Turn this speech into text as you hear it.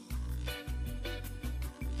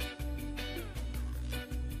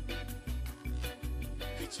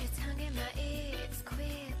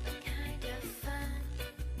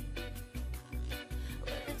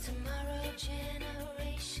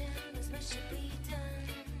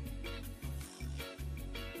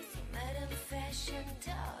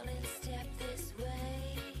Darling, step this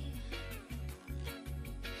way.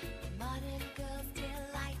 Modern girls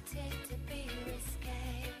delighted to be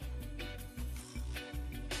risque.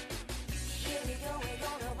 Here we go, we're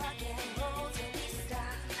gonna rock and roll till we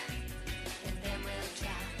stop, and then we'll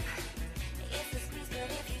drop. It's a squeeze, but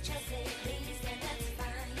if you just say please, then that's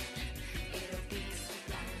fine. It'll be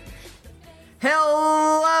sublime.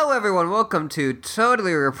 Hello, everyone. Welcome to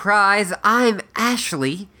Totally Reprise. I'm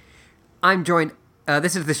Ashley. I'm joined.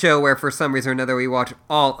 This is the show where, for some reason or another, we watch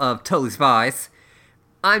all of Totally Spies.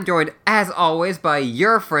 I'm joined, as always, by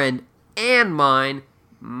your friend and mine,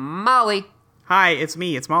 Molly. Hi, it's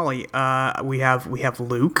me. It's Molly. We have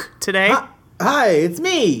Luke today. Hi, it's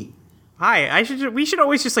me. Hi. We should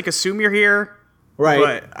always just assume you're here. Right.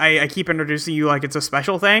 But I keep introducing you like it's a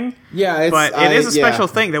special thing. Yeah, but it is a special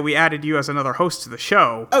thing that we added you as another host to the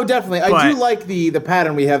show. Oh, definitely. I do like the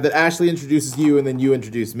pattern we have that Ashley introduces you and then you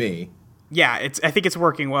introduce me. Yeah, I think it's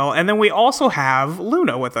working well. And then we also have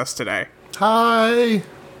Luna with us today. Hi.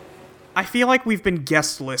 I feel like we've been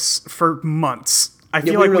guestless for months. I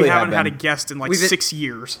feel we like really we haven't have had a been. guest in 6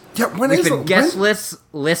 years. Yeah, We've been guestless,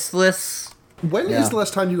 listless. When is the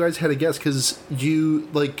last time you guys had a guest? Because you,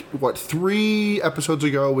 3 episodes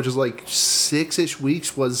ago, which is 6-ish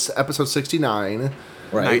weeks, was episode 69.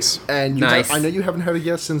 Right. Nice. And you Nice. I know you haven't had a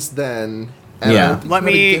guest since then. And Yeah. I don't think Let you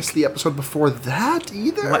had me- a guest the episode before that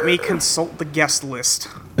either. Let me consult the guest list.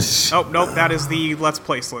 Oh, nope, that is the Let's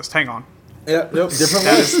Place list. Hang on. Yeah, nope, different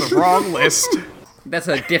That list. is the wrong list. That's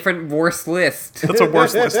a different, worse list. That's a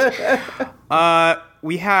worse list.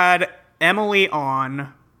 We had Emily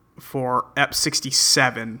on for Ep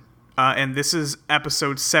 67, and this is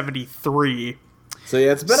episode 73. So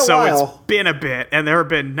yeah, it's been a So while. it's been a bit, and there have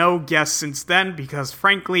been no guests since then because,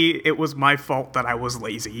 frankly, it was my fault that I was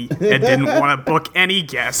lazy and didn't want to book any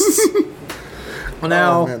guests.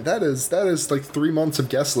 Now, Oh, man, that is 3 months of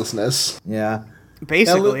guestlessness. yeah.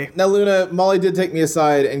 Basically. Now, Luna, Molly did take me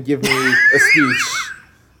aside and give me a speech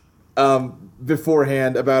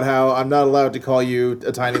beforehand about how I'm not allowed to call you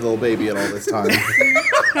a tiny little baby at all this time.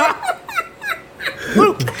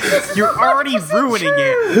 Luke, you're already ruining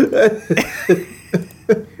it.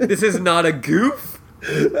 This is not a goof.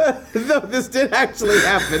 No, this did actually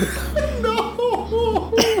happen.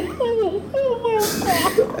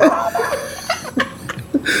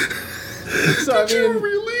 So I mean,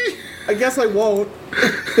 Really? I guess I won't.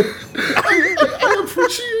 I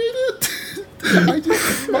appreciate it. I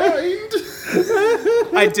didn't mind.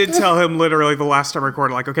 I did tell him literally the last time I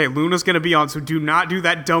recorded, okay, Luna's going to be on, so do not do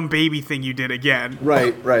that dumb baby thing you did again.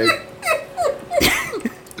 Right.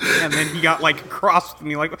 And then he got, cross with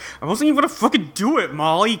me, I wasn't even going to fucking do it,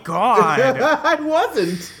 Molly. God. I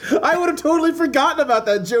wasn't. I would have totally forgotten about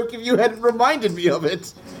that joke if you hadn't reminded me of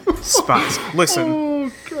it. Spies, listen.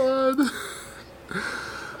 Oh, God.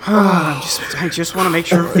 I just want to make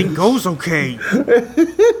sure everything goes okay.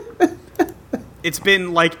 It's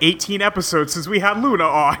been 18 episodes since we had Luna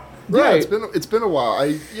on. Right. Yeah, it's been a while.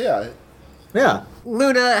 Yeah.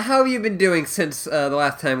 Luna, how have you been doing since the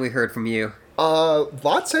last time we heard from you?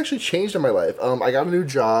 Lots actually changed in my life. I got a new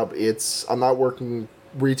job. I'm not working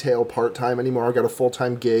retail part-time anymore. I got a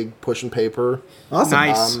full-time gig pushing paper. Awesome.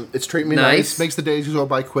 Nice. It's treating me Nice. nice. Makes the days go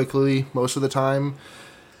by quickly most of the time.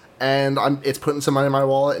 And it's putting some money in my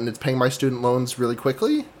wallet and it's paying my student loans really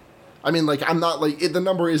quickly. I mean, I'm not the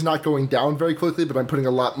number is not going down very quickly, but I'm putting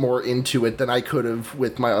a lot more into it than I could have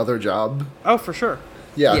with my other job. Oh, for sure.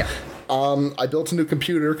 Yeah. I built a new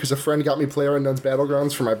computer because a friend got me PlayerUnknown's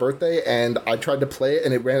Battlegrounds for my birthday, and I tried to play it,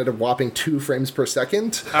 and it ran at a whopping 2 frames per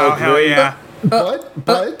second. Oh, hell yeah.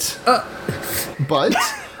 But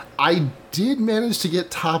I did manage to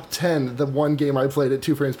get top 10 the one game I played at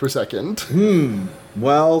 2 frames per second.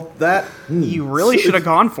 Well, that. You really should have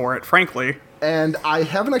gone for it, frankly. And I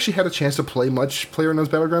haven't actually had a chance to play much PlayerUnknown's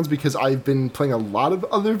Battlegrounds because I've been playing a lot of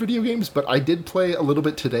other video games, but I did play a little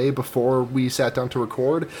bit today before we sat down to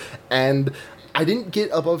record, and I didn't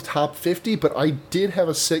get above top 50, but I did have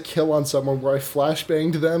a sick kill on someone where I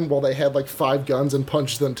flashbanged them while they had 5 guns and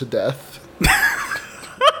punched them to death.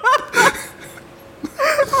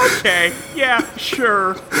 Okay, yeah,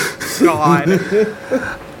 sure. God.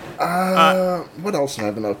 What else have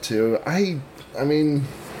I been up to? I mean,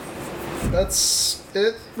 that's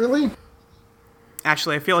it, really?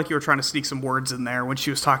 Actually, I feel like you were trying to sneak some words in there when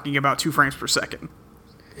she was talking about 2 frames per second.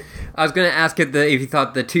 I was going to ask if you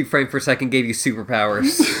thought the 2 frames per second gave you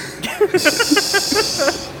superpowers.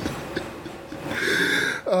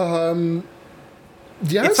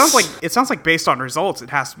 Yes. It sounds like based on results, it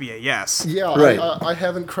has to be a yes. Yeah, Right. I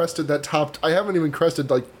haven't crested that top. I haven't even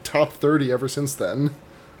crested top 30 ever since then.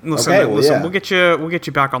 Listen, Okay, well, listen. yeah. We'll get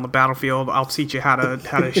you back on the battlefield. I'll teach you how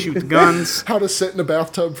to shoot the guns. How to sit in a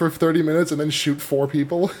bathtub for 30 minutes and then shoot 4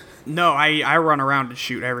 people? No, I run around and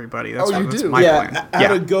shoot everybody. That's, Oh, you that's do? my Yeah, plan.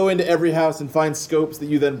 how to go into every house and find scopes that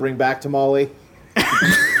you then bring back to Molly.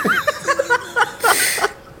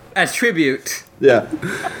 As tribute. Yeah.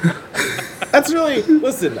 That's really...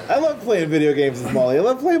 Listen, I love playing video games as Molly. I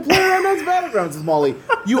love playing PlayerUnknown's Battlegrounds as Molly.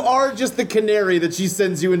 You are just the canary that she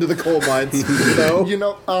sends you into the coal mines, you know? You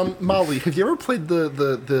know, Molly, have you ever played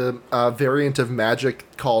the variant of Magic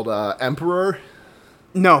called Emperor?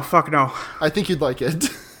 No, fuck no. I think you'd like it.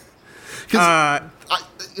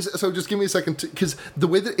 So just give me a second, because the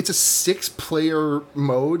way that it's a 6-player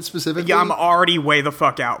mode specifically. Yeah, I'm already way the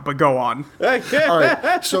fuck out, but go on. All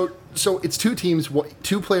right, so it's 2 teams.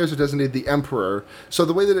 2 players are designated the Emperor. So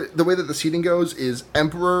the way that the seating goes is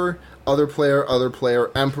Emperor, other player,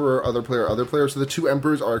 Emperor, other player. So the 2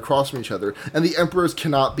 Emperors are across from each other, and the Emperors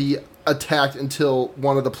cannot be attacked until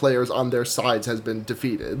one of the players on their sides has been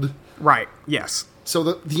defeated. Right, yes. So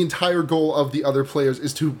the entire goal of the other players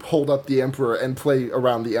is to hold up the Emperor and play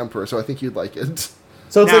around the Emperor. So I think you'd like it.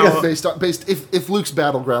 So it's Now- like a... If Luke's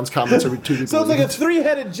Battlegrounds comments are too. So it's like a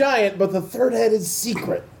 3-headed giant, but the 3rd head is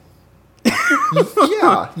secret.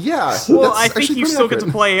 yeah. Well, I think you still get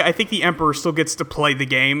to play. I think the Emperor still gets to play the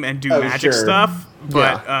game and do magic sure. stuff,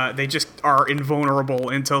 but Yeah. they just are invulnerable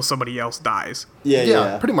until somebody else dies.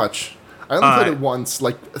 Yeah, pretty much. I only played it once,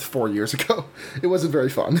 like 4 years ago. It wasn't very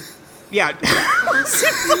fun. Yeah.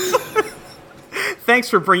 Thanks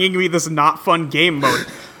for bringing me this not fun game mode.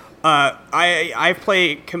 I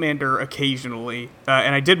play Commander occasionally,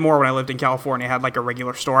 and I did more when I lived in California. I had like a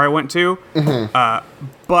regular store I went to,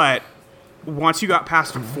 but once you got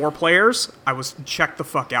past 4 players, I was check the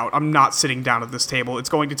fuck out. I'm not sitting down at this table. It's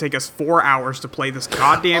going to take us 4 hours to play this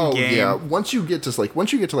goddamn game. Yeah. Once you get to the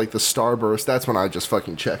Starburst, that's when I just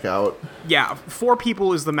fucking check out. Yeah, 4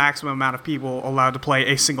 people is the maximum amount of people allowed to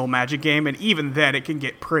play a single Magic game, and even then, it can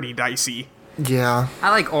get pretty dicey. Yeah. I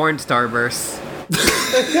like orange Starbursts.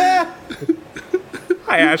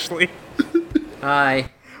 Hi, Ashley. Hi.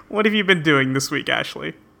 What have you been doing this week,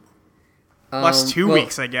 Ashley? Last 2 well,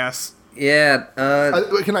 weeks, I guess. Yeah,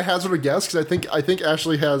 Can I hazard a guess? Because I think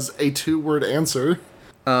Ashley has a 2-word answer.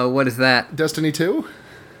 what is that? Destiny 2?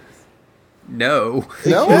 No.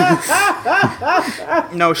 No?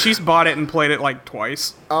 No, she's bought it and played it like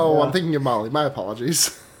twice. Oh, I'm thinking of Molly. My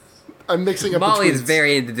apologies. I'm mixing up Molly the is tweets.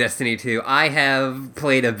 very into Destiny 2. I have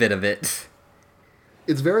played a bit of it.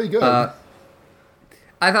 It's very good.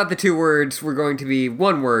 I thought the 2 words were going to be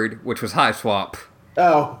 1 word, which was Hive Swap.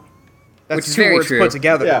 Oh. That's Which is 2 very words true. put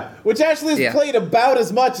together. Yeah. Which Ashley has Yeah. played about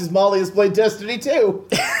as much as Molly has played Destiny 2.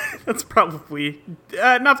 That's probably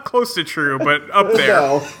not close to true, but up there.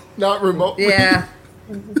 No. Not remotely. Yeah.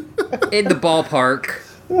 In the ballpark.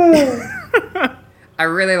 I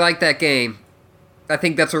really like that game. I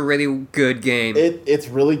think that's a really good game. It's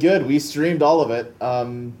really good. We streamed all of it.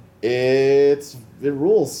 It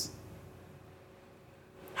rules.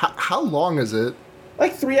 How long is it?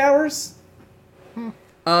 Like 3 hours?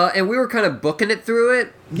 And we were kind of booking it through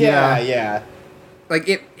it. Yeah. Like,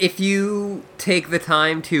 if you take the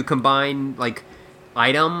time to combine, like,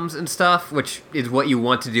 items and stuff, which is what you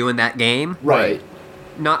want to do in that game, Right.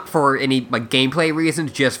 not for any, like, gameplay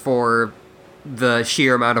reasons, just for the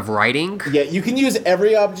sheer amount of writing. Yeah, you can use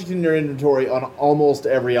every object in your inventory on almost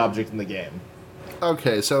every object in the game.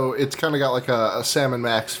 Okay, so it's kind of got like a Sam and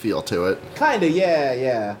Max feel to it. Kinda,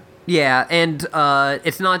 yeah. Yeah, and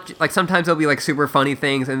it's not, like, sometimes it'll be, like, super funny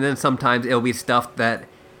things, and then sometimes it'll be stuff that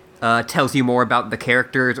tells you more about the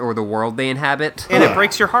characters or the world they inhabit. And it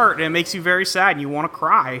breaks your heart, and it makes you very sad, and you want to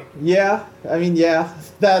cry. Yeah, I mean, yeah,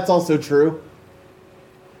 that's also true.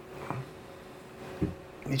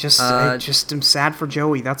 I just am sad for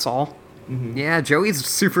Joey, that's all. Yeah, Joey's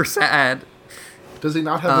super sad. Does he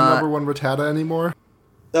not have the number 1 Rattata anymore?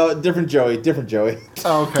 Oh, different Joey.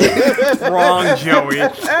 Oh, okay. Wrong, Joey.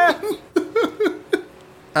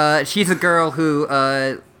 She's a girl who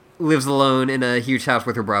lives alone in a huge house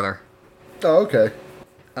with her brother. Oh, okay.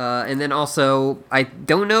 And then also, I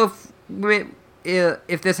don't know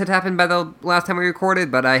if this had happened by the last time we recorded,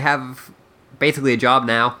 but I have basically a job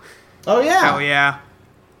now. Oh, yeah. Hell yeah.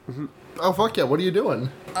 Oh, fuck yeah. What are you doing?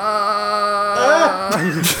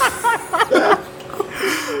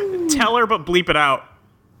 Tell her, but bleep it out.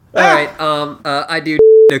 All right, I do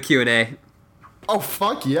no Q&A. Oh,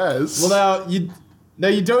 fuck yes. Well, now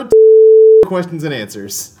you don't questions and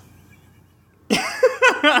answers.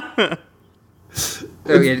 Oh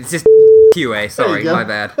yeah, it's just QA. Sorry, go. my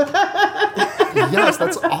bad. Yes,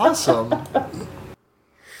 that's awesome.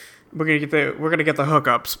 We're gonna get the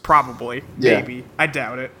hookups, probably. Yeah. Maybe. I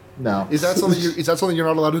doubt it. No. Is that something you're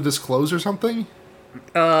not allowed to disclose or something?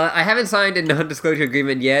 I haven't signed a non-disclosure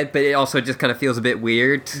agreement yet, but it also just kind of feels a bit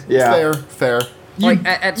weird. Yeah. Fair. Like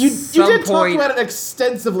at You some did talk point, about it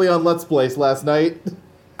extensively on Let's Plays last night.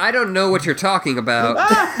 I don't know what you're talking about.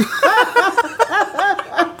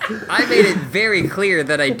 I made it very clear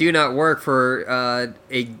that I do not work for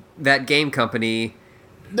that game company.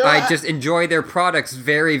 No, I just enjoy their products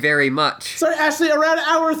very, very much. Sorry, Ashley, around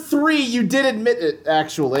hour 3, you did admit it,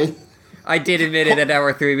 actually. I did admit it at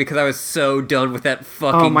hour 3 because I was so done with that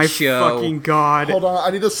fucking Oh my show. fucking god. Hold on,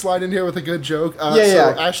 I need to slide in here with a good joke.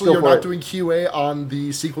 Yeah, Ashley, go you're for not it. doing QA on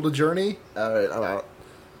the sequel to Journey? Alright, I'm out.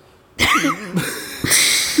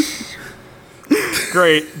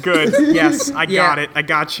 Great, good. Yes, I Yeah. got it. I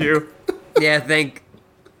got you. Yeah,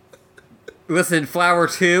 Listen, Flower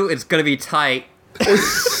 2, it's gonna be tight.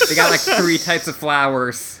 They got like 3 types of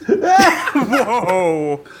flowers.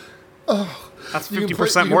 Whoa. That's You can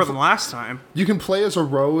 50% play- you more can than last time. You can play as a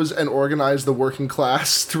rose and organize the working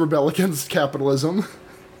class to rebel against capitalism.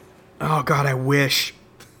 Oh god, I wish.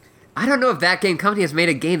 I don't know if that game company has made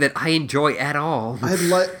a game that I enjoy at all.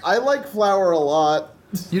 I like Flower a lot.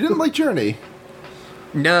 You didn't like Journey?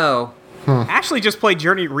 No. Ashley just played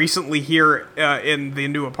Journey recently here in the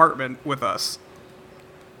new apartment with us.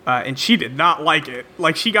 And she did not like it.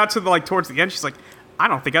 Like, she got to towards the end, she's like, I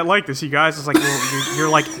don't think I like this, you guys. It's like, well, you're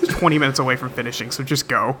like 20 minutes away from finishing, so just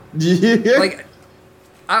go. Like,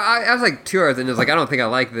 I was like 2 hours in, and I was like, I don't think I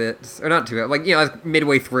like this. Or not 2 hours, like, I was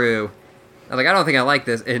midway through. I was like, I don't think I like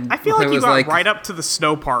this. And I feel like it you was got right up to the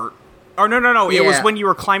snow part. Oh, no. It was Yeah. when you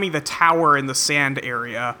were climbing the tower in the sand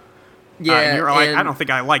area. Yeah, and you were like, I don't think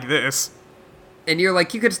I like this. And you're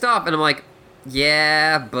like, you could stop. And I'm like,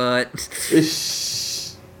 yeah, but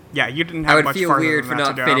Yeah, you didn't I have would much feel farther weird than for that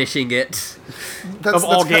not to go. finishing it. Of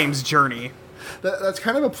all ki- games, Journey. That's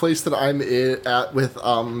kind of a place that I'm at with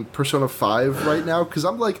Persona 5 right now, because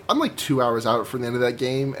I'm like 2 hours out from the end of that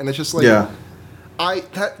game, and it's just like Yeah.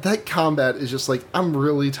 that combat is just like, I'm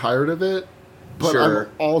really tired of it. But Sure. I'm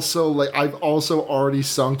also like, I've also already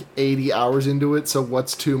sunk 80 hours into it, so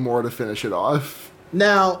what's 2 more to finish it off?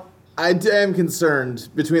 Now, I am concerned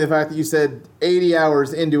between the fact that you said 80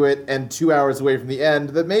 hours into it and 2 hours away from the end,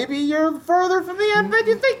 that maybe you're further from the end than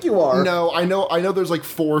you think you are. No, I know. There's like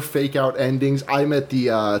 4 fake out endings. I'm at this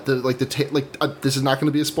is not going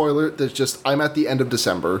to be a spoiler. I'm at the end of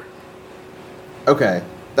December. Okay.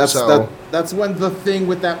 That's So- that's when the thing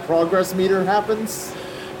with that progress meter happens?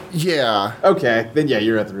 Yeah, Okay, then yeah,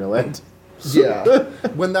 you're at the real end. yeah.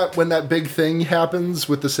 when that big thing happens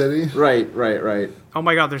with the city, Right. Oh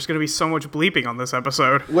my god, there's going to be so much bleeping on this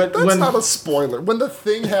episode. When, that's when, not a spoiler. When the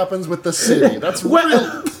thing happens with the city, that's when,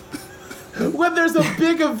 real. when there's a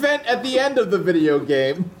big event at the end of the video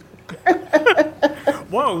game.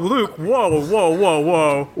 Whoa, Luke, whoa.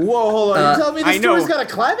 Whoa, hold on. You telling me I this know. story's got a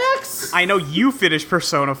climax? I know you finished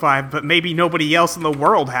Persona 5, but maybe nobody else in the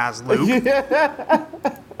world has, Luke.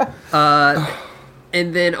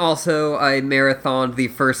 And then also, I marathoned the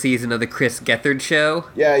first season of the Chris Gethard show.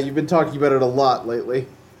 Yeah, you've been talking about it a lot lately.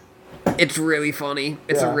 It's really funny.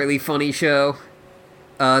 It's Yeah. a really funny show.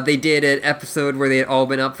 They did an episode where they had all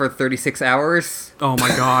been up for 36 hours, Oh my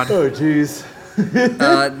god. Oh, jeez.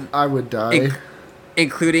 I would die. Inc-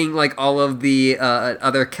 including like all of the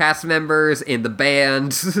other cast members in the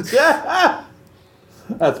band.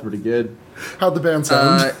 That's pretty good. How'd the band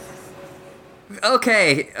sound?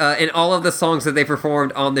 Okay, and all of the songs that they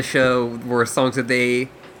performed on the show were songs that they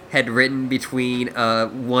had written between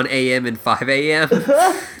 1 a.m. and 5 a.m.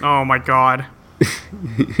 Oh my god.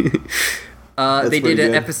 They did pretty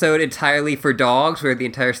an good. episode entirely for dogs, where the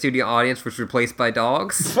entire studio audience was replaced by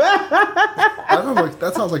dogs.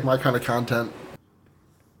 That sounds like my kind of content.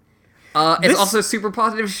 It's This- also a super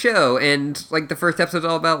positive show, and like the first episode's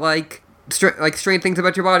all about like strange things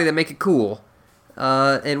about your body that make it cool.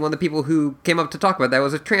 And one of the people who came up to talk about that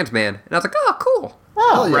was a trans man, and I was like, oh, cool.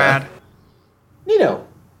 Oh, yeah. Rad. Neato.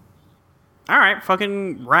 Alright,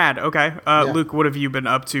 fucking rad. Okay. Luke, what have you been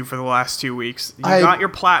up to for the last 2 weeks? You I- got your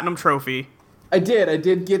platinum trophy. I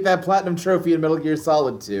did get that platinum trophy in Metal Gear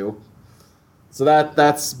Solid 2. So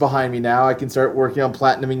that's behind me now. I can start working on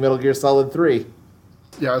platinuming Metal Gear Solid 3.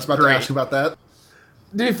 Yeah, I was about Great. to ask you about that.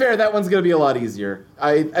 To be fair, that one's gonna be a lot easier.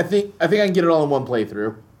 I think I can get it all in one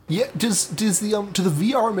playthrough. Yeah, do the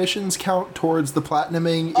VR missions count towards the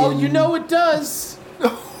platinuming? Oh, in... you know it does.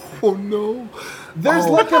 Oh no. There's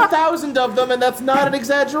Oh. like 1,000 of them, and that's not an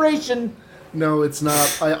exaggeration. No, it's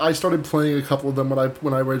not. I started playing a couple of them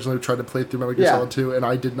when I originally tried to play through Metal Gear Yeah. Solid 2, and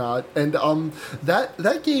I did not. And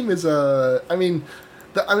that game is I mean,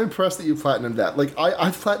 I'm impressed that you platinumed that. Like,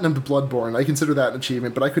 I've platinumed Bloodborne. I consider that an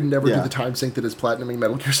achievement, but I could never do Yeah. the time sink that is platinuming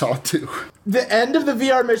Metal Gear Solid 2. The end of the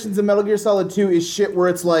VR missions in Metal Gear Solid 2 is shit where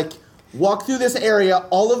it's like, walk through this area,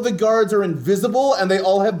 all of the guards are invisible, and they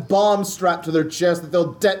all have bombs strapped to their chest that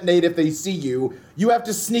they'll detonate if they see you. You have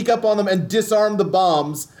to sneak up on them and disarm the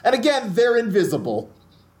bombs. And again, they're invisible.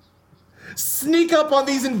 Sneak up on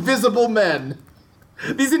these invisible men.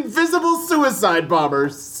 These invisible suicide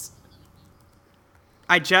bombers.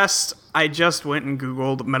 I just went and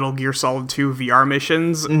Googled Metal Gear Solid 2 VR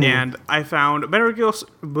missions, and I found Metal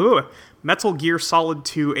Gear Solid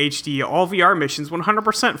 2 HD all VR missions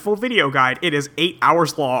 100% full video guide. It is 8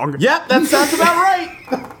 hours long. Yep, that sounds about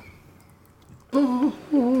right.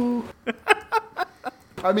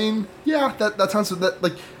 I mean, yeah, that sounds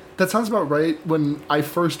about right. When I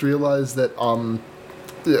first realized that,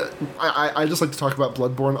 I just like to talk about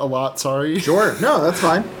Bloodborne a lot. Sorry. Sure, no, that's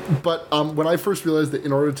fine. But when I first realized that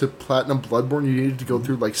in order to platinum Bloodborne, you needed to go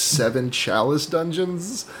through like 7 Chalice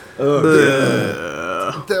dungeons.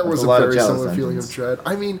 There was a a lot of very Chalice similar feeling of dungeons. dread.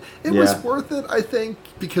 I mean, it was Yeah. worth it, I think,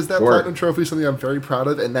 because that Sure. platinum trophy is something I'm very proud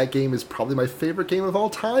of, and that game is probably my favorite game of all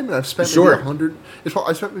time. And I've spent Sure. maybe 100.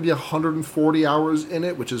 I spent maybe 140 hours in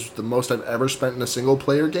it, which is the most I've ever spent in a single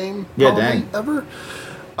player game. Yeah, probably, dang. ever.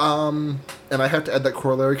 And I have to add that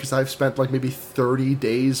corollary because I've spent like maybe 30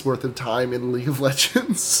 days worth of time in League of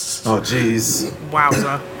Legends. Oh, jeez.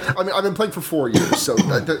 Wowza. I mean, I've been playing for 4 years, so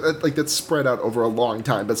that's spread out over a long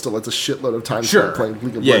time, but still, that's a shitload of time Sure. spent playing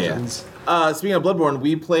League of Yeah, Legends. yeah. Speaking of Bloodborne,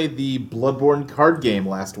 we played the Bloodborne card game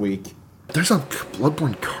last week. There's a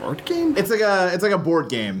Bloodborne card game? It's like a board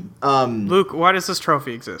game. Luke, why does this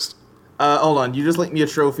trophy exist? Hold on, you just linked me a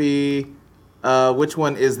trophy. Which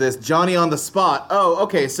one is this? Johnny on the Spot. Oh,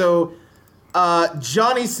 okay, so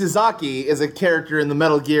Johnny Suzaki is a character in the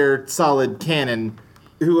Metal Gear Solid canon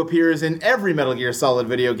who appears in every Metal Gear Solid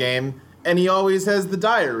video game, and he always has the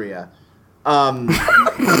diarrhea.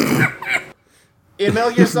 In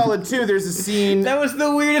Metal Gear Solid 2, there's a scene... That was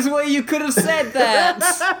the weirdest way you could have said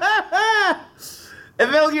that.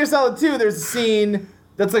 In Metal Gear Solid 2, there's a scene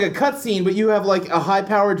that's like a cutscene, but you have like a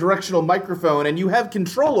high-powered directional microphone, and you have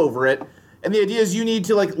control over it. And the idea is you need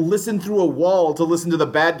to like listen through a wall to listen to the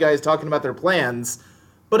bad guys talking about their plans.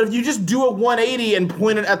 But if you just do a 180 and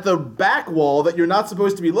point it at the back wall that you're not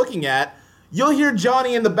supposed to be looking at, you'll hear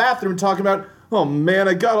Johnny in the bathroom talking about, oh man,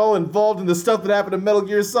 I got all involved in the stuff that happened in Metal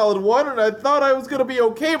Gear Solid 1, and I thought I was going to be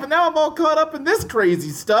okay, but now I'm all caught up in this crazy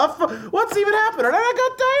stuff. What's even happening? And I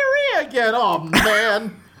got diarrhea again. Oh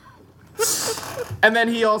man. And then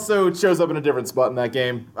he also shows up in a different spot in that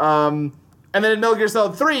game. And then in Metal Gear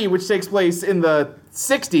Solid 3, which takes place in the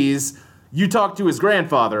 60s, you talk to his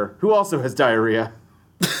grandfather, who also has diarrhea.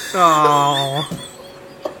 Oh,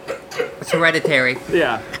 It's hereditary.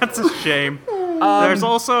 Yeah. that's a shame. There's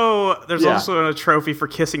also yeah. a trophy for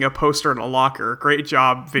kissing a poster in a locker. Great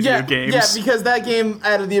job, video games. Yeah, because that game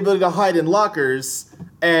added the ability to hide in lockers,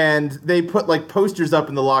 and they put like posters up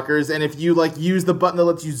in the lockers, and if you like use the button that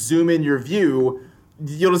lets you zoom in your view,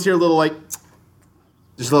 you'll just hear a little like...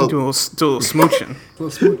 Just a little... do a little smooching.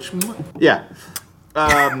 Little smooch. Yeah.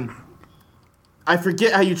 I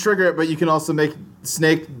forget how you trigger it, but you can also make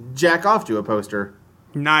Snake jack off to a poster.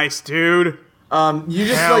 Nice, dude. You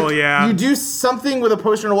just Hell like yeah. you do something with a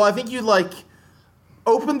poster on a wall. I think you like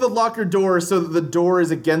open the locker door so that the door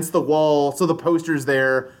is against the wall, so the poster's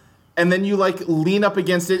there, and then you like lean up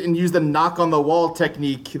against it and use the knock on the wall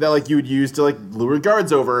technique that like you would use to like lure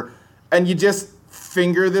guards over, and you just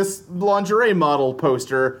finger this lingerie model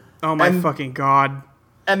poster. Oh my and, fucking god.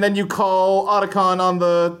 And then you call Otacon on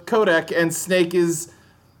the codec, and Snake is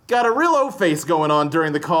got a real O-face going on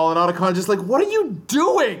during the call, and Otacon just like, what are you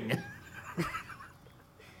doing?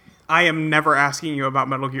 I am never asking you about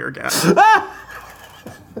Metal Gear again.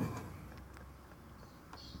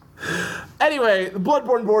 Anyway, the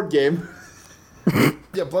Bloodborne board game.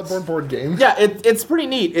 Yeah, Bloodborne board game. Yeah, it's pretty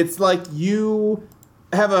neat. It's like you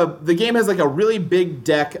have the game has like a really big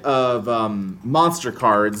deck of monster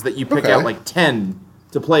cards that you pick Okay. out like 10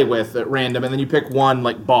 to play with at random, and then you pick one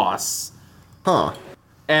like boss. Huh.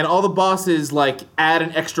 And all the bosses like add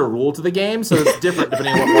an extra rule to the game, so it's different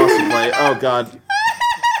depending on what boss you play. Oh god.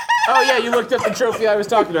 Oh yeah, you looked up the trophy I was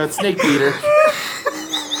talking about, Snake Beater.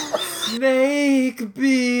 Snake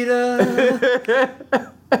beater.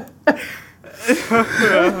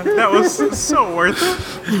 That was so worth it.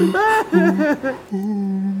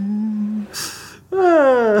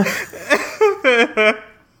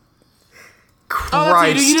 Oh, that's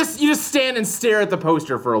Christ. it. You just stand and stare at the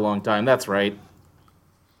poster for a long time. That's right.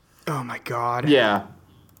 Oh my god. Yeah.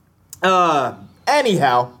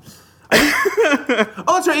 Anyhow, Oh,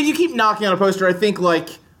 that's right. If you keep knocking on a poster, I think like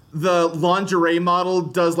the lingerie model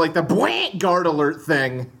does like the bwank guard alert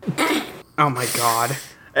thing, Oh my god.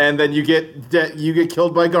 and then you get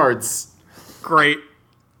killed by guards. Great.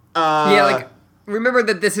 Yeah, like, remember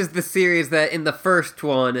that this is the series that in the first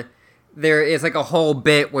one, there is like a whole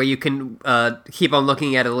bit where you can keep on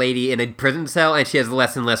looking at a lady in a prison cell and she has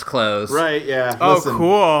less and less clothes. Right? Yeah. Oh, Listen,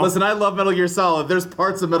 cool. Listen, I love Metal Gear Solid. There's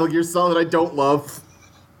parts of Metal Gear Solid I don't love.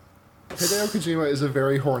 Hideo Kojima is a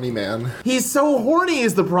very horny man. He's so horny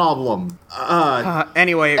is the problem.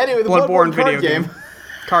 Anyway, The Bloodborne Bloodborne video card game.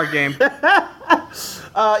 Card game.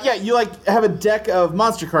 Yeah, you like have a deck of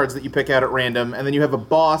monster cards that you pick out at random, and then you have a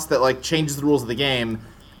boss that like changes the rules of the game,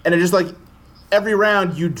 and it just like every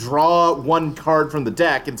round you draw one card from the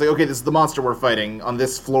deck, and it's like, okay, this is the monster we're fighting on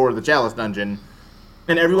this floor of the Chalice dungeon,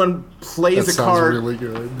 and everyone plays That a sounds card. really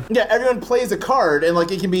good. Yeah, everyone plays a card, and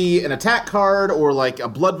like it can be an attack card or like a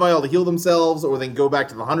blood vial to heal themselves, or they can go back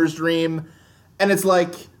to the Hunter's Dream, and it's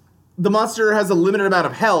like the monster has a limited amount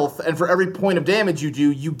of health, and for every point of damage you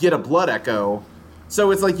do, you get a blood echo.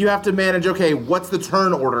 So it's like you have to manage, okay, what's the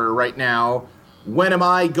turn order right now? When am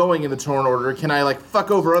I going in the turn order? Can I like fuck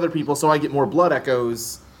over other people so I get more blood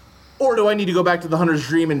echoes? Or do I need to go back to the Hunter's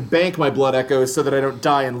Dream and bank my blood echoes so that I don't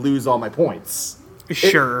die and lose all my points?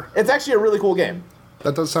 Sure. It's actually a really cool game.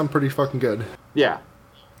 That does sound pretty fucking good. Yeah.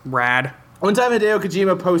 Rad. One time Hideo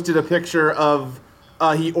Kojima posted a picture of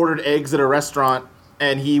he ordered eggs at a restaurant,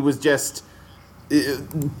 and he was just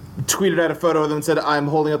tweeted out a photo of them and said, "I'm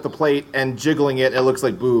holding up the plate and jiggling it, and it looks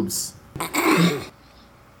like boobs."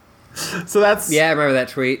 So that's Yeah, I remember that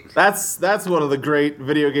tweet. that's one of the great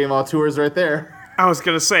video game auteurs right there. I was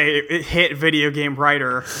gonna say, it hit video game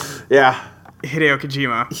writer Yeah. Hideo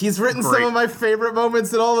Kojima. He's written some Great. of my favorite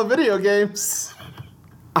moments in all the video games.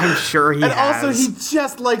 I'm sure he And has. also, he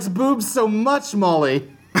just likes boobs so much, Molly.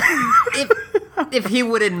 If he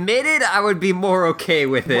would admit it, I would be more okay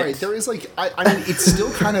with it. Right, there is like, I mean, it's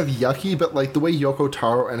still kind of yucky, but like the way Yoko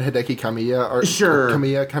Taro and Hideki Kamiya Sure.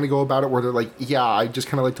 Kamiya kind of go about it, where they're like, yeah, I just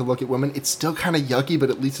kind of like to look at women. It's still kind of yucky, but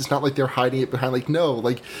at least it's not like they're hiding it behind like, no,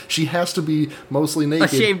 like she has to be mostly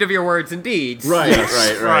naked. Ashamed of your words and deeds. Right.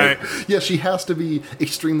 right. Yeah, she has to be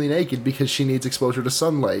extremely naked because she needs exposure to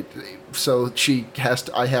sunlight. So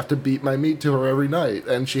I have to beat my meat to her every night,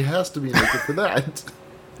 and she has to be naked for that.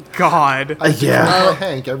 God. Yeah.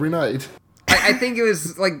 Hank every night. I think it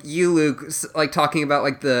was like you, Luke, like talking about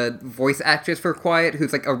like the voice actress for Quiet,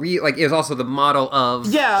 who's like it was also the model of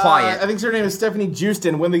Yeah, Quiet. I think her name is Stephanie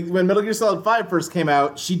Justin. When Metal Gear Solid 5 first came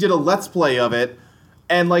out, she did a Let's Play of it,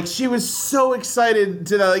 and like she was so excited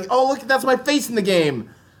to like, oh look, that's my face in the game.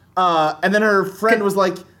 And then her friend was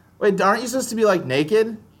like, wait, aren't you supposed to be like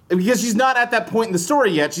naked? Because she's not at that point in the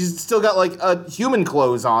story yet. She's still got like human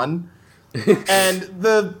clothes on, and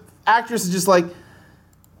the actress is just like,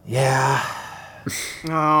 yeah,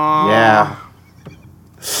 Oh, yeah.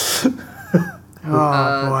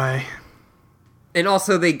 oh boy. And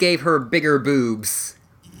also they gave her bigger boobs.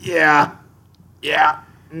 Yeah.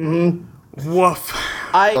 Woof.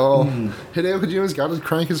 Oh, Hideo Kojima's got to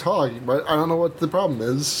crank his hog, but I don't know what the problem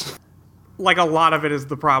is. Like, a lot of it is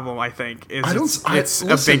the problem, I think. It's Listen,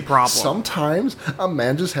 a big problem. Sometimes a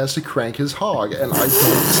man just has to crank his hog, and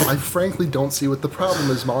I frankly don't see what the problem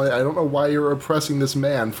is, Molly. I don't know why you're oppressing this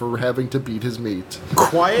man for having to beat his meat.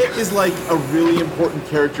 Quiet is like a really important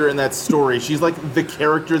character in that story. She's like the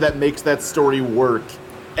character that makes that story work,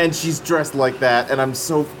 and she's dressed like that. And I'm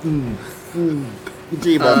so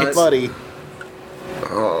Kojima, buddy.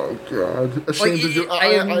 Oh God! Ashamed of you. I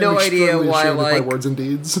have no I'm idea extremely why, ashamed of my like- words and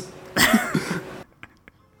deeds.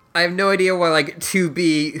 I have no idea why like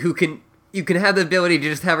 2B, you can have the ability to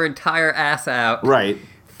just have her entire ass out, Right,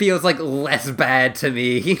 feels like less bad to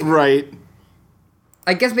me. right,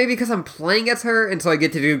 I guess maybe because I'm playing as her and so I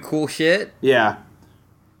get to do cool shit. yeah.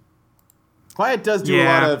 Quiet does do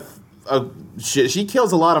Yeah. a lot of shit. She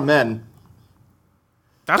kills a lot of men.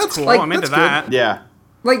 That's cool. like- I'm into that's good. that. Yeah,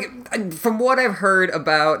 Like, from what I've heard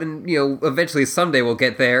about, and, you know, eventually someday we'll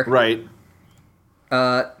get there, right,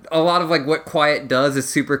 a lot of, like, what Quiet does is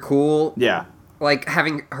super cool. yeah. Like,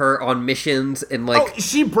 having her on missions and, like... Oh,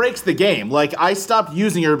 she breaks the game. Like, I stopped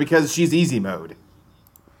using her because she's easy mode.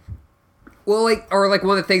 Well, like, or, like,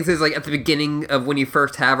 one of the things is, like, at the beginning of when you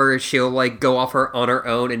first have her, she'll, like, go off on her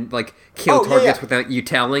own and, like, kill Oh, yeah, targets yeah. without you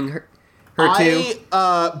telling her to.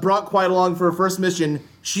 I brought Quiet along for her first mission.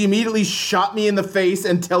 She immediately shot me in the face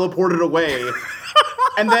and teleported away.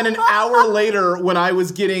 And then an hour later, when I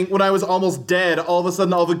was almost dead, all of a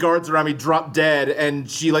sudden all the guards around me dropped dead, and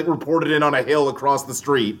she like reported in on a hill across the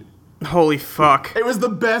street. Holy fuck. It was the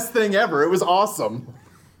best thing ever. It was awesome.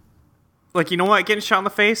 Like, you know what? Getting shot in the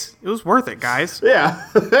face, it was worth it, guys. Yeah.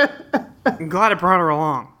 I'm glad I brought her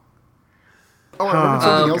along. Oh,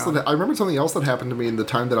 I remember something else that happened to me in the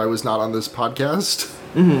time that I was not on this podcast.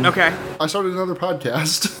 Okay. I started another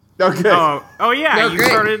podcast. Okay. Oh yeah, No, you great.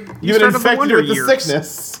 started You've been the infected Wonder with the Years.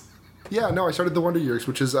 sickness. Yeah, no, I started the Wonder Years,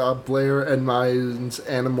 which is Blair and mine's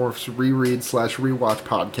Animorphs reread/rewatch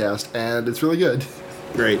podcast, and it's really good.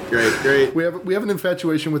 Great. We have an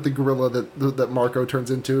infatuation with the gorilla that Marco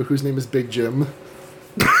turns into, whose name is Big Jim.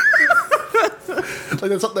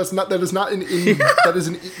 Like his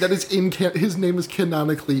name is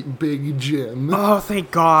canonically Big Jim. Oh,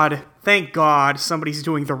 thank God. Thank God somebody's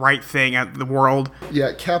doing the right thing at the world.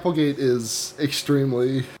 Yeah, Capelgate is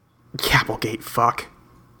extremely... Capelgate, fuck.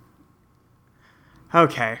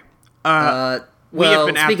 Okay. Well,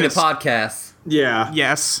 been at speaking of this- podcasts Yeah.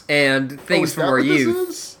 Yes. and things is from that our what this youth.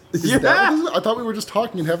 is? Yeah. That what this is? I thought we were just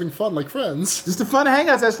talking and having fun like friends. Just a fun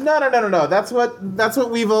hangout session. No. That's what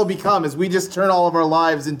we've all become. Is we just turn all of our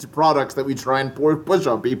lives into products that we try and push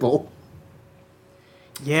on people.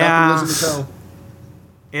 Yeah. Capitalism.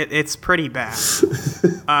 It's pretty bad.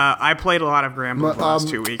 I played a lot of Grand Blue the last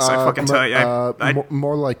 2 weeks. I fucking tell you.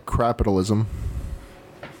 More like crapitalism.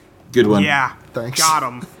 Good one. Yeah. Thanks. Got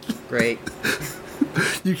him. Great.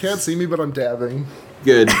 You can't see me, but I'm dabbing.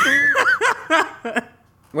 Good.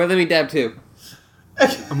 Well, let me dab too.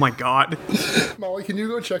 Oh my God. Molly, can you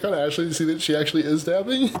go check on Ashley to see that she actually is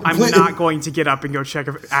dabbing? I'm not going to get up and go check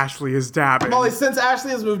if Ashley is dabbing. Molly, since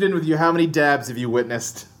Ashley has moved in with you, how many dabs have you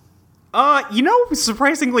witnessed?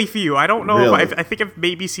 Surprisingly few. I don't know Really? if I think I've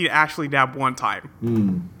maybe seen Ashley dab one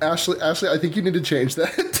time. Ashley, I think you need to change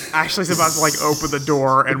that. Ashley's about to open the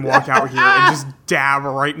door and walk out here and just dab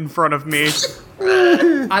right in front of me.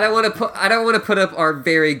 I don't want to put up our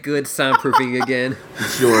very good soundproofing again.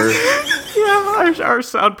 Sure. Yeah, our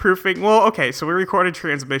soundproofing. Well, okay, so we recorded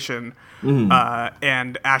transmission,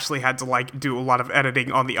 and Ashley had to do a lot of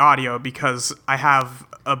editing on the audio because I have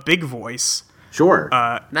a big voice. Sure.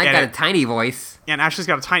 And I got a tiny voice. And Ashley's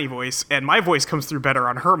got a tiny voice, and my voice comes through better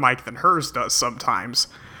on her mic than hers does sometimes.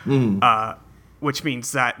 Which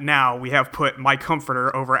means that now we have put my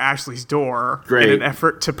comforter over Ashley's door Great. in an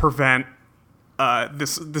effort to prevent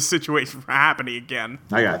this situation from happening again.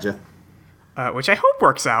 I gotcha. Which I hope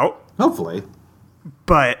works out, Hopefully.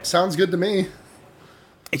 but Sounds good to me.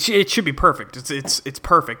 it should be perfect. It's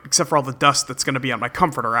perfect, except for all the dust that's going to be on my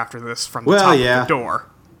comforter after this from the Well, top yeah. of the door.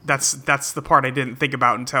 That's the part I didn't think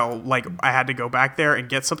about until I had to go back there and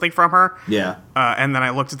get something from her. Yeah. And then I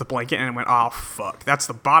looked at the blanket and went, oh, fuck. That's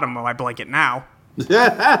the bottom of my blanket now. But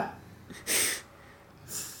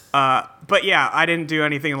yeah, I didn't do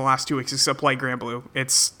anything in the last 2 weeks except play Grand Blue.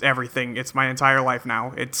 It's everything. It's my entire life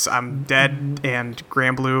now. I'm dead, and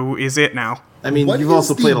Grand Blue is it now. I mean, What you've is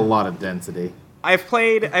also the- played a lot of Density. I've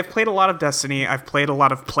played a lot of Destiny. I've played a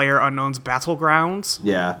lot of PlayerUnknown's Battlegrounds.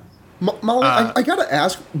 Yeah. Molly, I gotta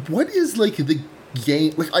ask, what is the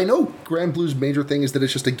game? I know Grand Blue's major thing is that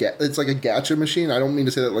it's just it's like a gacha machine. I don't mean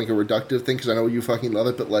to say that like a reductive thing because I know you fucking love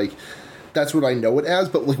it, but that's what I know it as.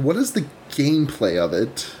 But what is the gameplay of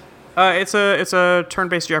it? It's a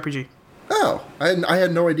turn-based JRPG. Oh, I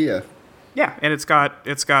had no idea. Yeah, and it's got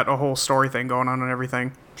a whole story thing going on and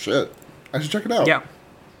everything. Shit, I should check it out. Yeah.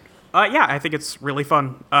 Yeah, I think it's really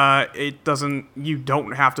fun. You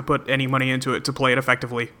don't have to put any money into it to play it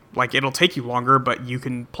effectively. It'll take you longer, but you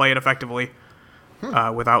can play it effectively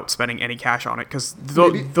without spending any cash on it. Because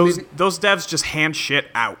those devs just hand shit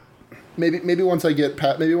out. Maybe once I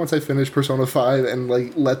finish Persona 5 and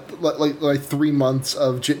let 3 months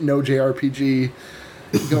of no JRPG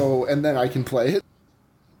go, and then I can play it.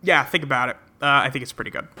 Yeah, think about it. I think it's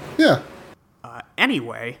pretty good. Yeah.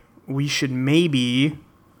 Anyway, we should maybe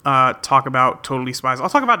talk about Totally Spies. I'll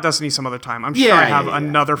talk about Destiny some other time. I'm sure I have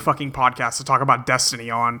another fucking podcast to talk about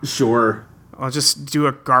Destiny on. Sure. I'll just do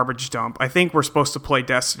a garbage dump. I think we're supposed to play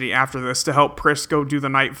Destiny after this to help Pris go do the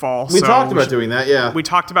Nightfall. We talked about doing that, yeah. We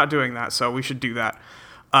talked about doing that, so we should do that.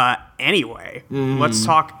 Anyway, let's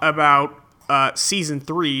talk about Season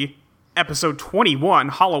 3, Episode 21,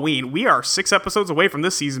 Halloween. We are 6 episodes away from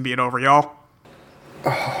this season being over, y'all.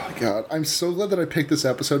 God, I'm so glad that I picked this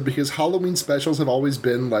episode because Halloween specials have always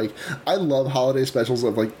been I love holiday specials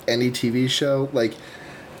of any TV show.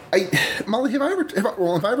 Molly, have I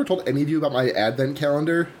ever told any of you about my Advent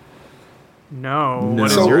calendar? No.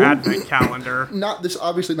 What is your Advent calendar? Not this,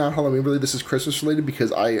 obviously not Halloween. Really, this is Christmas related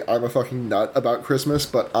because I'm a fucking nut about Christmas.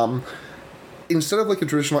 But instead of a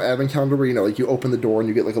traditional Advent calendar where you open the door and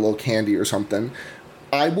you get a little candy or something,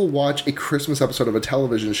 I will watch a Christmas episode of a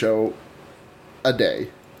television show a day.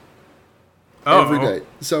 every day.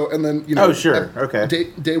 So, and then, you know... Oh, sure. Okay.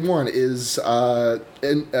 Day one is a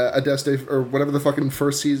Death Day, or whatever the fucking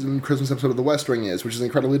first season Christmas episode of The West Wing is, which is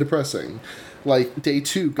incredibly depressing. Like, day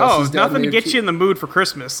two, Gus's dad nothing may to have get you in the mood for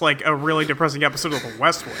Christmas, like a really depressing episode of The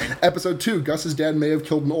West Wing. Episode 2, Gus's dad may have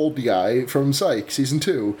killed an old guy from Psych, season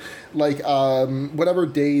 2. Like, whatever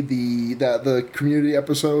day the community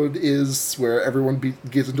episode is, where everyone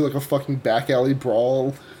gets into, like, a fucking back alley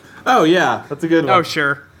brawl. Oh, yeah. That's a good one. Oh,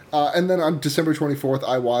 sure. And then on December 24th,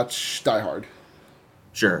 I watch Die Hard.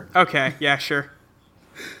 Sure. Okay, yeah, sure.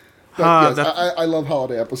 Yes, I love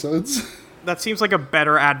holiday episodes. That seems like a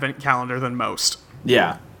better advent calendar than most.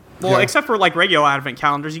 Yeah. Well, Yeah. except for like regular advent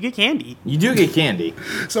calendars, you get candy. You do get candy.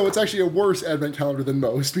 So it's actually a worse advent calendar than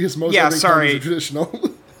most, because most Yeah, advent sorry. calendars are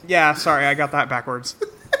traditional. Yeah, sorry, I got that backwards.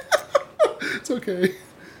 It's okay.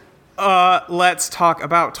 Let's talk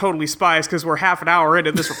about Totally Spies, because we're half an hour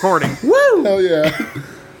into this recording. Woo! Hell yeah.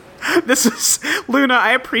 This is... Luna,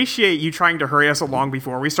 I appreciate you trying to hurry us along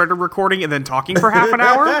before we started recording and then talking for half an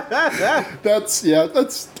hour. I do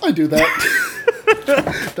that.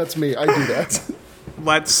 That's me, I do that.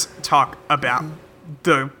 Let's talk about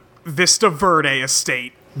the Vista Verde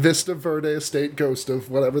estate. Vista Verde Estate Ghost of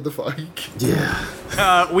whatever the fuck.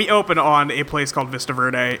 Yeah. We open on a place called Vista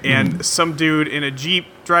Verde, and some dude in a Jeep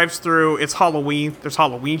drives through. It's Halloween. There's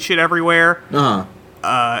Halloween shit everywhere.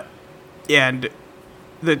 Uh-huh. And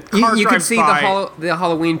the car You can drives see by. the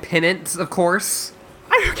Halloween pennants, of course.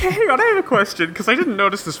 Okay, hang on. I have a question, because I didn't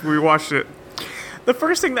notice this when we watched it. The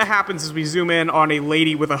first thing that happens is we zoom in on a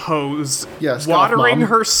lady with a hose Yes, watering Mom.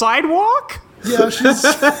 her sidewalk. Yeah, she's...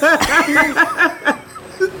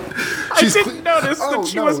 I didn't notice that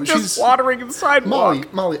she was just watering the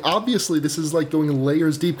sidewalk. Molly, obviously this is like going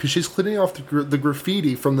layers deep, because she's cleaning off the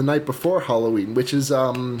graffiti from the night before Halloween, which is,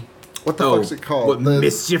 what the fuck is it called? What,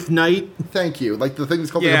 Mischief Night? Thank you. Like, the thing's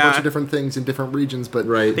called like a Yeah. bunch of different things in different regions, but...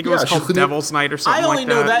 Right. I think it was she's called cleaning- Devil's Night or something I only like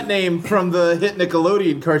know that name from the hit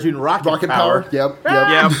Nickelodeon cartoon Rocket Power. Yep.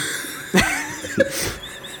 Yeah.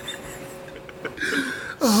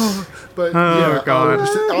 But, Oh,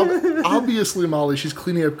 God. Obviously, Molly, she's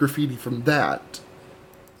cleaning up graffiti from that.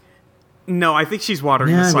 No, I think she's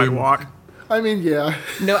watering Yeah, the I mean- sidewalk. I mean, yeah.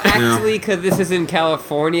 No, actually, because this is in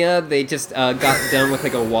California, they just got done with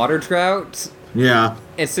like a water drought. Yeah.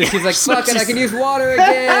 And so she's like, fuck it, I can use water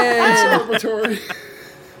again! Celebratory.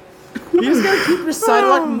 You just gotta keep your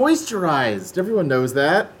sidewalk moisturized. Everyone knows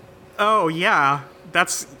that. Oh, yeah.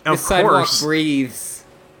 That's, The of sidewalk course. breathes.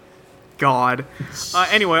 God.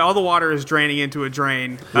 Anyway, all the water is draining into a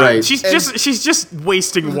drain. Right. She's just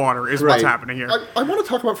wasting water is what's Right. happening here. I want to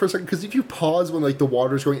talk about for a second, because if you pause when like the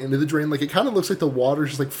water's going into the drain, like it kind of looks like the water's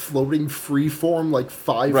just like floating free form, like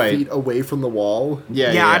 5 Right. feet away from the wall.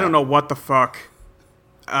 Yeah, I don't know what the fuck.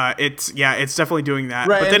 It's definitely doing that.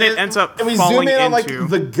 Right, But then and it ends up and we falling zoom in on like into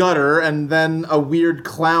the gutter, and then a weird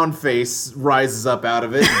clown face rises up out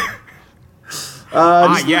of it.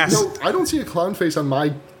 yes. No, I don't see a clown face on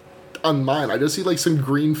mine. I just see like some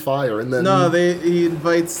green fire, and then No, he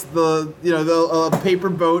invites a paper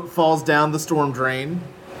boat falls down the storm drain,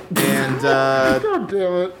 and God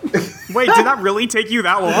damn it! Wait, did that really take you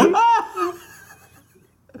that long?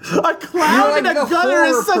 a clown You're in like a the gutter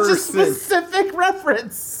is horror such person. a specific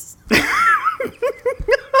reference.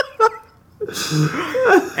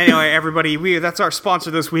 Anyway, everybody, that's our sponsor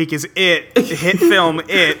this week is It, the hit film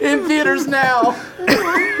It. In theaters now.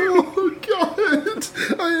 Oh God,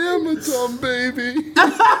 I am a dumb baby.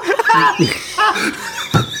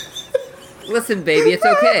 Listen, baby, it's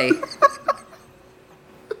okay.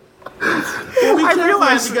 Well, we I can't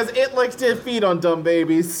realize- because it likes to feed on dumb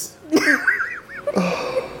babies.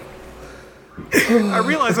 I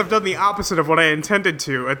realize I've done the opposite of what I intended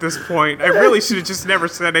to at this point. I really should have just never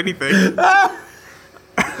said anything. I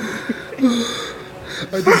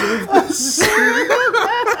deserve this.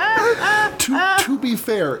 To be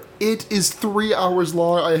fair, it is 3 hours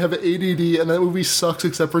long. I have ADD, and that movie sucks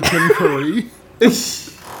except for Tim Curry.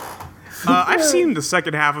 I've seen the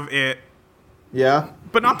second half of It, Yeah,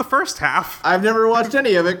 but not the first half. I've never watched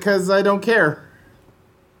any of it because I don't care.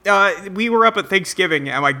 We were up at Thanksgiving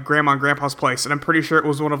at my grandma and grandpa's place, and I'm pretty sure it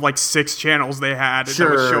was one of like 6 channels they had that was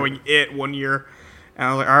Sure. showing It one year. And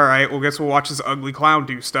I was like, all right, well, guess we'll watch this ugly clown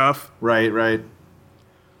do stuff. Right.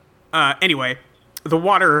 Anyway, the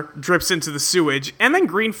water drips into the sewage, and then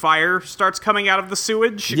green fire starts coming out of the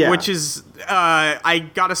sewage, Yeah. which is, I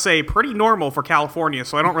gotta say, pretty normal for California,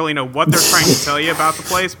 so I don't really know what they're trying to tell you about the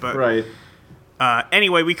place, but... Right.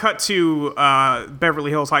 Anyway, we cut to Beverly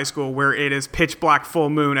Hills High School, where it is pitch black full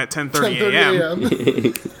moon at 10:30 a.m.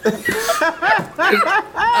 10:30 a.m.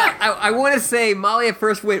 I want to say, Molly at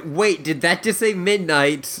first went, wait, did that just say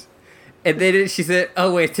midnight? And then she said,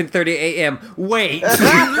 "Oh wait, it's 10:30 a.m. Wait." There's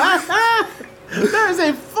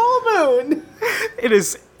a full moon. It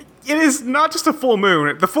is not just a full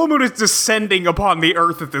moon. The full moon is descending upon the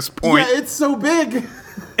earth at this point. Yeah, it's so big.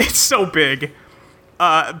 It's so big.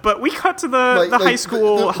 But we cut to the high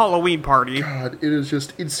school Halloween party. God, it is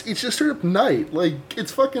just it's just straight up night. Like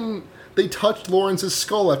it's fucking. They touched Lawrence's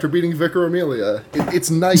skull after beating Vicar Amelia.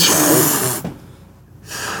 It's night.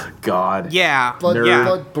 God. Yeah.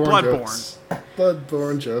 Bloodborne Bloodborne. jokes.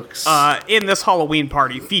 Bloodborne jokes. In this Halloween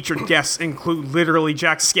party, featured guests include literally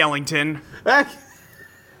Jack Skellington,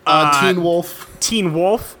 Teen Wolf. Teen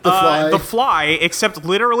Wolf, Fly. The Fly, except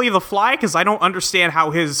literally the Fly, because I don't understand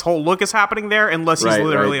how his whole look is happening there, unless he's Right,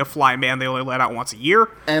 literally right. a fly man they only let out once a year.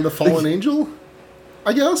 And a fallen angel?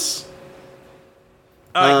 I guess.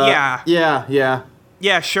 Yeah.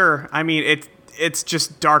 Yeah. Sure. I mean, it's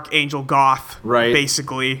just Dark Angel Goth, Right.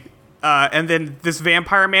 basically. And then this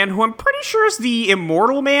vampire man, who I'm pretty sure is the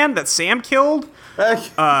immortal man that Sam killed,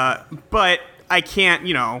 but I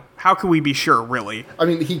can't, how can we be sure, really? I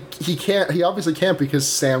mean, he can't. He obviously can't because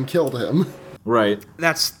Sam killed him. Right.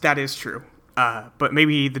 That is true. But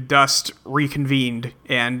maybe the dust reconvened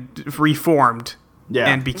and reformed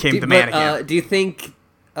and became the man again. Do you think,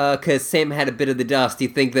 because Sam had a bit of the dust, do you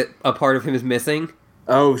think that a part of him is missing?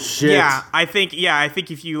 Oh shit. Yeah, I think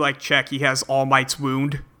if you check, he has All Might's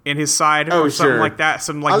wound in his side Oh, or something sure. like that.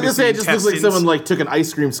 Some I was gonna say it missing just looks like intestines. someone took an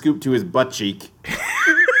ice cream scoop to his butt cheek.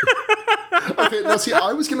 Okay, now see,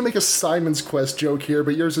 I was gonna make a Simon's Quest joke here,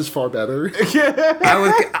 but yours is far better.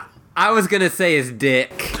 I was gonna say his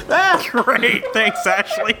dick. Great, thanks,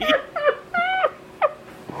 Ashley.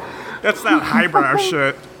 That's that highbrow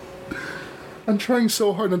shit. I'm trying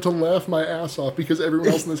so hard not to laugh my ass off because everyone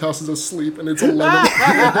else in this house is asleep and it's 11.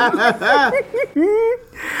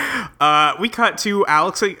 We cut to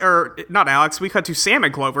not Alex. We cut to Sam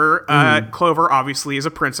and Clover. Clover obviously is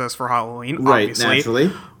a princess for Halloween. Right, obviously.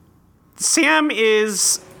 naturally. Sam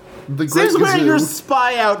is. The Great Sam's wearing your Gazoo.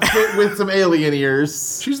 spy outfit with some alien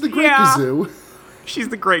ears. She's the Great Yeah. Gazoo. She's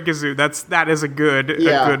the Great Gazoo. That is a good pull.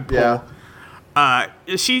 Yeah.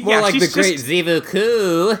 She's More like the just, great Zivu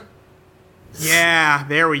Ku. Yeah,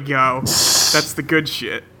 there we go. That's the good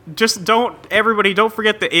shit. Just don't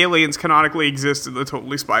forget the aliens canonically exist in the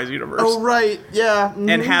Totally Spies universe. Oh right, yeah.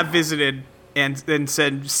 And have visited and then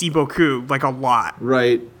said "Siboku" a lot.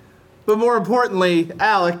 Right. But more importantly,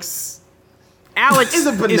 Alex Alex is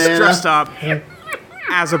a banana. dressed up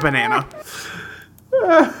as a banana.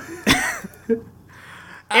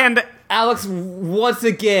 And Alex, once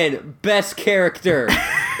again, best character.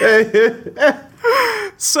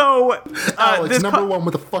 so Alex, number one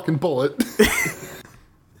with a fucking bullet.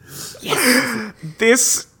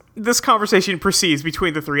 this conversation proceeds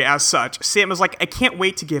between the three as such. Sam is like, I can't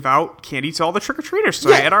wait to give out candy to all the trick-or-treaters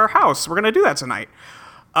tonight at our house. We're going to do that tonight.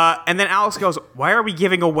 And then Alex goes, why are we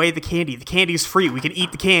giving away the candy? The candy's free. We can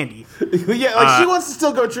eat the candy. Yeah, she wants to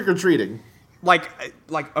still go trick-or-treating.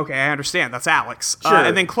 Okay, I understand. That's Alex. Sure.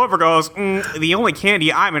 And then Clover goes, the only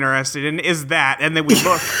candy I'm interested in is that. And then we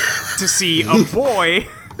look to see a boy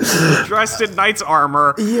dressed in knight's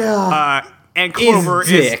armor. Yeah. And Clover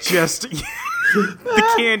dick. is just...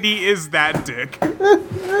 the candy is that dick.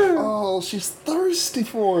 Oh, she's thirsty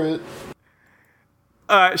for it.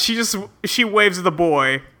 She waves at the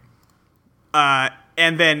boy.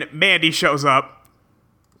 And then Mandy shows up.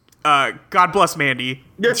 God bless Mandy.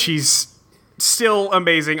 Yeah. She's still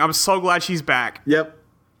amazing. I'm so glad she's back. Yep.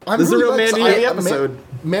 I'm This is a real glad- Mandy in the episode.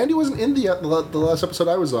 Mandy wasn't in the last episode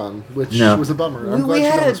I was on, which No. was a bummer. I'm we glad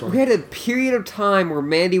she's on this had one. we had a period of time where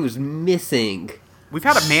Mandy was missing. We've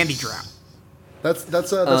had a Mandy drought. That's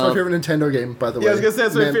my favorite Nintendo game, by the way. Yeah, I was gonna say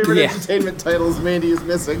that's my favorite Yeah. entertainment title is Mandy is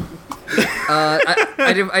Missing.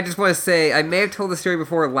 I just want to say I may have told the story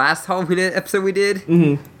before last Halloween episode we did.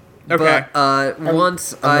 Okay. But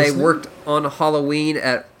once I'm I listening. worked on Halloween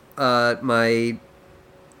at my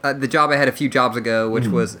the job I had a few jobs ago, which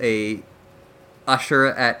was a usher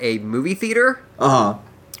at a movie theater. Uh-huh.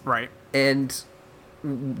 Right. And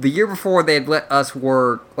the year before, they had let us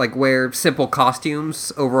wear simple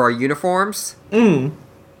costumes over our uniforms. And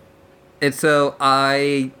so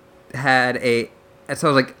I had so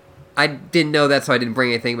I was like, I didn't know that, so I didn't bring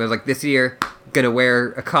anything. But I was like, this year, I'm gonna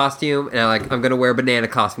wear a costume, and I'm gonna wear a banana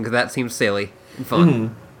costume because that seems silly and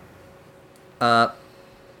fun.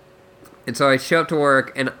 And so I show up to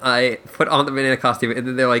work, and I put on the banana costume, and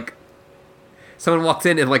then they're like, someone walks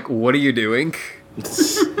in and like, what are you doing?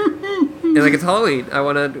 And it's Halloween.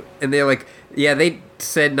 And they're like, yeah, they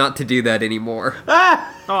said not to do that anymore.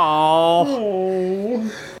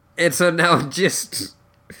 Oh. And so now I'm just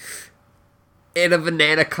in a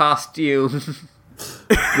banana costume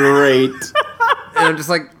Great. And I'm just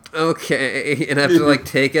like, okay. And I have to like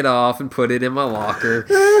take it off and put it in my locker.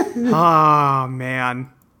 Oh, man.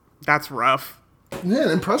 That's rough.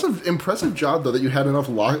 Yeah, impressive job though that you had enough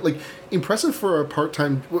like impressive for a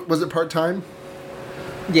part-time. Was it part-time?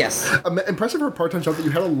 Yes. Impressive for a part-time job that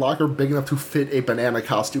you had a locker big enough to fit a banana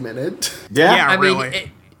costume in it. Yeah. Yeah. I really.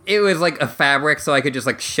 mean, it was like a fabric, so I could just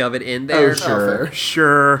like shove it in there. Oh, sure. fair.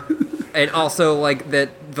 Sure. And also like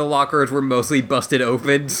that the lockers were mostly busted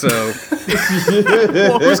open, so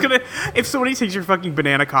Well, who's gonna... If somebody takes your fucking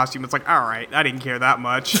banana costume, it's like, all right, I didn't care that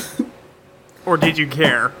much. Or did you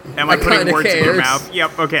care? Am I putting kinda words in your cared. mouth?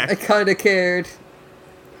 Yep, okay. I kind of cared.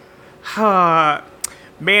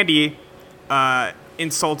 Mandy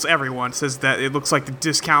insults everyone, says that it looks like the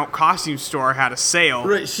discount costume store had a sale.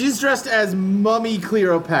 Right. She's dressed as Mummy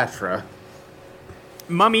Cleopatra.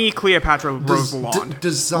 Mummy Cleopatra Rosalond.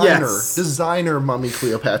 Designer Mummy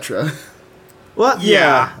Cleopatra. Well,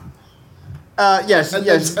 yeah. Yes. And,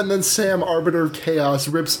 and then Sam, Arbiter of Chaos,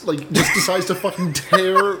 rips just decides to fucking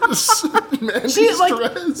tear Mandy's She's like,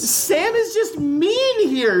 dress. Sam is just mean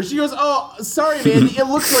here. She goes, "Oh, sorry, Mandy. It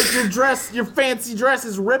looks like your fancy dress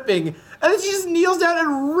is ripping." And then she just kneels down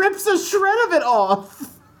and rips a shred of it off.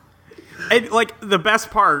 And, like, the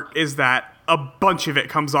best part is that a bunch of it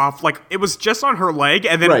comes off. Like, it was just on her leg,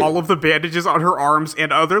 and then Right. all of the bandages on her arms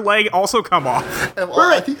and other leg also come off. And,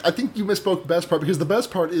 well, I think you misspoke best part, because the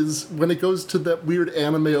best part is when it goes to that weird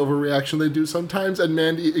anime overreaction they do sometimes, and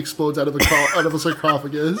Mandy explodes out of a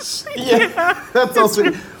sarcophagus. Yeah, that's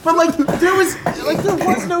also. But there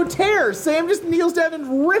was no tear. Sam just kneels down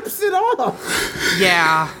and rips it off.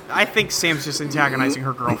 Yeah, I think Sam's just antagonizing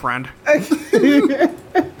her girlfriend.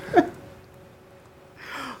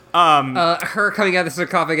 Her coming out of the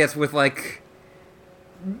sarcophagus with like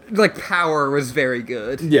power was very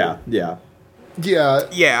good. Yeah. Yeah.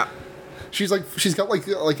 Yeah. She's got the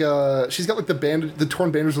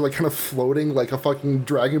torn bandages are like kind of floating like a fucking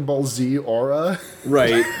Dragon Ball Z aura.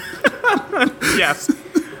 Right. Yes.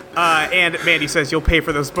 And Mandy says you'll pay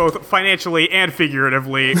for this both financially and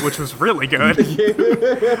figuratively, which was really good.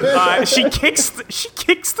 She kicks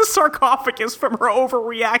the sarcophagus from her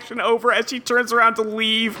overreaction over as she turns around to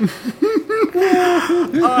leave.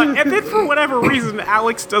 And then for whatever reason,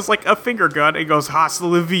 Alex does like a finger gun and goes "Hasta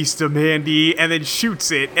la vista, Mandy," and then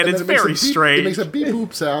shoots it, and it's then it makes very a beep- strange. It makes a beep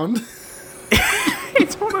boop sound. I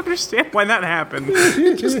don't understand why that happened.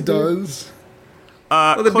 It just does.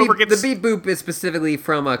 Well, the Clover beep, gets- the beep boop is specifically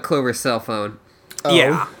from Clover's cell phone.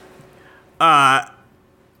 Yeah.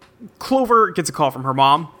 Clover gets a call from her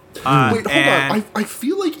mom. Wait, hold and- on. I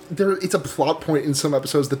feel like it's a plot point in some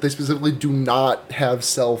episodes that they specifically do not have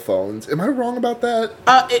cell phones. Am I wrong about that?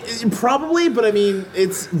 Probably, but I mean,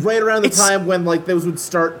 it's right around the It's- time when those would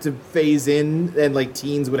start to phase in, and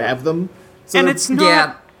teens would have them. So And they're- it's not.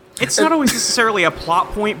 Yeah. It's not always necessarily a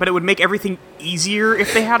plot point, but it would make everything easier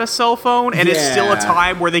if they had a cell phone, and it's still a Yeah.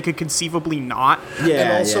 time where they could conceivably not. yeah,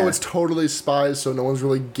 And also, yeah. it's totally spies, so no one's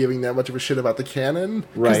really giving that much of a shit about the canon.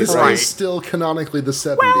 Right, Because this right. is still canonically the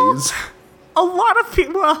 70s. A lot of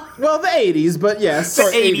people, well, the 80s, but yes. The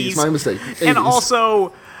Sorry, 80s. My mistake. and 80s.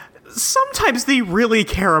 also, sometimes they really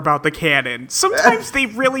care about the canon. Sometimes they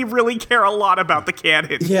really, really care a lot about the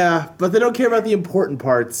canon. Yeah, but they don't care about the important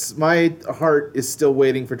parts. My heart is still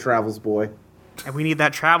waiting for Travels Boy. And we need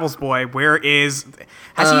that Travels Boy. Where is...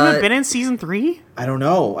 Has he even been in Season 3? I don't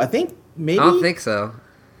know. I think maybe... I don't think so.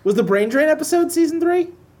 Was the Brain Drain episode Season 3?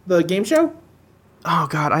 The game show? Oh,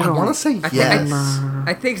 God, I I don't... want to say I yes. think,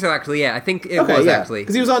 I think so, actually. Yeah, I think it was actually.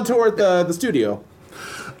 Because he was on tour at the studio.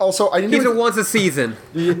 Also, I need He's to a once a season.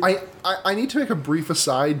 I need to make a brief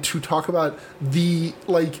aside to talk about the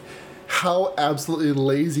how absolutely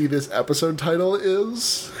lazy this episode title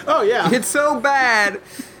is. Oh, yeah. It's so bad.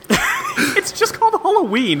 It's just called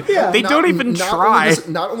Halloween. Yeah. They don't even try.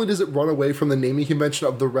 Not only does it run away from the naming convention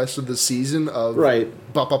of the rest of the season of Right.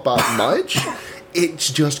 much,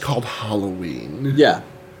 it's just called Halloween. Yeah.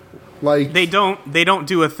 They don't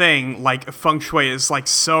do a thing like feng shui is like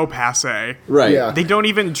so passe. Right. Yeah. They don't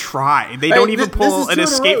even try. They don't even pull an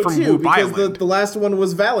escape from Whoop because Island. the last one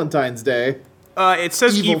was Valentine's Day. It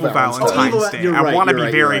says Evil Evil Valentine's. Valentine's Oh, evil- Day. you're I right, want to you're be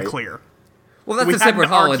right, you're very right. clear. Well, that's We a had separate an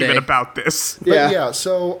holiday. argument about this. But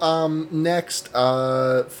so next,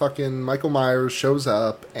 fucking Michael Myers shows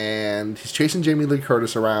up and he's chasing Jamie Lee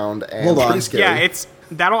Curtis around, and Hold it's on. pretty scary. Yeah,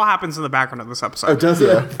 that all happens in the background of this episode. Oh, does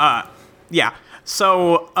it? Yeah.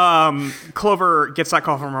 So Clover gets that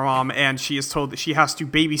call from her mom, and she is told that she has to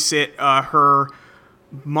babysit her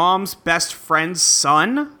mom's best friend's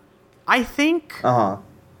son, I think. Uh-huh.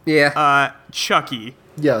 Yeah. Chucky.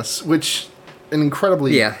 Yes, which an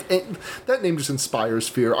incredibly... Yeah. That name just inspires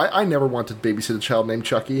fear. I never wanted to babysit a child named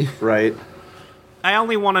Chucky. Right. I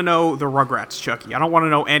only want to know the Rugrats Chucky. I don't want to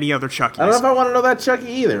know any other Chuckies. I don't know if I want to know that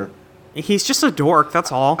Chucky either. He's just a dork,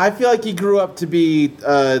 that's all. I feel like he grew up to be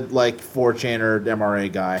like 4chan or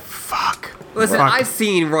MRA guy. Fuck. Listen, Fuck. I've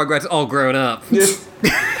seen Rugrats all grown up.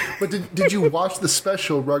 But did you watch the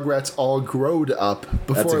special Rugrats All Growed Up That's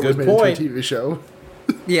before a it was good made point. into a TV show?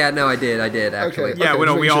 Yeah, no, I did actually. Okay. Yeah, just we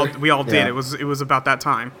making all sure. we all did. Yeah. It was about that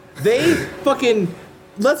time. They fucking...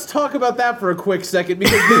 Let's talk about that for a quick second,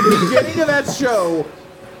 because the beginning of that show,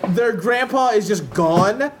 their grandpa is just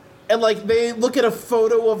gone, and, like, they look at a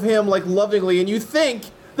photo of him, like, lovingly, and you think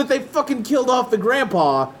that they fucking killed off the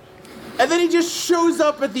grandpa, and then he just shows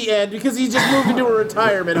up at the end because he just moved into a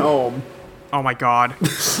retirement home. Oh my god.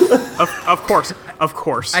 Of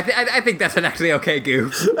course. I think that's an actually okay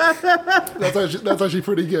goof. That's actually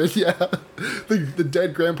pretty good, yeah. The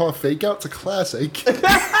dead grandpa fake out's a classic.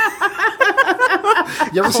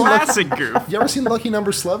 You ever Classic goof. You ever seen Lucky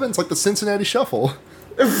Number 11? It's like the Cincinnati Shuffle.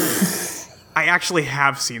 I actually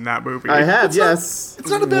have seen that movie. I have, yes. It's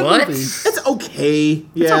not a bad What? movie. It's okay.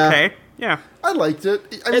 Yeah. It's okay. Yeah. I liked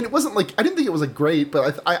it. I mean, it wasn't like I didn't think it was like great,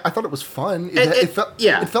 but I thought it was fun. It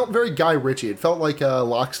It felt very Guy Ritchie. It felt like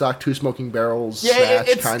Lock, Stock, Two Smoking Barrels. Yeah,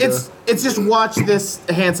 Snatch, kind of. it's just watch this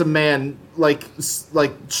handsome man like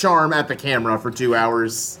charm at the camera for 2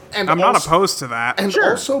 hours. And I'm not also- opposed to that. And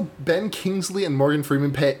Sure. also, Ben Kingsley and Morgan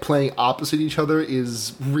Freeman playing opposite each other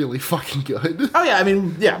is really fucking good. Oh yeah, I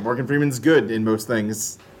mean, yeah, Morgan Freeman's good in most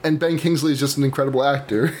things. And Ben Kingsley is just an incredible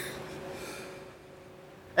actor.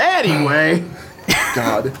 Anyway,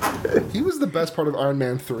 God, he was the best part of Iron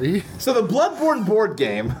Man 3. so the Bloodborne board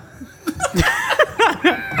game.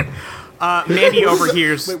 Mandy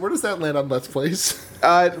overhears. Wait, where does that land on Let's Plays?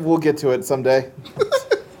 We'll get to it someday.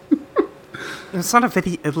 It's not a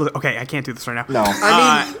video. Okay, I can't do this right now. No.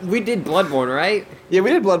 I mean, we did Bloodborne, right? Yeah,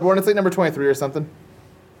 we did Bloodborne. It's like number 23 or something.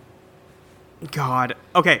 God.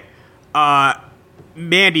 Okay.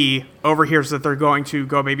 Mandy overhears that they're going to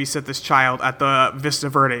go babysit this child at the Vista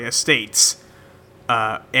Verde Estates.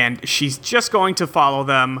 And she's just going to follow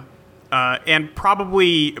them and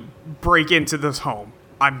probably break into this home.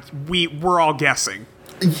 We're all guessing.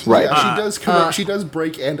 Right. Yeah, she does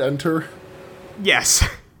break and enter. Yes.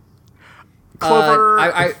 Clover.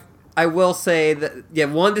 I will say that, yeah,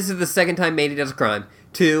 one, this is the second time Mandy does a crime.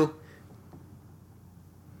 Two,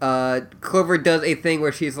 Clover does a thing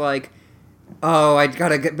where she's like, oh, I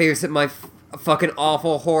gotta babysit my fucking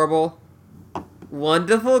awful, horrible,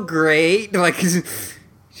 wonderful, great. Like,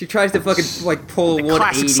 she tries to fucking, like, pull a 180.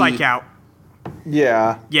 Classic psych out.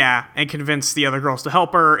 Yeah. Yeah, and convince the other girls to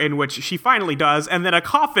help her, in which she finally does, and then a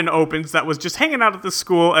coffin opens that was just hanging out at the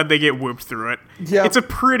school, and they get whooped through it. Yeah. It's a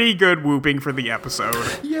pretty good whooping for the episode.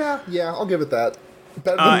 Yeah, I'll give it that.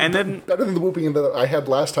 Better than the whooping that I had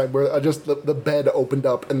last time, where just the bed opened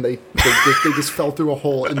up and they just fell through a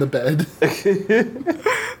hole in the bed.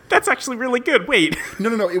 That's actually really good. Wait.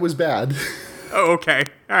 No, it was bad. Oh, okay.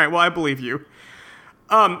 All right, well, I believe you.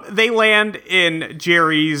 They land in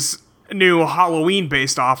Jerry's new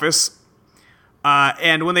Halloween-based office,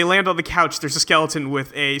 and when they land on the couch, there's a skeleton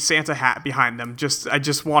with a Santa hat behind them. I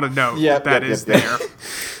just want to note that is there.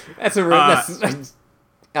 That's a real,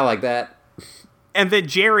 I like that. And then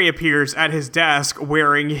Jerry appears at his desk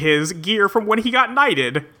wearing his gear from when he got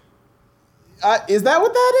knighted. Is that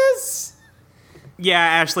what that is? Yeah,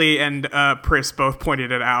 Ashley and Pris both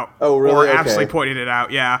pointed it out. Oh, really? Or Ashley Okay. pointed it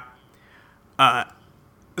out, yeah.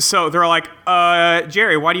 So they're like,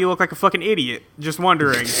 Jerry, why do you look like a fucking idiot? Just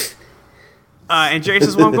wondering. And Jerry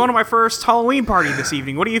says, well, I'm going to my first Halloween party this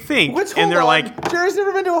evening. What do you think? And they're like, Jerry's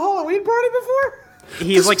never been to a Halloween party before?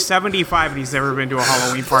 He's like 75 and he's never been to a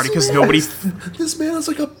Halloween party because nobody... This man is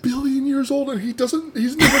like 1 billion years old and he's never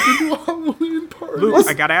been to a Halloween party. Luke,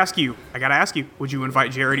 I gotta ask you, would you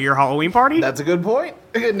invite Jerry to your Halloween party? That's a good point.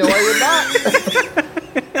 No, I would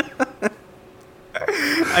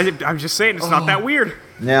not. I'm just saying, it's not that weird.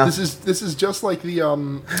 Yeah. This is just like the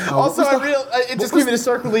Also, it just came into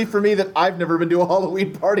stark relief for me that I've never been to a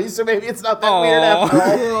Halloween party, so maybe it's not that weird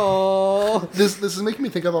after all. This is making me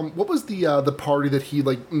think of what was the party that he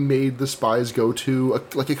like made the spies go to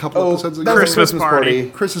like a couple episodes ago? that was a Christmas party.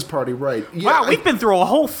 Christmas party, right? Yeah, Wow, we've been through a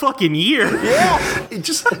whole fucking year. Yeah. It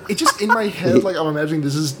just in my head, like I'm imagining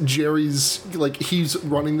this is Jerry's, like he's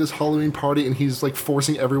running this Halloween party and he's like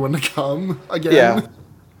forcing everyone to come again. Yeah.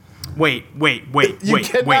 Wait. You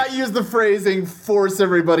cannot use the phrasing "force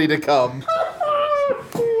everybody to come."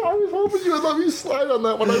 I was hoping you would let me slide on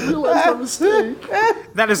that when I realized my mistake.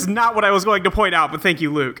 That is not what I was going to point out, but thank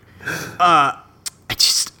you, Luke. I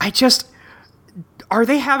just are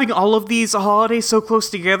they having all of these holidays so close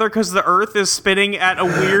together because the Earth is spinning at a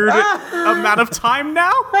weird amount of time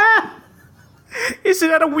now? Is it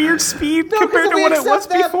at a weird speed compared to what it was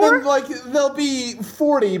before? Then, like, they'll be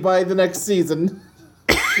 40 by the next season.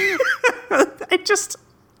 I just...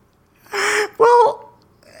 Well...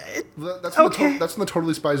 That's when, that's when the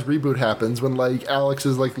Totally Spies reboot happens, when like Alex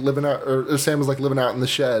is like living out, or Sam is like living out in the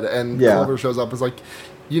shed, and Clover shows up. Is like,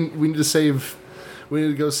 we need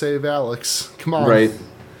to go save Alex. Come on, Right.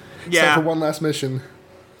 It's time for one last mission.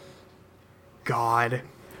 God.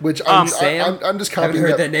 Which Sam? I'm just Haven't copying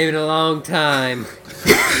heard that name in a long time.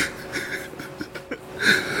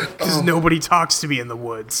 Because nobody talks to me in the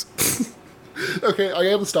woods. Okay, I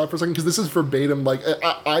have to stop for a second because this is verbatim. Like,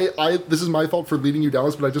 I this is my fault for leading you down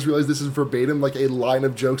this, but I just realized this is verbatim, like a line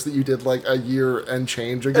of jokes that you did like a year and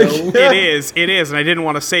change ago. It is, and I didn't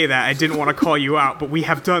want to say that. I didn't want to call you out, but we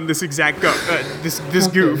have done this exact this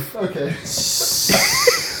goof. Okay.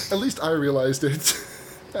 At least I realized it.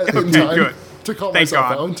 In Okay, time good. To call Thank myself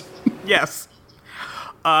God. out. Yes.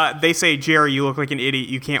 They say, Jerry, you look like an idiot.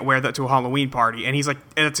 You can't wear that to a Halloween party. And he's like,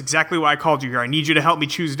 that's exactly why I called you here. I need you to help me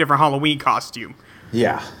choose a different Halloween costume.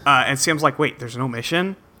 Yeah. And Sam's like, wait, there's no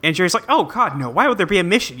mission? And Jerry's like, oh, God, no. Why would there be a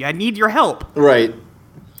mission? I need your help. Right.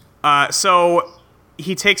 So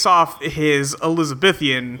he takes off his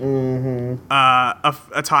Elizabethan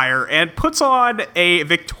attire and puts on a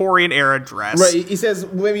Victorian-era dress. Right. He says,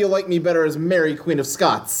 maybe you'll like me better as Mary, Queen of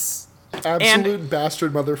Scots. Absolute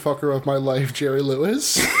bastard motherfucker of my life, Jerry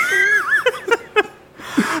Lewis.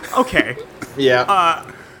 Okay.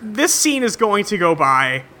 Yeah. This scene is going to go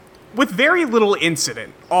by with very little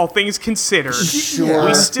incident, all things considered. Sure.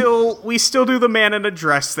 We still do the man in a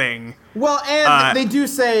dress thing. Well, and they do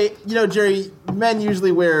say, Jerry, men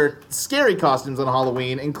usually wear scary costumes on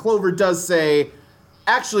Halloween, and Clover does say,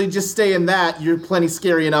 actually, just stay in that. You're plenty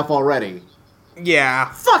scary enough already.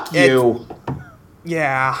 Yeah. Fuck you.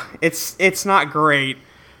 Yeah, it's not great.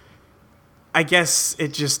 I guess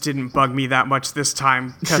it just didn't bug me that much this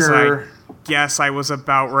time because Sure. I guess I was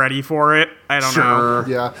about ready for it. I don't know.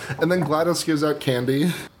 Yeah, and then GLaDOS gives out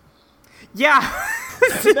candy. Yeah.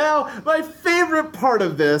 Now, my favorite part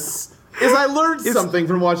of this is I learned something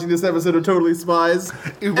from watching this episode of Totally Spies.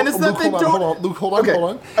 And it's that they don't... Luke, hold on, Okay,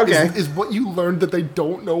 hold on. okay. Is what you learned that they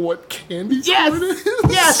don't know what candy Yes! corn is?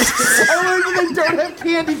 Yes! I learned that they don't have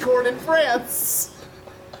candy corn in France.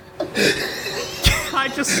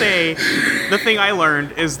 I just say the thing I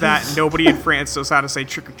learned is that nobody in France knows how to say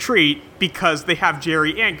trick or treat because they have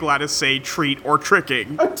Jerry and GLaDOS say treat or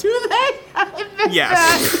tricking. Oh, do they? I missed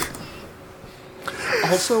Yes. that.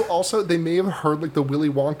 Also, they may have heard like the Willy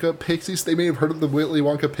Wonka pixie. They may have heard of the Willy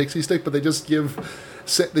Wonka pixie stick, but they just give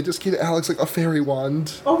Alex like a fairy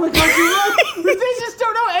wand. Oh my god, you're right. They just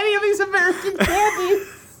don't know any of these American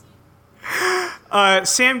candies.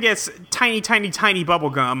 Sam gets tiny bubble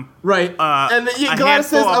gum. Right. And then a GLaDOS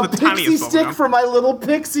says handful a of the pixie tiniest stick bubblegum. for my little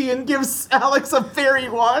pixie and gives Alex a fairy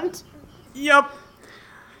wand. Yep.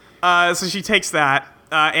 So she takes that,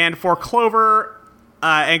 and for Clover,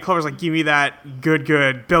 and Clover's like, give me that good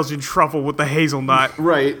Belgian truffle with the hazelnut.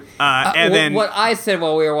 Right. And then what I said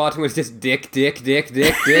while we were watching was just dick.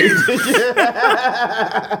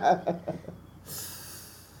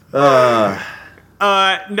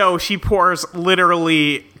 no, she pours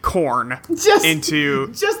literally corn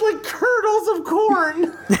into just like kernels of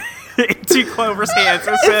corn. into Clover's hands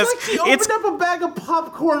and It's says, like she opened up a bag of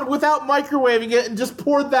popcorn without microwaving it and just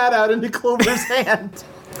poured that out into Clover's hand.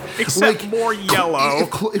 except more yellow.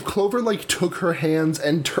 If Clover like took her hands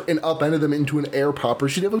and upended them into an air popper,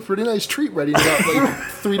 she'd have a pretty nice treat ready in about like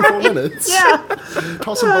 3 to 4 minutes. Yeah.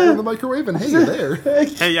 Toss them both in the microwave and hey, you're there.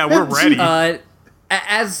 Hey, yeah, we're ready.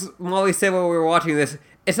 As Molly said while we were watching this,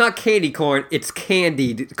 it's not candy corn, it's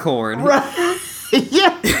candied corn. Right.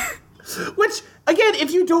 Yeah. Which, again,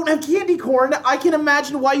 if you don't have candy corn, I can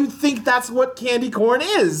imagine why you think that's what candy corn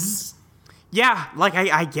is. Yeah, like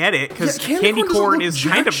I get it because Yeah, candy doesn't corn look is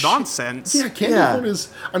jack kind of shit. nonsense. Yeah, candy Yeah. corn is.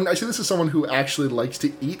 I mean, I say this is someone who actually likes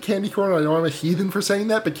to eat candy corn. I know I'm a heathen for saying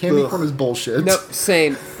that, but candy corn is bullshit. Nope,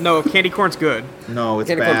 same. No, candy corn's good. No, it's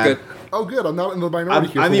Candy corn's good. Oh, good. I'm not in the minority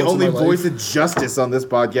here. I'm for the once in only my life. voice of justice on this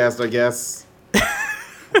podcast, I guess.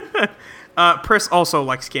 Pris also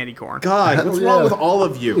likes candy corn. God, what's yeah. wrong with all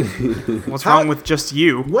of you? What's wrong with just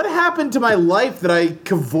you? What happened to my life that I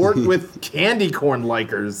cavort with candy corn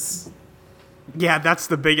likers? Yeah, that's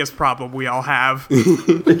the biggest problem we all have.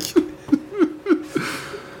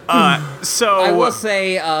 So I will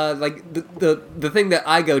say, like the thing that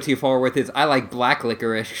I go too far with is I like black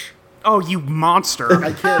licorice. Oh, you monster.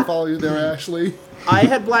 I can't follow you there, Ashley. I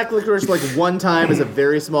had black licorice like one time as a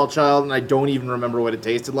very small child, and I don't even remember what it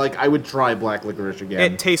tasted like. I would try black licorice again.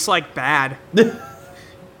 It tastes like bad.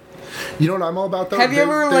 You know what I'm all about, though? Have you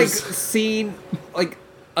ever like There's- seen like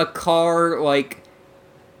a car like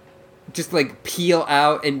just like peel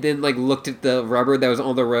out and then like looked at the rubber that was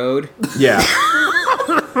on the road? Yeah.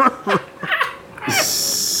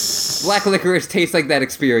 Black licorice tastes like that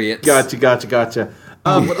experience. Gotcha.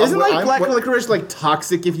 Isn't like I'm- black what- licorice like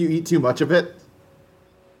toxic if you eat too much of it?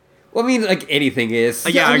 Well, I mean, like anything is.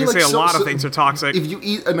 Yeah, I mean, can say like, a lot of things are toxic. If you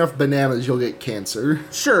eat enough bananas, you'll get cancer.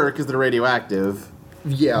 Sure, because they're radioactive.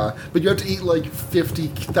 Yeah, but you have to eat like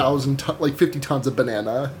 50,000, like 50 tons of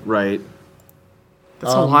banana. Right.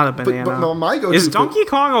 That's a lot of But banana. no, my go-to Is food- Donkey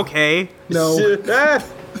Kong okay? No. All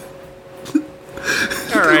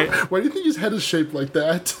right. Why do you think his head is shaped like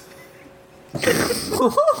that?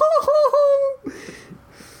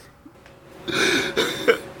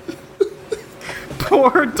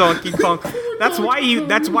 Poor Donkey Kong. That's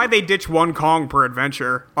why they ditch one Kong per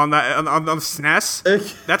adventure on that on the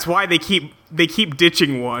SNES. That's why they keep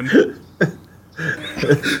ditching one. Gotta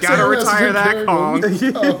Someone has to retire take that care of Kong.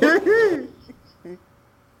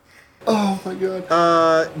 Oh my god.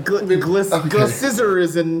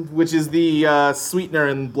 Glycyrrhizin, which is the sweetener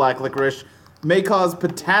in black licorice, may cause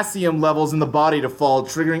potassium levels in the body to fall,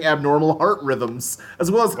 triggering abnormal heart rhythms, as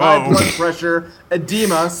well as high Whoa. blood pressure,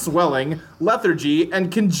 edema, swelling, lethargy,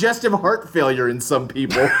 and congestive heart failure in some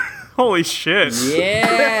people. Holy shit.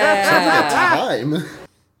 Yeah. Time.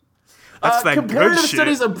 That's that good Comparative shit.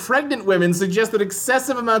 studies of pregnant women suggest that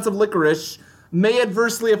excessive amounts of licorice may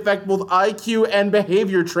adversely affect both IQ and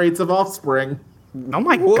behavior traits of offspring. Oh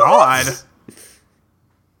my god.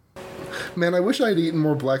 Man, I wish I had eaten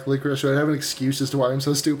more black licorice so I'd have an excuse as to why I'm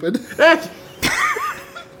so stupid.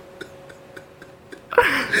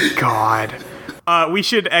 God. We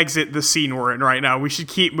should exit the scene we're in right now. We should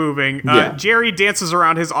keep moving. Yeah. Jerry dances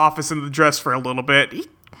around his office in the dress for a little bit. You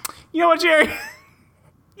know what, Jerry?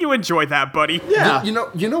 You enjoy that, buddy. Yeah.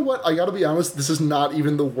 You know what? I gotta be honest, this is not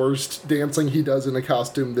even the worst dancing he does in a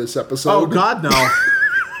costume this episode. Oh, God, no.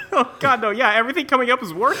 Oh, God, no. Yeah, everything coming up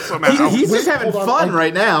is worse somehow. He's just having hold on, fun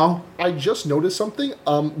right now. I just noticed something.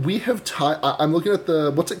 We have I'm looking at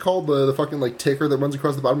the, what's it called? The fucking, like, ticker that runs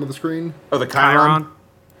across the bottom of the screen? Oh, the Chiron?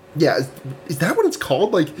 Yeah, is that what it's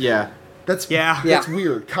called? Like, Yeah. that's Yeah. that's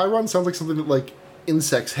weird. Chiron sounds like something that, like,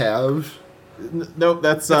 insects have. Nope,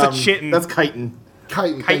 that's a chitin. That's chitin.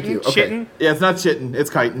 Chitin, thank you. Chitin? Okay. Chitin? Yeah, it's not chitin, it's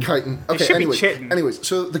chitin. Chitin. Okay, should be anyways, chitin. anyways,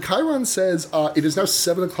 so the Chiron says it is now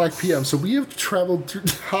 7 o'clock p.m., so we have traveled through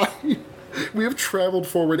time. We have traveled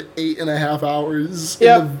forward 8.5 hours. in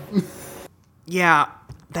Yep. the- Yeah,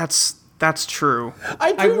 that's true.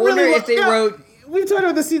 I wonder really if they wrote- We've talked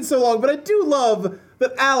about this scene so long, but I do love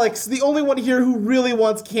that Alex, the only one here who really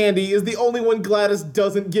wants candy, is the only one Gladys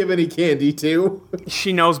doesn't give any candy to.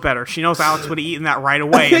 She knows better. She knows Alex would have eaten that right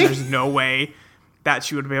away, and there's no way that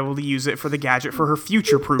she would be able to use it for the gadget for her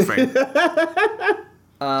future proofing.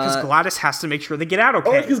 Because Gladys has to make sure they get out Or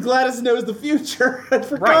okay. because Gladys knows the future. I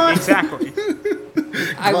forgot. Right, exactly.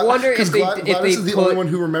 I wonder if 'cause they Gladys is the only put. one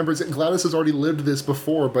who remembers it. Gladys has already lived this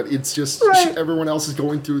before, but it's just Right. everyone else is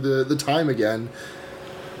going through the time again.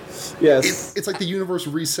 Yes. It's like the universe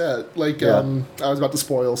reset. Like, Yeah. I was about to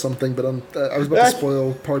spoil something, but I was about to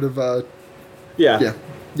spoil part of, Yeah.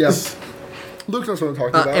 yeah. Luke knows what I'm talking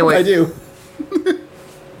about. anyway. I do.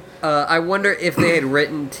 I wonder if they had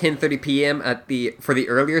written 10:30 p.m. for the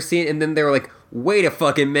earlier scene, and then they were like, "Wait a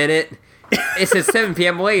fucking minute! It says 7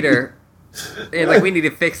 p.m. later." And like, we need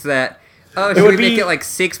to fix that. Oh, should we would make be- it like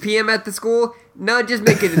 6 p.m. at the school? No, just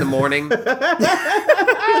make it in the morning.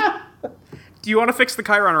 Do you want to fix the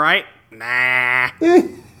Chiron right? Nah.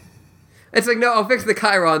 It's like, no, I'll fix the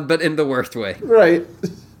Chiron, but in the worst way. Right.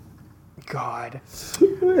 God.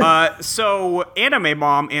 So Anime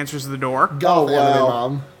Mom answers the door. Goth Oh, anime wow.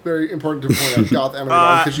 mom. Very important to point out. Goth anime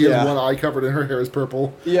mom, because she has yeah. one eye covered and her hair is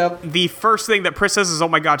purple. Yep. The first thing that Pris says is, "Oh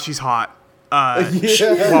my God, she's hot."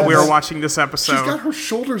 Yeah. While we were watching this episode, She's got her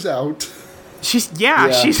shoulders out. she's Yeah.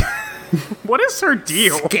 What is her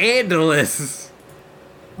deal? Scandalous.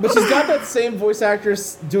 But she's got that same voice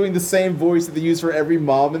actress doing the same voice that they use for every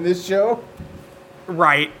mom in this show.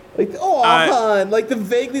 Right. Like, oh, hon. Like the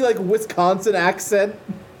vaguely like Wisconsin accent.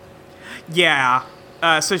 Yeah.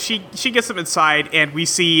 So she gets them inside, and we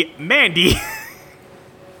see Mandy,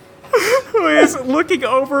 who is looking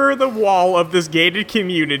over the wall of this gated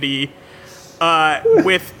community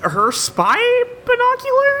with her spy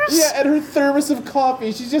binoculars. Yeah, and her thermos of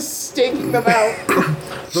coffee. She's just staking them out.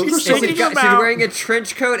 Those are She's so taking She's them she's out. wearing a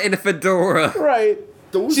trench coat and a fedora. Right.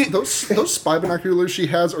 Those spy binoculars she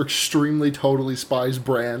has are extremely Totally Spies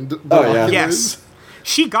brand. Oh, yeah. binoculars. Yes.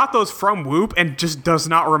 She got those from Whoop and just does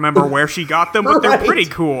not remember where she got them, but they're Right. pretty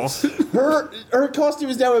cool. Her costume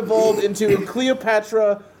is now evolved into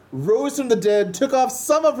Cleopatra, rose from the dead, took off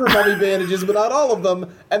some of her mummy bandages, but not all of them,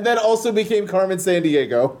 and then also became Carmen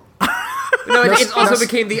Sandiego. No, it also that's-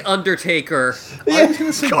 became the Undertaker. I was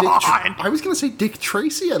gonna say God. I was gonna say Dick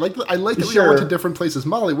Tracy. I like that we Sure. all went to different places.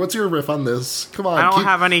 Molly, what's your riff on this? Come on, I don't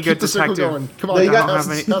have any keep good the circle detective. going. Come No, on, you got-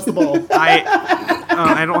 pass the ball.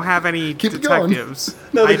 I don't have any Keep it going. detectives.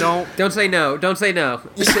 I don't. Don't say no. Don't say no.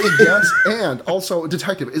 You say yes, and also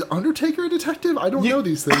detective. Is Undertaker a detective? I don't know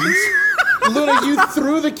these things. Luna, you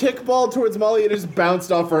threw the kickball towards Molly and it just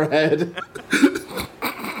bounced off her head.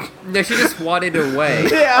 No, she just swatted away.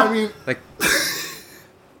 Yeah, I mean, Like,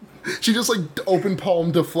 she just like open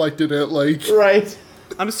palm deflected it. Like right.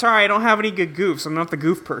 I'm sorry, I don't have any good goofs. I'm not the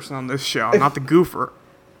goof person on this show. I'm not the goofer.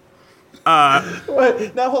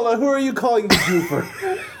 Wait, now hold on, who are you calling the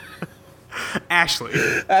goofer? Ashley.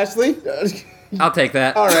 Ashley? I'll take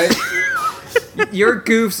that. All right. Your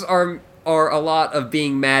goofs are a lot of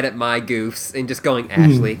being mad at my goofs and just going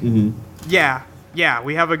Ashley. Yeah,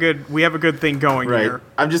 we have a good thing going Right. here.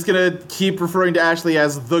 I'm just gonna keep referring to Ashley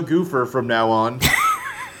as the goofer from now on.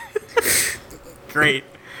 Great.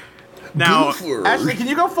 Now, Ashley, can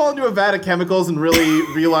you go fall into a vat of chemicals and really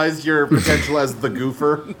realize your potential as the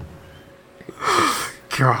goofer?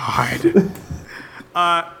 God.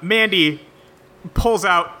 Mandy pulls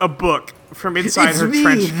out a book from inside her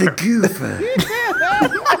trench coat. goofer.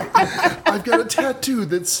 I've got a tattoo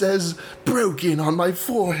that says "broken" on my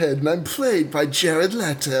forehead, and I'm played by Jared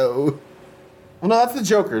Leto. Well, no, that's the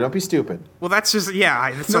Joker. Don't be stupid. Well, that's just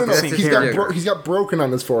that's No, not no, the same he's character. got he's got broken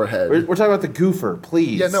on his forehead. We're talking about the goofer,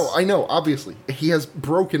 please. Yeah, no, I know. Obviously, he has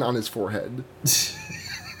broken on his forehead.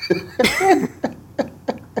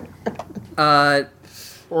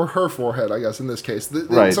 Or her forehead, I guess. In this case,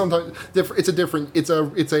 Right. Sometimes it's a different. It's a.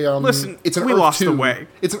 Listen, it's an we Earth lost the 2. way.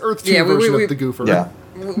 It's an Earth 2 Yeah, version we- of the Goofer. Yeah.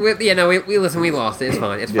 We listen. We lost it. It's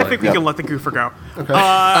fine. It's I fine. think we can let the goofer go. Okay.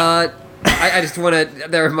 I just want to.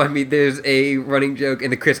 That reminded me. There's a running joke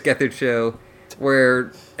in the Chris Gethard show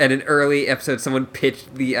where, at an early episode, someone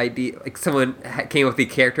pitched the idea. Like someone came up with the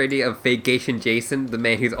character idea of Vacation Jason, the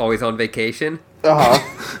man who's always on vacation.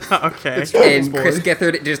 Okay. And boy. Chris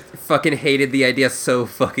Gethard just fucking hated the idea so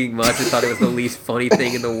fucking much and thought it was the least funny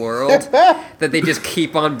thing in the world that they just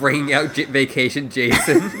keep on bringing out Vacation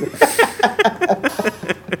Jason.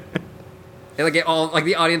 And like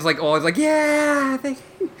the audience always yeah, I think.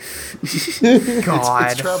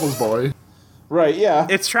 God. It's Travels Boy. Right, yeah.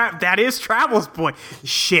 That is Travel's boy.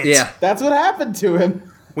 Shit. Yeah. That's what happened to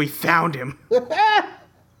him. We found him.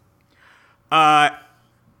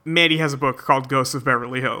 Mandy has a book called Ghosts of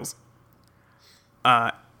Beverly Hills.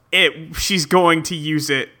 She's going to use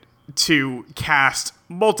it to cast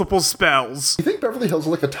multiple spells. You think Beverly Hills is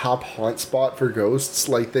like a top haunt spot for ghosts?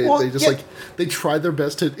 Like Well, they just yeah. they try their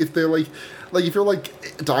best to, if they're like if you're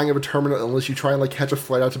like dying of a terminal illness, you try and like catch a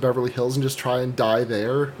flight out to Beverly Hills and just try and die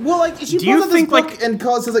there. Well, like, she Do you pulls out this think, book like- and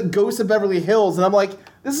calls it like Ghosts of Beverly Hills, and I'm like,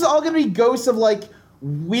 this is all gonna be ghosts of like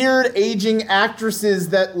weird aging actresses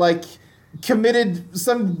that like committed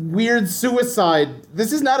some weird suicide.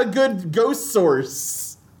 This is not a good ghost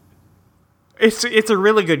source. It's a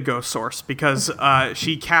really good ghost source because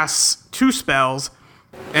she casts 2 spells,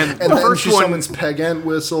 and And the then first she one. summons Peg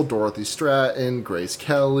Entwistle, Dorothy Stratton, Grace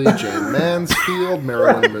Kelly, Jane Mansfield,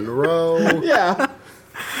 Marilyn Monroe. Yeah.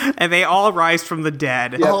 And they all rise from the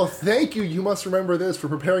dead. Yeah. Oh, thank you. You must remember this for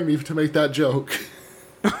preparing me to make that joke.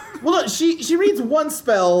 Well, look, she reads one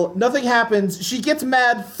spell, nothing happens. She gets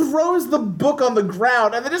mad, throws the book on the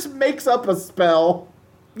ground, and then just makes up a spell.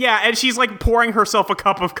 Yeah, and she's like pouring herself a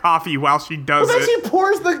cup of coffee while she does But then it. she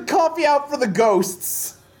pours the coffee out for the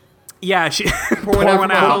ghosts. Yeah, she Pour one out for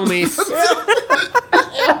my out. homies.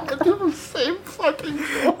 Same fucking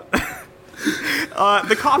joke.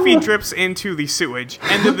 The coffee drips into the sewage,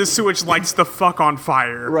 and then the sewage lights the fuck on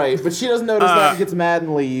fire. Right, but she doesn't notice that and gets mad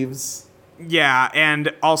and leaves. Yeah,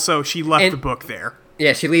 and also she left And- the book there.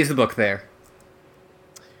 Yeah, she leaves the book there.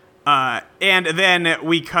 And then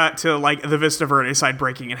we cut to like the Vista Verde side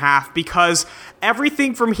breaking in half because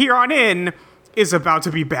everything from here on in is about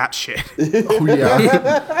to be batshit. Oh,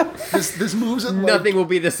 yeah. this moves at like... Nothing will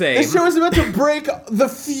be the same. This show is about to break the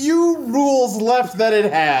few rules left that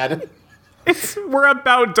it had. We're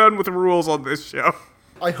about done with rules on this show.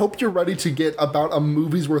 I hope you're ready to get about a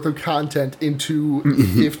movie's worth of content into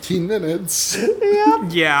 15 minutes.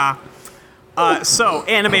 Yeah. So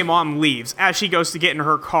Anime Mom leaves. As she goes to get in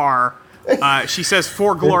her car, She says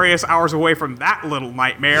 4 glorious hours away from that little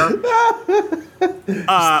nightmare.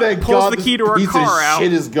 Thank pulls God the key to this her piece of car out.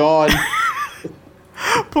 Shit is gone.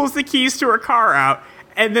 Pulls the keys to her car out,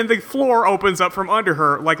 and then the floor opens up from under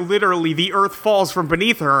her, like literally the earth falls from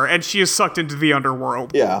beneath her, and she is sucked into the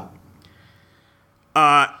underworld. Yeah.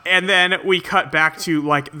 And then we cut back to,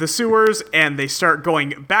 like, the sewers, and they start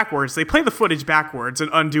going backwards. They play the footage backwards and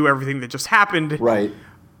undo everything that just happened. Right.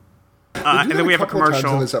 And then we have a couple of times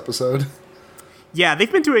commercial. in this episode. Yeah,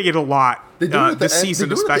 they've been doing it a lot. They do it at the this end, season,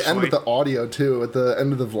 they do it at the especially. end of the audio too, at the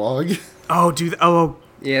end of the vlog. Oh,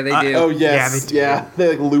 Yeah, they do. Oh yes. Yeah, they do. Yeah. They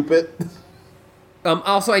like loop it.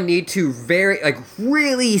 Also, I need to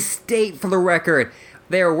really state for the record,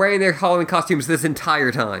 they are wearing their Halloween costumes this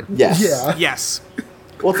entire time. Yes. Yeah. yes.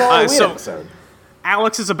 Well, it's a Halloween so- episode.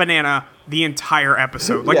 Alex is a banana the entire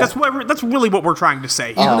episode. Like, Yeah. that's really what we're trying to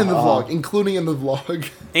say. Even in the vlog, including in the vlog.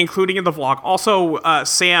 Including in the vlog. Also,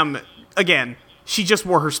 Sam, again, she just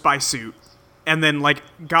wore her spy suit and then, like,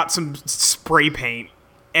 got some spray paint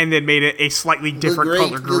and then made it a slightly different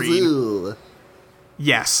color green. Gazoo.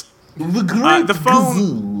 Yes. The great the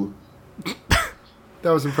phone- Gazoo.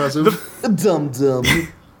 That was impressive. Dum dum.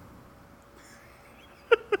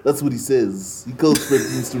 That's what he says. He calls Fred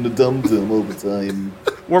Flintstone a dum dum all the time.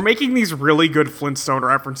 We're making these really good Flintstone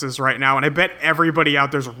references right now, and I bet everybody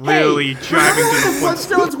out there's really jiving to the The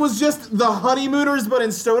Flintstones. Flintstones was just the honeymooners, but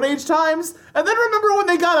in Stone Age times. And then remember when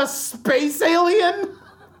they got a space alien?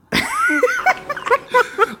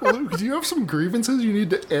 Luke, do you have some grievances you need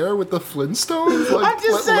to air with the Flintstones? Like, I'm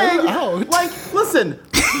just let saying. it out. Like, listen,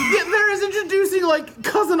 there is introducing like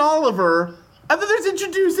Cousin Oliver, and then there's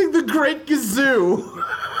introducing the Great Gazoo.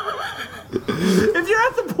 If you're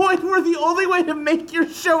at the point where the only way to make your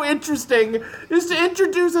show interesting is to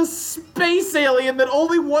introduce a space alien that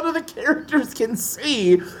only one of the characters can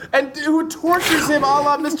see, and who tortures him a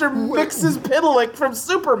la Mr. Mixes Piddlick from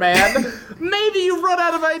Superman, maybe you've run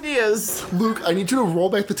out of ideas. Luke, I need you to roll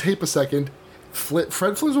back the tape a second. Fred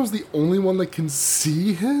Flintstone's the only one that can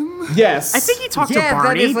see him? Yes. I think he talked Yeah, to that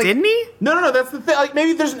Barney, is, like- didn't he? No, that's the thing. Like,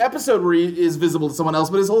 maybe there's an episode where he is visible to someone else,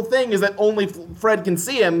 but his whole thing is that only Fred can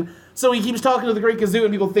see him, so he keeps talking to the Great Gazoo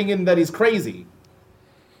and people thinking that he's crazy.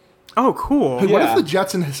 Oh, cool. Hey, Yeah. what if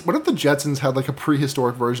the Jetsons had like a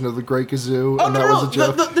prehistoric version of the Great Gazoo Oh, and that was a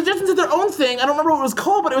joke? The Jetsons did their own thing. I don't remember what it was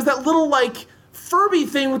called, but it was that little, like, Furby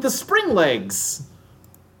thing with the spring legs.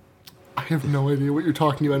 I have no idea what you're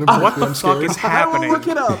talking about. I'm What the I'm fuck scared. is I will happening? look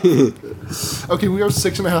it up. Okay, we are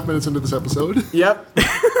 6.5 minutes into this episode. Yep.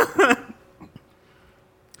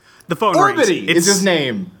 The phone rings. Orbity is his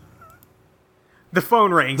name. The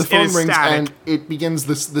phone rings. The phone it is rings static. and it begins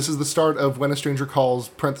this is the start of When a Stranger Calls,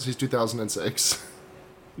 parentheses 2006.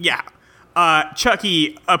 Yeah.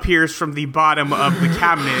 Chucky appears from the bottom of the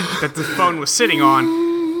cabinet that the phone was sitting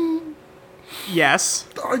on. Yes.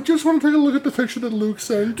 I just want to take a look at the picture that Luke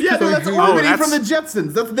sent. Yeah, no, that's I hate- Orbity that's- from the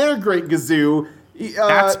Jetsons. That's their Great Gazoo.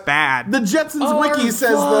 That's bad. The Jetsons wiki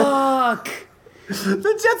says Fuck!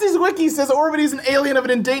 The Jetsons wiki says Orbity is an alien of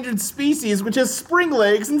an endangered species which has spring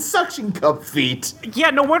legs and suction cup feet.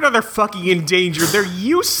 Yeah, no wonder they're fucking endangered. They're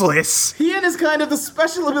useless. He and his kind have the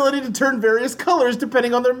special ability to turn various colors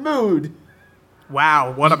depending on their mood.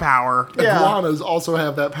 Wow, what a power. Yeah. Iguanas also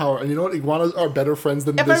have that power, and you know what? Iguanas are better friends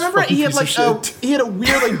than If I this remember, fucking he had piece like of shit. he had a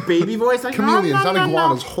weird like baby voice. Like, Chameleons, "No, not no, no,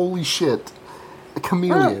 iguanas. Holy shit.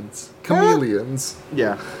 Chameleons. Chameleons. no."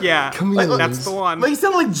 Yeah. Yeah, Chameleons. that's the one. Like he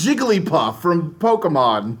sounded like Jigglypuff from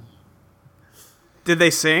Pokemon. Did they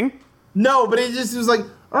sing? No, but it just was like,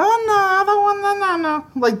 oh no, the one, no,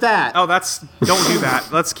 like that. Oh, don't do that.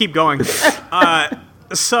 Let's keep going.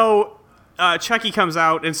 So Chucky comes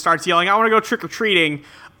out and starts yelling, I want to go trick-or-treating.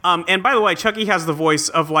 And by the way, Chucky has the voice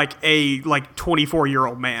of like a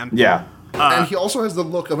 24-year-old man. Yeah. And he also has the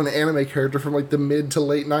look of an anime character from like the mid to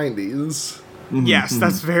late 90s. Yes,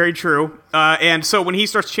 that's very true. And so when he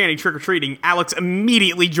starts chanting trick-or-treating, Alex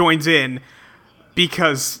immediately joins in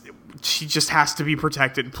because she just has to be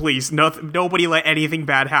protected. Please, nobody let anything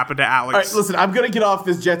bad happen to Alex. All right, listen, I'm gonna get off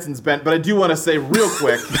this Jetsons bent, but I do want to say real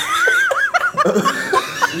quick.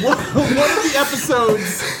 One of the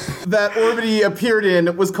episodes that Orbity appeared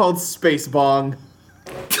in was called Space Bong.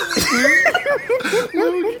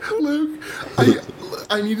 Luke,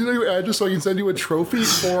 I need to know your address so I can send you a trophy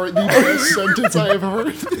for the best sentence I have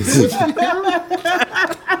heard.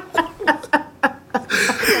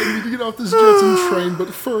 I need to get off this Jetson train,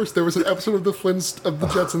 but first, there was an episode of the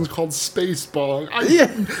Jetsons called Space Bong.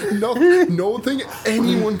 Nothing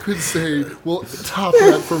anyone could say will top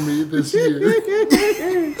that for me this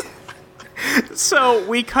year. So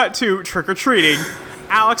we cut to trick-or-treating.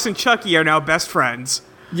 Alex and Chucky are now best friends.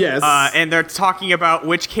 Yes. And they're talking about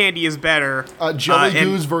which candy is better. Jelly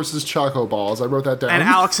and- Goos versus Choco Balls. I wrote that down. And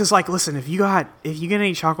Alex is like, listen, if you get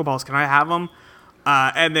any Choco Balls, can I have them?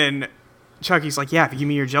 And then Chucky's like, yeah, if you give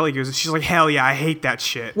me your Jelly Goos. And she's like, hell yeah, I hate that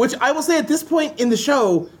shit. Which I will say at this point in the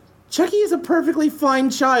show, Chucky is a perfectly fine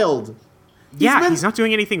child. He's not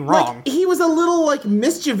doing anything wrong. Like, he was a little, like,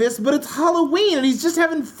 mischievous, but it's Halloween, and he's just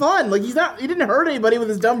having fun. Like, he didn't hurt anybody with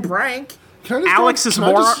his dumb prank. Can I just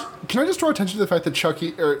can I just draw attention to the fact that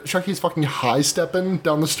Chucky's fucking high stepping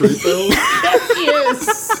down the street though? Yes, he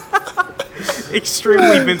is.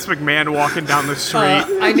 Extremely Vince McMahon walking down the street.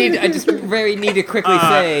 I just very need to quickly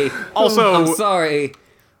say. also- I'm sorry,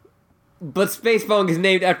 but Space Bong is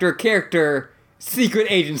named after a character, Secret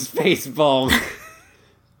Agent Space Bong.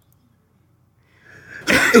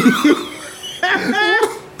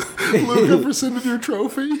 Luke, ever rescinded your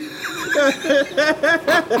trophy?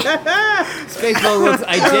 Space Bong looks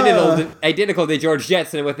identical to George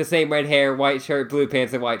Jetson with the same red hair, white shirt, blue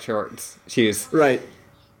pants, and white shoes. Right.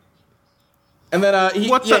 And then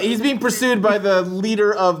he's being pursued by the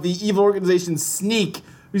leader of the evil organization Sneak,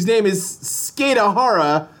 whose name is Skata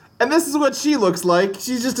Hara, and this is what she looks like.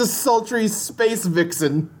 She's just a sultry space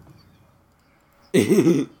vixen. All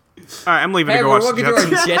right, I'm leaving Hey to go everyone, watch welcome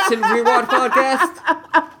to Jetsons. our Jetson Rewatch podcast.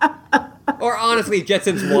 Or honestly,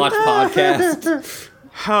 Jetson's Watch podcast.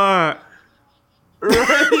 Fuck.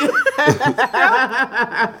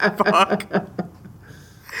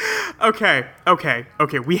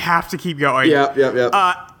 Okay. We have to keep going. Yep.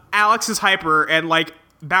 Alex is hyper and like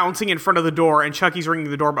bouncing in front of the door, and Chucky's ringing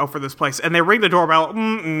the doorbell for this place, and they ring the doorbell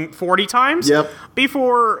 40 times. Yep.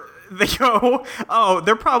 Before they go, oh,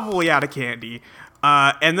 they're probably out of candy.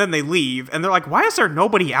 And then they leave, and they're like, why is there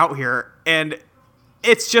nobody out here? And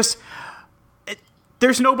it's just,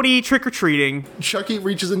 there's nobody trick-or-treating. Chucky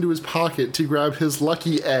reaches into his pocket to grab his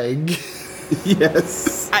lucky egg.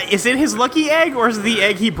 Yes. Is it his lucky egg, or is it the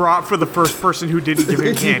egg he brought for the first person who didn't give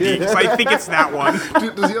him candy? Because I think it's that one. Do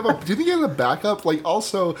you think he has a backup? Like,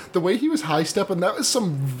 also, the way he was high stepping, that was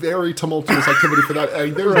some very tumultuous activity for that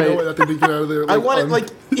egg. There's no way that thing did get out of there. I want it, like,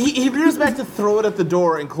 he rears back to throw it at the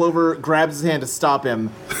door, and Clover grabs his hand to stop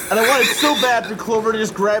him. And I wanted so bad for Clover to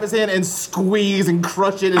just grab his hand and squeeze and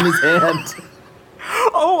crush it in his hand.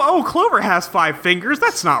 Oh, Clover has 5 fingers.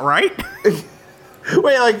 That's not right.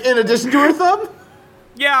 Wait, like, in addition to her thumb?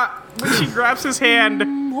 Yeah, when she grabs his hand.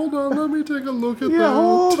 Hold on, let me take a look at that.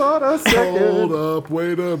 Hold on a second. Hold up,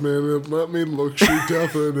 wait a minute, let me look. She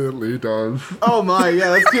definitely does. Oh my,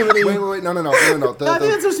 yeah, that's too many. Wait, no. I think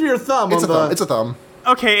that's supposed to be your thumb. It's a thumb.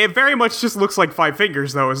 Okay, it very much just looks like 5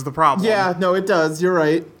 fingers, though, is the problem. Yeah, no, it does. You're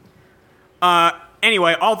right.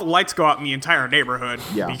 Anyway, all the lights go out in the entire neighborhood.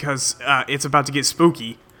 Yeah. Because it's about to get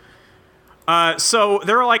spooky. So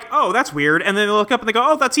they're like, oh, that's weird. And then they look up and they go,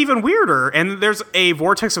 oh, that's even weirder. And there's a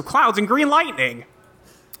vortex of clouds and green lightning.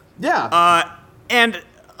 Yeah. And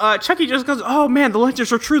Chucky just goes, oh, man, the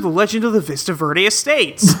legends are true. The legend of the Vista Verde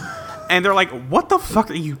Estates. And they're like, what the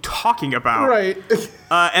fuck are you talking about? Right.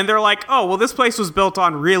 And they're like, oh, well, this place was built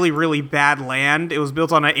on really, really bad land. It was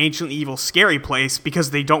built on an ancient, evil, scary place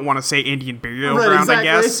because they don't want to say Indian burial ground, exactly.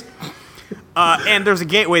 I guess. And there's a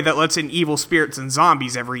gateway that lets in evil spirits and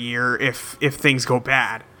zombies every year if things go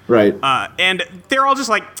bad. Right. And they're all just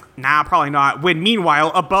like, nah, probably not. When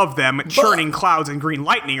meanwhile, above them, churning clouds and green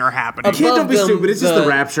lightning are happening. Kid, don't be them, stupid. It's just the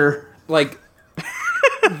rapture. Like,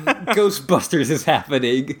 Ghostbusters is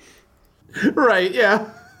happening. Right, yeah.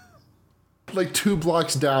 Like 2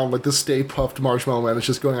 blocks down, like the Stay Puffed Marshmallow Man is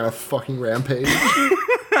just going on a fucking rampage.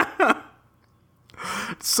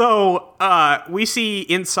 So, we see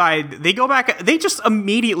inside, they go back, they just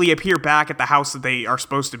immediately appear back at the house that they are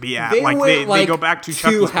supposed to be at. They Like, went, they go back to 2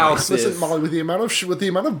 Chucky's houses. place. Listen, Molly, with the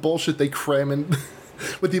amount of bullshit they cram in,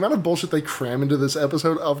 with the amount of bullshit they cram into this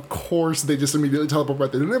episode, of course they just immediately teleport right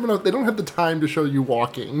there. They don't have the time to show you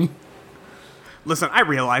walking. Listen, I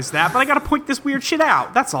realize that, but I gotta point this weird shit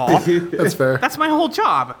out. That's all. That's fair. That's my whole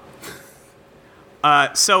job.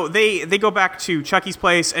 So they go back to Chucky's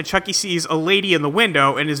place, and Chucky sees a lady in the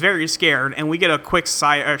window and is very scared, and we get a quick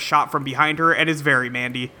shot from behind her, and it's very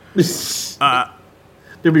Mandy. It'd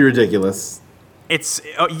be ridiculous. It's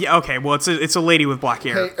okay. Well, it's a lady with black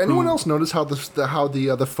hair. Hey, anyone else notice how the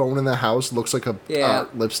phone in the house looks like a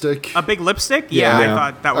lipstick? A big lipstick? Yeah, Yeah. I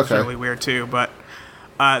thought that was Okay. really weird too. But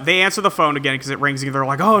they answer the phone again because it rings, and they're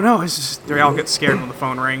like, "Oh no!" They all get scared when the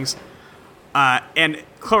phone rings. And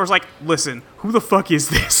Clover's like, "Listen, who the fuck is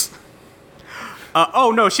this?"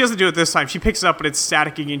 Oh no, she doesn't do it this time. She picks it up, but it's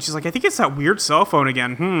staticking, and she's like, "I think it's that weird cell phone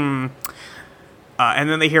again." And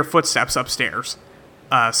then they hear footsteps upstairs.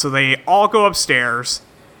 So they all go upstairs,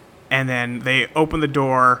 and then they open the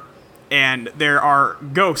door, and there are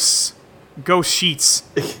ghost sheets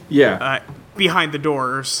Yeah. behind the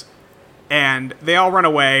doors, and they all run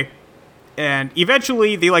away. And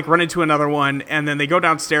eventually, they like run into another one, and then they go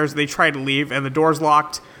downstairs. They try to leave, and the door's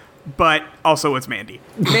locked. But also, it's Mandy.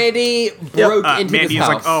 Mandy broke into Mandy this is house.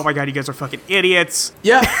 like, "Oh my god, you guys are fucking idiots."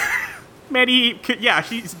 Yeah. Mandy,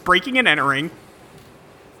 she's breaking and entering.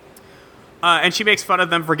 And she makes fun of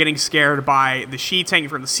them for getting scared by the sheets hanging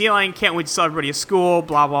from the ceiling. Can't wait to tell everybody at school,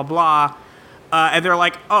 blah, blah, blah. And they're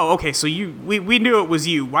like, "Oh, okay, so we knew it was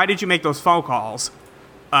you. Why did you make those phone calls?"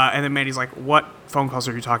 And then Mandy's like, "What phone calls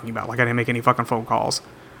are you talking about? Like, I didn't make any fucking phone calls."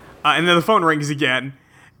 And then the phone rings again.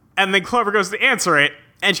 And then Clover goes to answer it.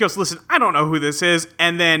 And she goes, "Listen, I don't know who this is."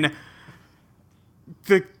 And then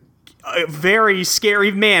the very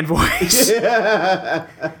scary man voice.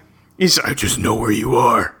 He's like, "I just know where you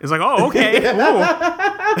are." It's like, "Oh, okay."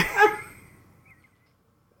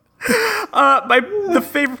 The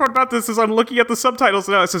favorite part about this is I'm looking at the subtitles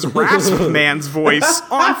now. It says Rasp Man's voice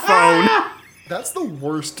on phone. That's the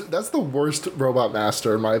worst. That's the worst Robot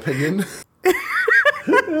Master, in my opinion.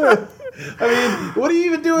 I mean, what do you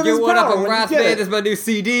even do with Yo, this what power up, when you Rasp get Man? it? This is my new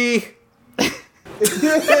CD. I'm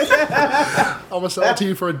gonna sell it to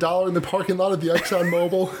you for $1 in the parking lot of the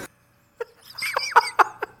ExxonMobil.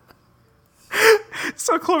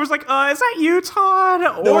 So Clover's like, "Is that you, Todd?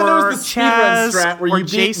 No, Or there was the speedrun Chaz? strat where or you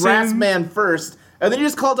beat Jason?" Raspman first, and then you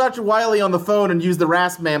just call Dr. Wily on the phone and use the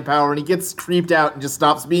Raspman power, and he gets creeped out and just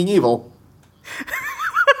stops being evil.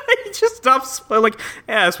 He just stops, like,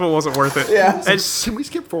 "Yeah, this one wasn't worth it." Yeah. And Can we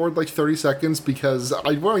skip forward like 30 seconds because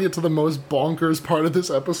I want to get to the most bonkers part of this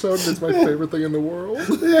episode? It's my favorite thing in the world.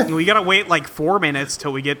 we gotta wait like 4 minutes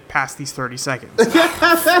till we get past these 30 seconds.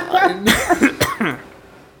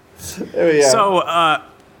 Oh, yeah. So,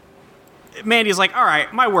 Mandy's like, "All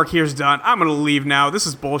right, my work here's done. I'm gonna leave now. This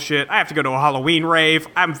is bullshit. I have to go to a Halloween rave.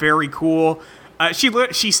 I'm very cool."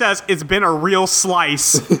 She says, "It's been a real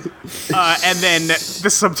slice," and then the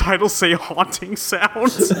subtitles say "haunting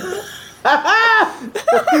sounds," and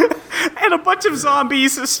a bunch of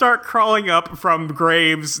zombies start crawling up from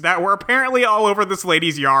graves that were apparently all over this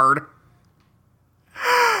lady's yard.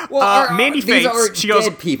 Well, Mandy these faints. are She goes,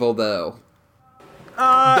 dead people, though.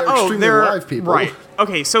 They're extremely alive people. Right.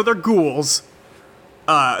 Okay, so they're ghouls.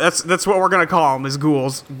 That's what we're gonna call them, is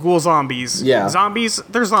ghouls. Ghoul zombies. Yeah. Zombies.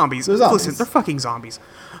 They're zombies. They're zombies. Listen, they're fucking zombies.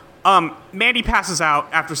 Mandy passes out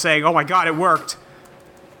after saying, "Oh my god, it worked."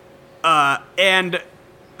 And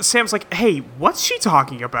Sam's like, "Hey, what's she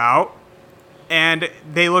talking about?" And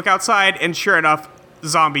they look outside, and sure enough,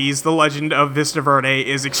 zombies. The legend of Vista Verde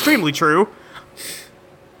is extremely true.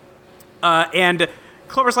 And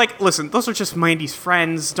Clover's like, "Listen, those are just Mandy's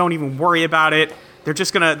friends. Don't even worry about it.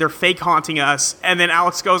 They're fake haunting us." And then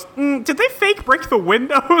Alex goes, "Did they fake break the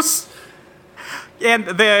windows?" And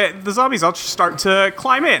the zombies all start to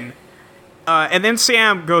climb in. And then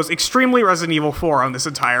Sam goes extremely Resident Evil 4 on this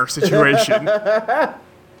entire situation.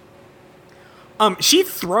 She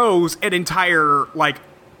throws an entire, like,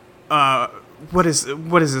 what is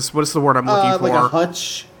this? What is the word I'm looking for? Like a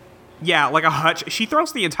hutch. Yeah, like a hutch. She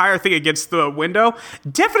throws the entire thing against the window.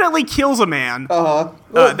 Definitely kills a man.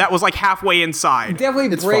 That was like halfway inside.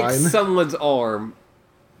 Definitely It's breaks fine. someone's arm.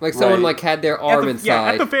 Like someone Right. like had their arm inside. Yeah,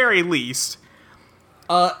 at the very least.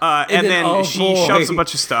 And then oh she boy. shoves a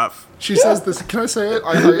bunch of stuff. She says this. Can I say it?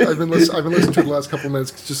 I've been listening to it the last couple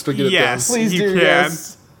minutes just to get it Yes. done. Please You do, can.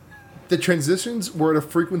 yes. The transitions were at a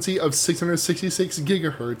frequency of 666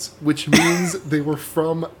 gigahertz, which means they were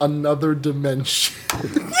from another dimension.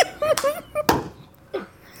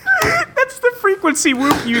 That's the frequency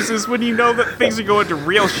Whoop uses when you know that things are going to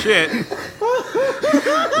real shit.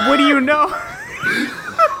 What do you know?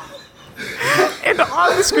 And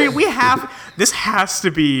on the screen, this has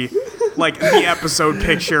to be like the episode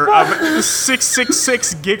picture of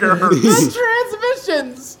 666 gigahertz. The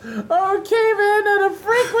transmissions came in at a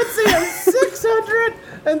frequency of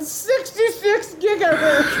 666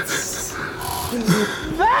 gigahertz.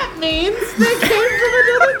 That means they came from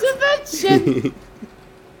another dimension.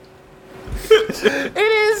 It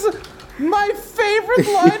is my favorite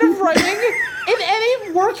line of writing in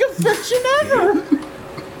any work of fiction ever.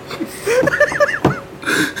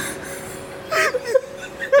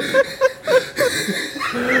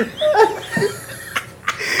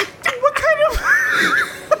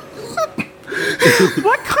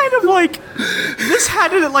 What kind of like this had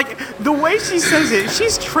to like the way she says it,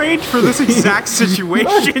 she's trained for this exact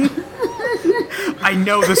situation. I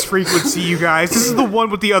know this frequency, you guys. This is the one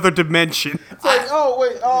with the other dimension. It's like, oh,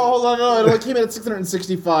 wait, hold on, no, it only came in at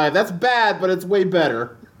 665. That's bad, but it's way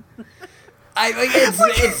better.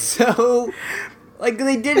 It's so Like,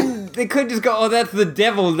 they couldn't just go, oh, that's the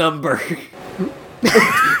devil number.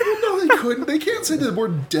 No, they couldn't. They can't say the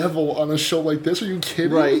word devil on a show like this. Are you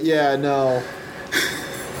kidding? Right? Yeah. No.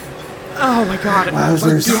 Oh my god.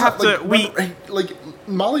 Wowzers. You have to. Like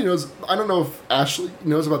Molly knows. I don't know if Ashley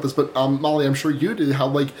knows about this, but Molly, I'm sure you did. How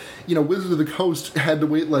Wizards of the Coast had to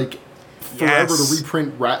wait forever to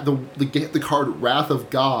reprint the card Wrath of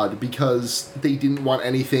God because they didn't want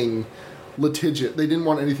anything litigious. They didn't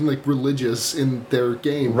want anything religious in their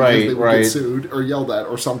game because they would get sued or yelled at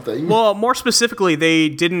or something. Well, more specifically, they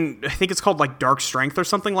didn't. I think it's called Dark Strength or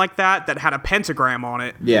something like that had a pentagram on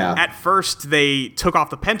it. Yeah. At first, they took off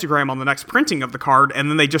the pentagram on the next printing of the card, and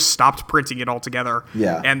then they just stopped printing it altogether.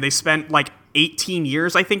 Yeah. And they spent 18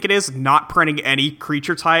 years, I think it is, not printing any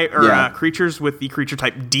creature type or creatures with the creature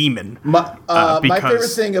type demon. My favorite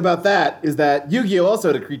thing about that is that Yu-Gi-Oh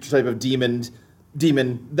also had a creature type of demon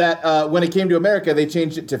that when it came to America they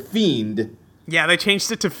changed it to fiend. Yeah, they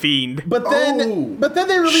changed it to fiend. But then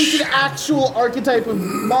they released an actual archetype of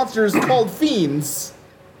monsters called fiends.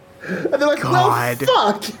 And they're like, God.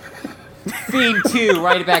 well, fuck. Fiend 2,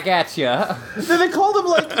 right back at ya. Then they called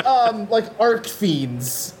them arc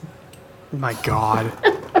fiends. My God.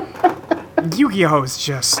 Yu-Gi-Oh is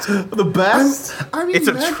just The best. I mean, it's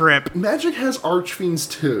a trip. Magic has Archfiends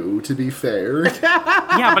too, to be fair.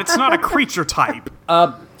 Yeah, but it's not a creature type.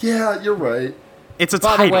 Yeah, you're right. It's a By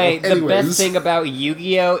title. the way, the Anyways. best thing about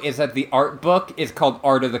Yu-Gi-Oh is that the art book is called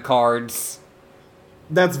Art of the Cards.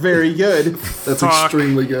 That's very good. That's Fuck.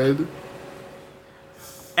 extremely good.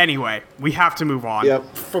 Anyway, we have to move on.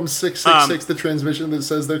 Yep. From 666, the transmission that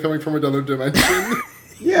says they're coming from another dimension.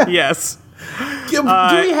 Yeah. Yes. Do we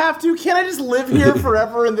have to? Can I just live here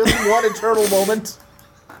forever in this one eternal moment?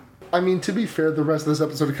 I mean, to be fair, the rest of this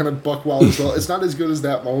episode kind of buck wild as well. It's not as good as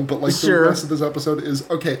that moment, but Sure. the rest of this episode is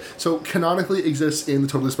okay. So canonically exists in the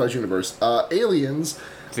Totally Spies universe. Aliens.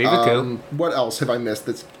 Zivaku. What else have I missed?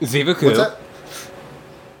 That's Zivaku. what's that?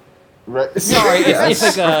 Right. Sorry, it's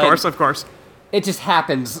like Of course. it just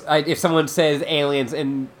happens. If someone says aliens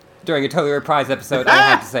during a Totally Reprised episode, I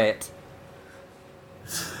have to say it.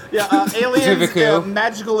 Yeah, aliens, Zivaku.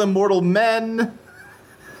 magical immortal men.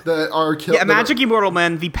 That are killed. Yeah, Magic Immortal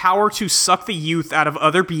Men, the power to suck the youth out of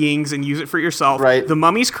other beings and use it for yourself. Right. The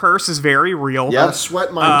Mummy's Curse is very real. Yep.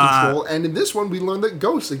 Sweat mind control, and in this one we learn that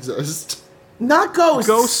ghosts exist. Not ghosts.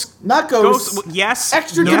 Ghosts. Not ghosts. Yes.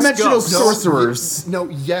 Extra yes, dimensional ghosts. sorcerers. No,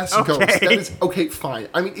 yes, Okay. ghosts. That is okay. Fine.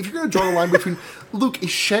 I mean, if you're gonna draw the line between Luke, is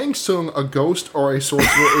Shang Tsung a ghost or a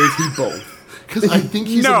sorcerer, or is he both? Because I think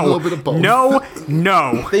he's a little bit of both. No.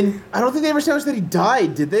 I don't think they ever established that he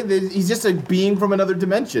died, did they? He's just a being from another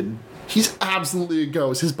dimension. He's absolutely a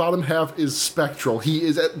ghost. His bottom half is spectral. He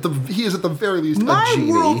is at the very least My a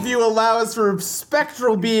genie. worldview allows for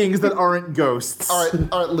spectral beings that aren't ghosts. All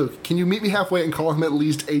right, Luke. Can you meet me halfway and call him at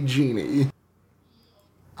least a genie?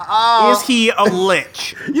 Is he a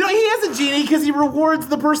lich? You know, he is a genie because he rewards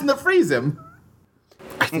the person that frees him.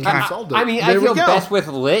 I think he solved it. I mean, I There we feel go. best with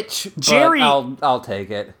Lich, but Jerry- I'll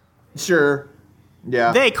take it. Sure.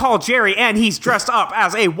 Yeah. They call Jerry, and he's dressed up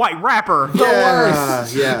as a white rapper. yeah.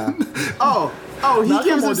 Yeah. Oh, he Macklemore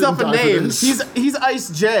gives himself a didn't die for name. this. He's Ice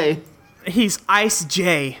J. He's Ice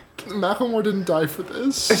J. Macklemore didn't die for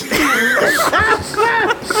this.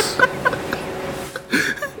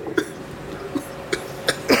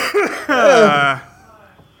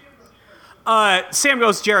 Sam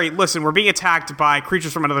goes, Jerry, listen, we're being attacked by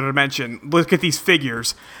creatures from another dimension. Look at these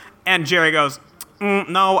figures. And Jerry goes,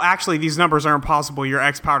 no, actually, these numbers are impossible. Your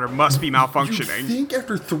X powder must be I malfunctioning. think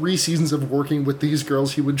after 3 seasons of working with these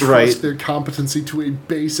girls, he would trust Right. their competency to a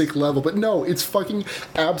basic level. But no, it's fucking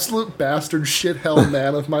absolute bastard shithell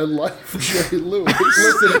man of my life, Jerry Lewis.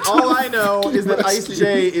 Listen, all I know is that Ice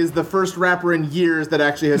J is the first rapper in years that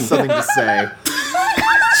actually has something to say.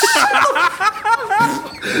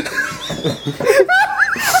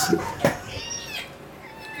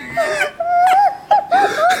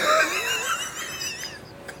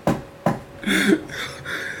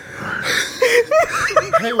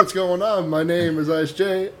 Hey, what's going on? My name is Ice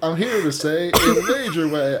J. I'm here to say in a major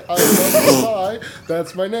way, I love to lie.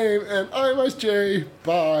 That's my name, and I'm Ice J.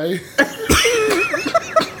 Bye.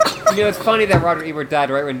 You know, it's funny that Roger Ebert died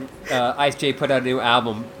right when Ice J put out a new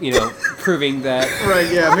album, proving that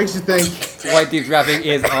Right, yeah, makes you think. white dudes rapping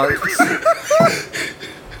is art.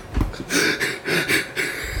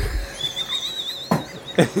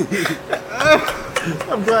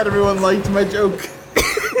 I'm glad everyone liked my joke.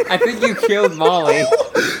 I think you killed Molly.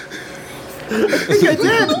 I think I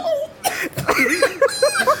did.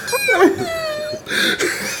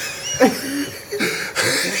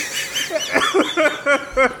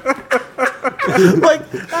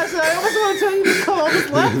 Actually, I also want to tell you to call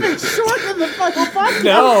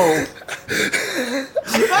No.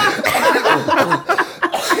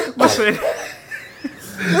 Listen.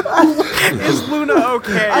 Is Luna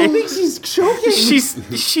okay? I think she's choking.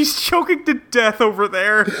 She's choking to death over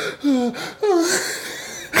there.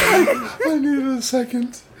 I needed a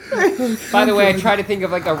second. By the way, I tried to think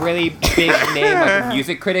of like a really big name, like a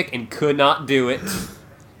music critic, and could not do it.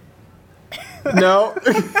 No.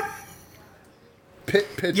 Pitch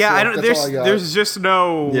Yeah, I Silk, don't. that's all I got. There's just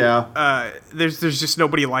no. Yeah. There's just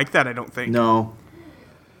nobody like that. I don't think. No.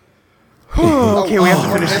 Okay, we have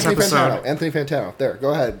to finish this Anthony episode. Fantano. Anthony Fantano. There,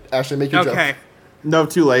 go ahead. Ashley, make your Okay, joke. No,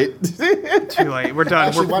 too late. too late. We're done.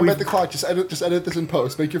 Ashley, wind We've- back the clock. Just edit this in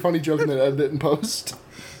post. Make your funny joke and then edit it in post.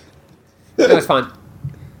 That was fun.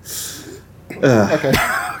 Okay.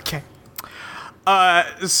 Okay.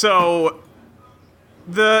 So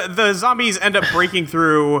the zombies end up breaking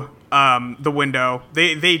through the window.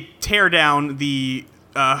 They tear down the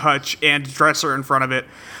hutch and dresser in front of it.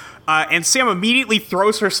 And Sam immediately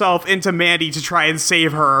throws herself into Mandy to try and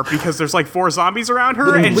save her because there's like 4 zombies around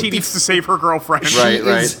her and she needs to save her girlfriend.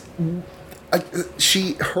 Right.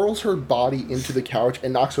 She hurls her body into the couch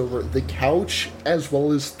and knocks over the couch as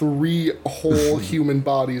well as 3 whole human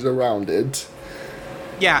bodies around it.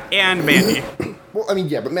 Yeah, and Mandy. Well, I mean,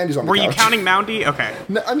 yeah, but Mandy's on the Were couch. you counting Moundy? Okay.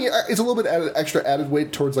 No, I mean, it's a little bit extra added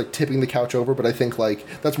weight towards, like, tipping the couch over, but I think, like,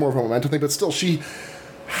 that's more of a momentum thing. But still, she's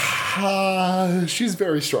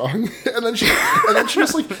very strong. and then she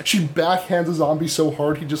just, like, she backhands a zombie so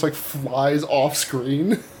hard he just, like, flies off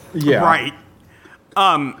screen. Yeah. Right.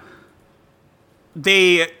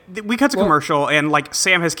 We cut to commercial, and like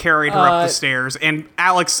Sam has carried her up the stairs, and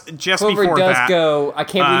Alex just Clover before does that. go, I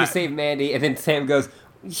can't believe you saved Mandy, and then Sam goes,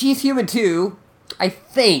 she's human too, I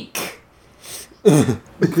think.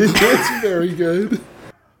 It's very good.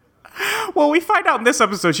 Well, we find out in this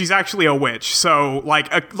episode she's actually a witch, so like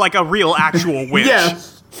a real actual witch.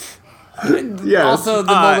 Yes. Yes. Also,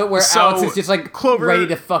 the moment where so Alex is just like Clover- ready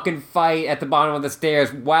to fucking fight at the bottom of the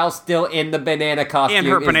stairs while still in the banana costume In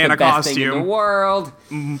her is banana the best thing in costume. the world.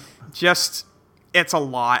 Just, it's a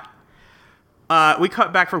lot. We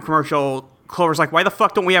cut back from commercial. Clover's like, why the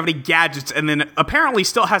fuck don't we have any gadgets? And then apparently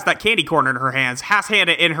still has that candy corn in her hands. Has had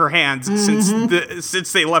it in her hands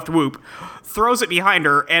since they left Whoop. Throws it behind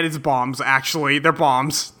her, and it's bombs, actually. They're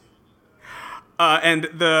bombs. And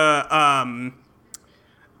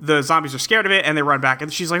the zombies are scared of it, and they run back.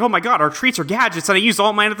 And she's like, oh my god, our treats are gadgets, and I used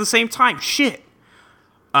all mine at the same time. Shit.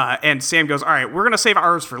 And Sam goes, all right, we're going to save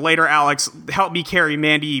ours for later, Alex. Help me carry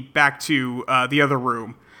Mandy back to the other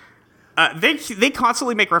room. They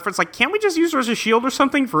constantly make reference, like, can't we just use her as a shield or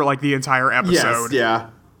something for, like, the entire episode? Yes,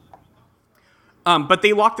 yeah. But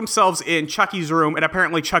they lock themselves in Chucky's room, and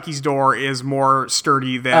apparently Chucky's door is more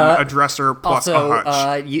sturdy than a dresser plus Also, a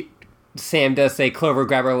hutch. Sam does say Clover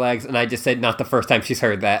grab her legs, and I just said not the first time she's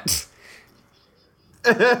heard that.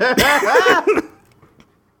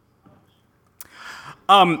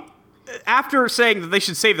 After saying that they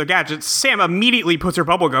should save their gadgets, Sam immediately puts her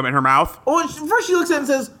bubblegum in her mouth. Oh, first she looks at it and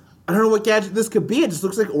says, I don't know what gadget this could be. It just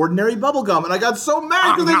looks like ordinary bubblegum. And I got so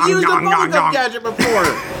mad because I've used a bubblegum gadget before.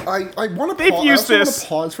 I want to They've pause. used I want this. to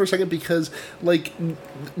pause for a second because, like,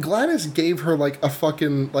 Gladys gave her like a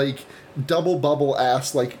fucking like double bubble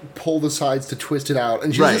ass like pull the sides to twist it out,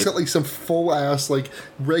 and she's Right. just got like some full ass like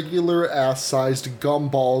regular ass sized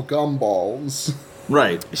gumballs.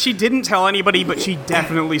 Right. She didn't tell anybody, but she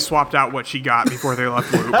definitely swapped out what she got before they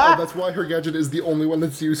left Whoop. Oh, that's why her gadget is the only one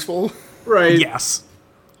that's useful. Right. Yes.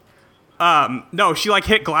 No, she like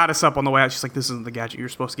hit Gladys up on the way out. She's like, this isn't the gadget you're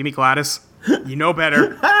supposed to give me, Gladys. You know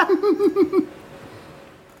better.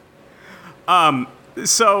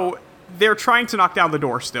 So they're trying to knock down the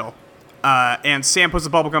door still. And Sam puts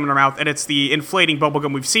the bubblegum in her mouth, and it's the inflating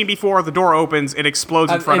bubblegum we've seen before. The door opens, it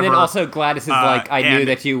explodes in front And of then her. also Gladys is like, I knew and-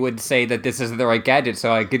 that you would say that this isn't the right gadget,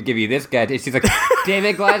 so I could give you this gadget. She's like, damn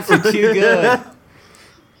it, Gladys, you're too good.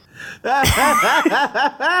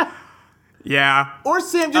 Yeah. Or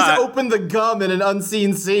Sam just opened the gum in an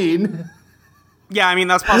unseen scene. Yeah, I mean,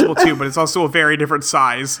 that's possible too, but it's also a very different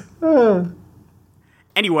size.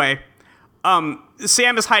 Anyway,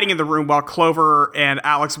 Sam is hiding in the room while Clover and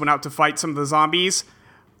Alex went out to fight some of the zombies.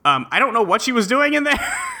 I don't know what she was doing in there,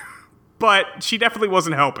 but she definitely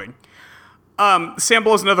wasn't helping. Sam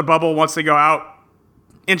blows another bubble once they go out,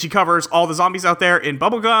 and she covers all the zombies out there in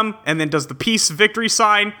bubblegum, and then does the peace victory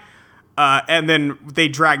sign, and then they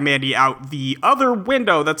drag Mandy out the other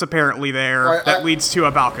window that's apparently there that leads to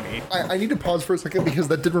a balcony. I need to pause for a second because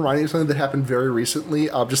that did remind me of something that happened very recently.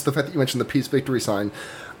 Just the fact that you mentioned the peace victory sign.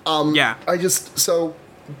 Yeah. So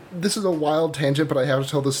this is a wild tangent, but I have to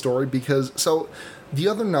tell this story because The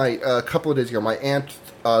other night, a couple of days ago, my aunt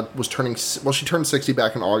was turning... Well, she turned 60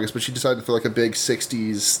 back in August, but she decided to throw like a big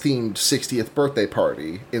 60s-themed 60th birthday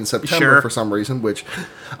party in September for some reason, which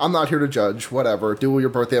I'm not here to judge. Whatever. Do your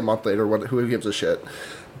birthday a month later. Who gives a shit?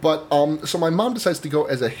 But, so my mom decides to go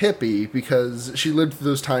as a hippie because she lived through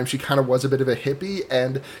those times. She kind of was a bit of a hippie,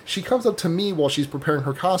 and she comes up to me while she's preparing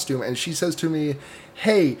her costume, and she says to me,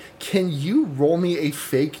 "Hey, can you roll me a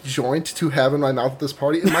fake joint to have in my mouth at this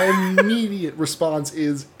party?" And my immediate response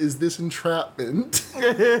is this entrapment?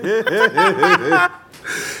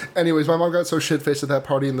 Anyways, my mom got so shit-faced at that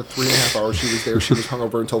party in the 3.5 hours she was there, she was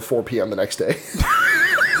hungover until 4 p.m. the next day.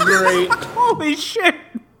 Great. Holy shit.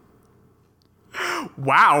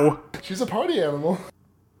 Wow. She's a party animal.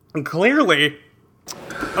 Clearly.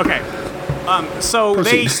 Okay. So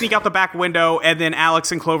Proceed. they sneak out the back window, and then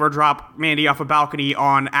Alex and Clover drop Mandy off a balcony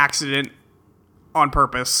on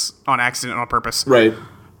purpose. Right.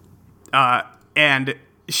 And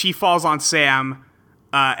she falls on Sam,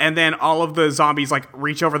 and then all of the zombies, like,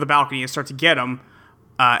 reach over the balcony and start to get him.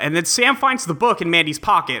 And then Sam finds the book in Mandy's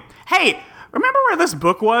pocket. Hey, remember where this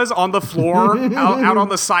book was on the floor out on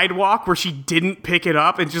the sidewalk where she didn't pick it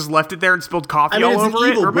up and just left it there and spilled coffee all over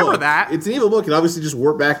it? Remember that? It's an evil book. It obviously just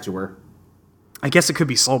warped back to her. I guess it could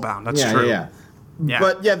be soulbound. That's true. Yeah. Yeah.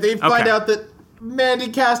 But yeah, they find Okay. out that Mandy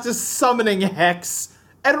cast a summoning hex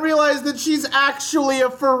and realize that she's actually a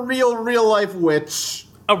for real life witch.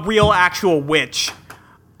 A real actual witch.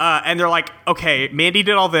 And they're like, okay, Mandy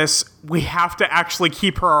did all this. We have to actually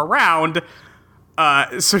keep her around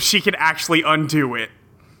so she can actually undo it.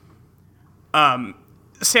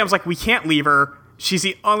 Sam's like, we can't leave her. She's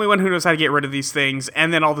the only one who knows how to get rid of these things.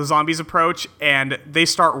 And then all the zombies approach, and they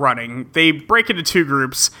start running. They break into two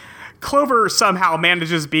groups. Clover somehow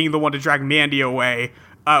manages being the one to drag Mandy away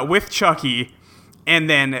with Chucky. And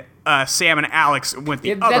then Sam and Alex went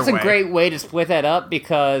the other way. That's a great way to split that up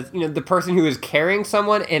because, the person who is carrying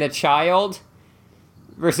someone and a child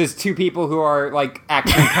versus two people who are, like,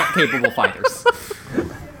 actually capable fighters.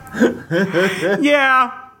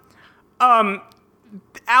 Yeah.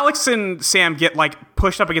 Alex and Sam get, like,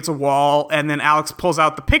 pushed up against a wall, and then Alex pulls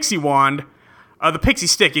out the pixie wand. The pixie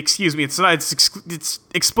stick, excuse me. It's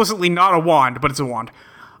explicitly not a wand, but it's a wand.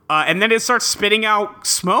 And then it starts spitting out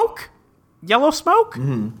smoke? Yellow smoke?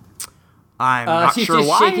 Mm-hmm. I'm not she's sure just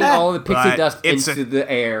why. shaking all the pixie dust it's into the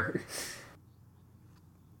air.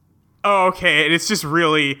 Oh, okay. And it's just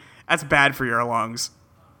really... That's bad for your lungs.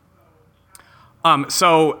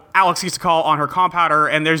 So Alex gets a call on her compounder,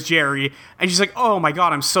 and there's Jerry, and she's like, "Oh my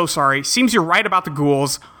god, I'm so sorry. Seems you're right about the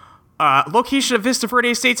ghouls. Location of Vista Verde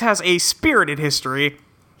Estates has a spirited history."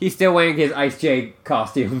 He's still wearing his Ice J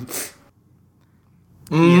costume.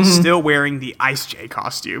 He is still wearing the Ice J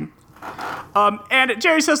costume. And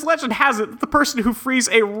Jerry says, legend has it that the person who frees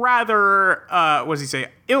a rather, what does he say,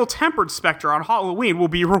 ill-tempered specter on Halloween will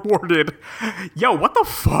be rewarded. Yo, what the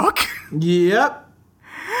fuck? Yep.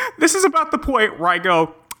 This is about the point where I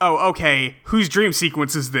go, oh, okay, whose dream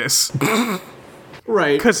sequence is this?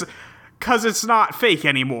 Right. Because it's not fake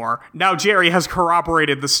anymore. Now Jerry has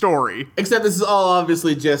corroborated the story. Except this is all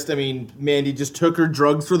obviously just, Mandy just took her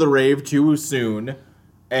drugs for the rave too soon.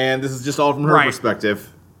 And this is just all from her perspective.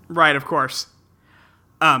 Right, of course.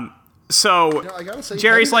 So I gotta say,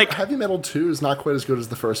 Jerry's Heavy Metal 2 is not quite as good as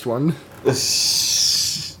the first one.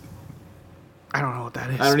 I don't know what that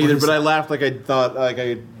is. I don't either, but I laughed like I thought like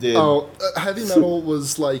I did. Oh, Heavy Metal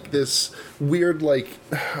was like this weird, like,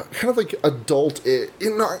 kind of like adult... I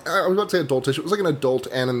was about to say adultish. It was like an adult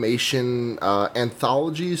animation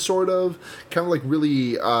anthology, sort of. Kind of like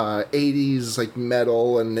really 80s, like,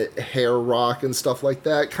 metal and hair rock and stuff like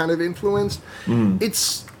that kind of influenced.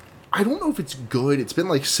 It's... I don't know if it's good. It's been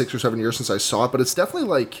like 6 or 7 years since I saw it, but it's definitely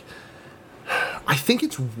like... I think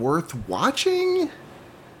it's worth watching.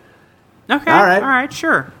 Okay, All right,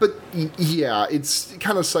 sure. But yeah, it's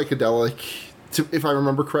kind of psychedelic, if I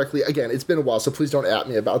remember correctly. Again, it's been a while, so please don't at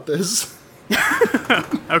me about this.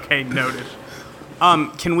 Okay, noted.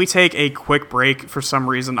 Can we take a quick break? For some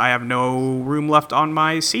reason, I have no room left on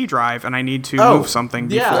my C drive, and I need to move something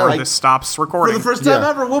before this stops recording. For the first time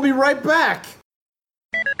ever, we'll be right back.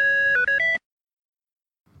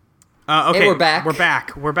 Okay, And we're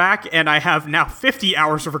back. We're back, and I have now 50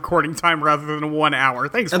 hours of recording time rather than 1 hour.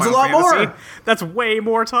 Thanks, That's Final a lot Fantasy. more. That's way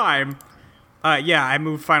more time. Yeah, I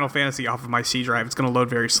moved Final Fantasy off of my C drive. It's going to load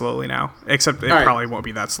very slowly now, except it probably won't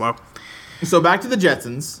be that slow. So back to the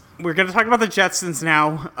Jetsons. We're going to talk about the Jetsons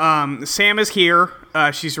now. Sam is here.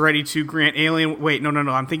 She's ready to grant alien... Wait, no.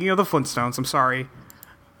 I'm thinking of the Flintstones. I'm sorry.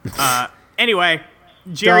 Anyway,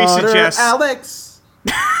 Jerry suggests... Alex.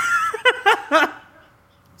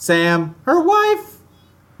 Sam, her wife.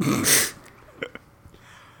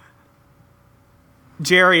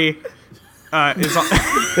 Jerry is on.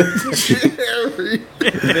 Jerry.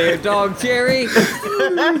 Their dog Jerry.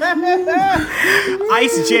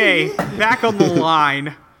 Ice J back on the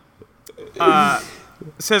line.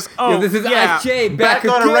 Says, "Oh, This is yeah, Ice J Back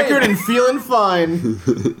back on a again. record and feeling fine.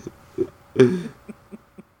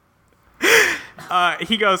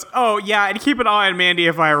 He goes, "Oh yeah, and keep an eye on Mandy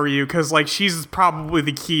if I were you, because like she's probably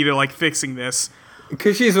the key to like fixing this,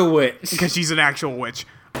 Because she's a witch. because she's an actual witch."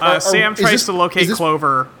 Sam is tries this- to locate is this-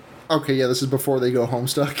 Clover. Okay, yeah, this is before they go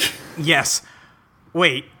Homestuck. Yes.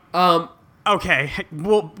 Wait. Okay,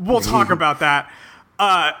 we'll talk about that.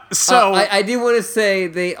 So I do want to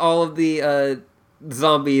say all of the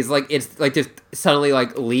zombies it's like just suddenly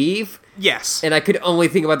like leave, yes, and I could only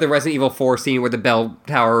think about the Resident Evil 4 scene where the bell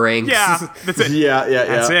tower rings. yeah, that's it. Yeah.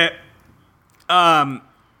 That's it.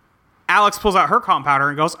 Alex pulls out her compounder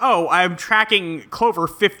and goes, "Oh, I'm tracking Clover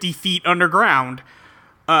 50 feet underground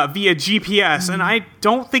via GPS," and I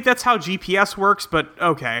don't think that's how GPS works, but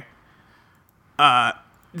okay.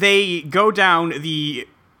 They go down the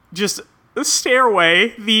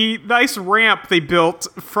stairway, the nice ramp they built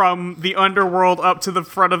from the underworld up to the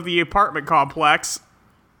front of the apartment complex.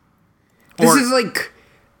 This is like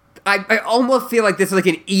I almost feel like this is like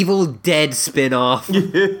an Evil Dead spin-off.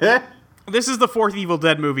 This is the fourth Evil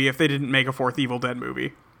Dead movie if they didn't make a fourth Evil Dead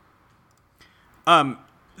movie.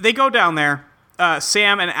 They go down there.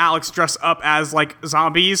 Sam and Alex dress up as like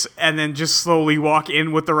zombies and then just slowly walk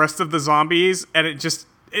in with the rest of the zombies, and it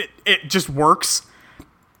just works.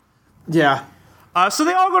 Yeah. So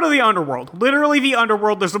they all go to the underworld. Literally the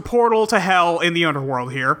underworld. There's a portal to hell in the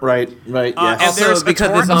underworld here. Right. Yes. and Also, there's a because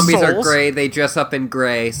the torrent of zombies are souls. gray, they dress up in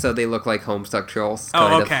gray, so they look like Homestuck trolls.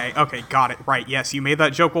 Oh, kind of. okay, got it. Right, yes, you made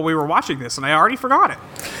that joke while we were watching this, and I already forgot it.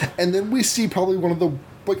 And then we see probably one of the,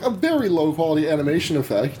 like, a very low quality animation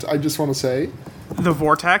effect, I just want to say. The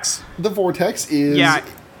vortex. The vortex is... Yeah.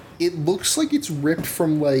 It looks like it's ripped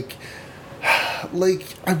from, like I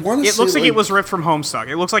want to say... It looks like it was ripped from Homestuck.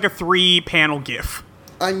 It looks like a 3-panel GIF.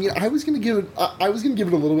 I mean, I was gonna give it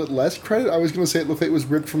a little bit less credit. I was gonna say it looked like it was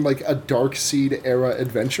ripped from like a Dark Seed era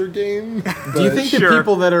adventure game. Do you think that Sure.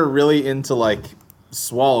 people that are really into like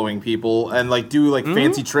swallowing people and like do like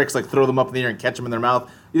fancy tricks, like throw them up in the air and catch them in their mouth,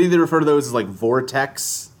 you think they refer to those as like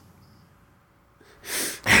vortex?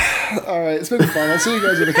 All right, it's been fun. I'll see you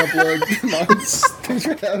guys in a couple of months. Thanks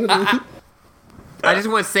for having me. I just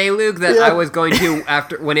want to say, Luke, that Yeah. I was going to,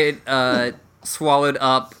 after when it swallowed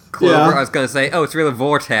up Clover, Yeah. I was going to say, oh, it's really a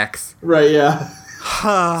vortex. Right. Yeah.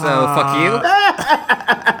 So, fuck you.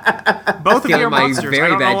 Both of you Stealing are my monsters. very I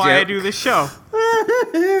don't know bad why I joke. do this show.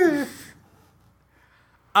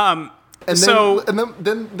 And So-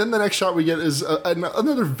 then the next shot we get is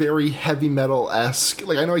another very heavy metal-esque.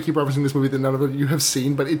 Like, I know I keep referencing this movie that none of you have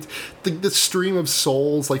seen, but it's the stream of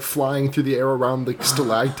souls like flying through the air around the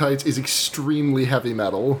stalactites is extremely heavy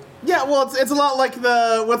metal. Yeah. Well, it's a lot like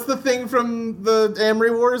what's the thing from the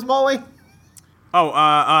Amory Wars, Molly?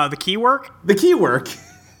 Oh, the key work? The key work.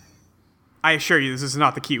 I assure you, this is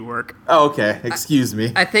not the key work. Oh, okay. Excuse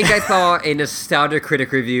me. I think I saw a Nostalgia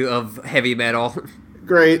Critic review of heavy metal.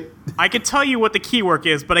 Great. I could tell you what the key work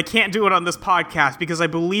is, but I can't do it on this podcast because I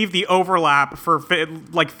believe the overlap for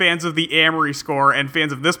fans of the Amory score and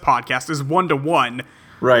fans of this podcast is 1-to-1.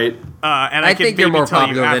 Right. And I I can think you're maybe more tell you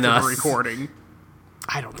popular after than the us. recording.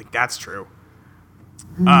 I don't think that's true.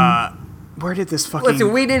 Where did this fucking...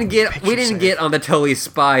 Listen, we didn't picture get say? on the Totally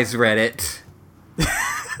Spies Reddit.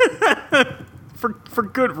 For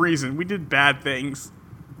good reason. We did bad things.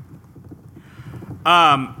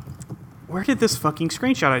 Where did this fucking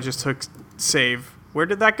screenshot I just took save? Where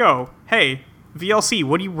did that go? Hey, VLC,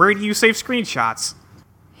 where do you save screenshots?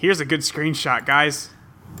 Here's a good screenshot, guys.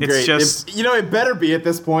 It's Great. just... It better be at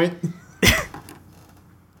this point.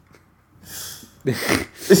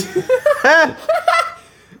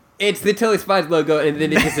 It's the Totally Spies logo, and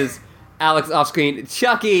then it just says Alex off screen,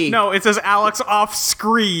 Chucky. No, it says Alex off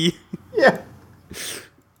scree. Yeah.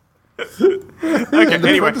 Okay,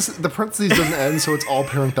 anyway. The parentheses doesn't end, so it's all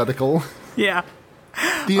parenthetical. Yeah,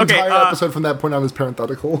 The Okay, entire episode from that point on is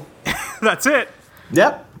parenthetical. that's it.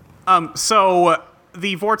 Yep. So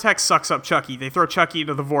the vortex sucks up Chucky. They throw Chucky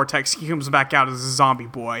into the vortex. He comes back out as a zombie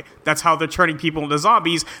boy. That's how they're turning people into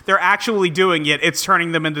zombies. They're actually doing it. It's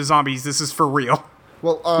turning them into zombies. This is for real.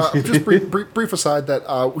 Well, just brief aside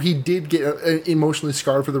that he did get emotionally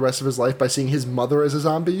scarred for the rest of his life by seeing his mother as a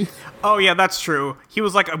zombie. Oh, yeah, that's true. He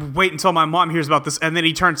was like, wait until my mom hears about this, and then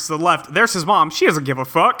he turns to the left. There's his mom. She doesn't give a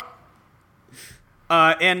fuck.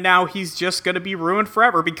 And now he's just going to be ruined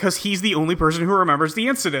forever because he's the only person who remembers the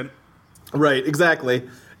incident. Right. Exactly.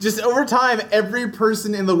 Just over time, every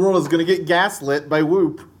person in the world is going to get gaslit by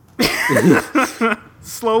Whoop.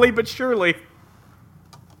 Slowly but surely.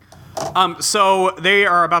 So they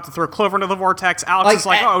are about to throw Clover into the vortex. Alex is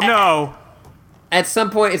like, oh no. At some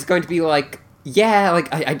point, it's going to be like, yeah,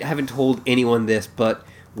 like, I haven't told anyone this, but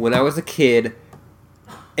when I was a kid,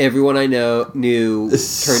 everyone I knew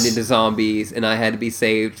turned into zombies, and I had to be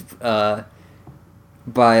saved by,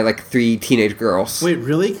 like, 3 teenage girls. Wait,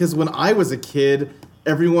 really? Because when I was a kid,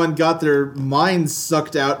 everyone got their minds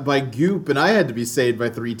sucked out by goop, and I had to be saved by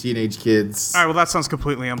 3 teenage kids. All right, well, that sounds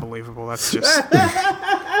completely unbelievable. That's just...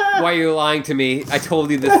 Why are you lying to me? I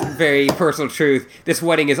told you this very personal truth. This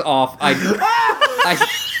wedding is off. I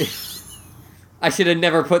should have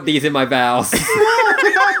never put these in my vows. Those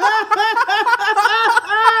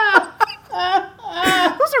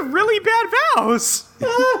are really bad vows.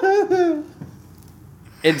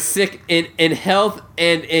 In health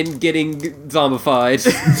and in getting zombified.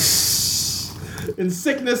 In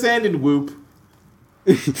sickness and in whoop.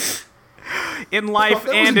 In life That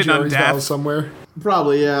was and in Jerry's vows undeath. somewhere.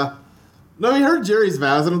 Probably, yeah. No, we heard Jerry's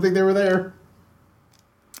vows. I don't think they were there.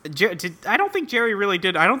 I don't think Jerry really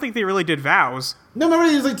did. I don't think they really did vows. No, remember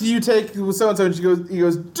he was like, "Do you take so and so?" And he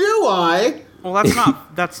goes, "Do I?" Well,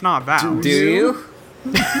 that's not vows. Do you?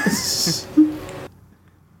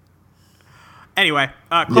 Anyway,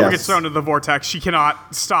 Clover Yes. gets thrown into the vortex. She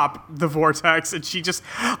cannot stop the vortex, and she just...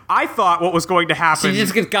 I thought what was going to happen... She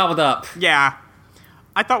just gets gobbled up. Yeah.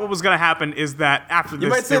 I thought what was going to happen is that after You this,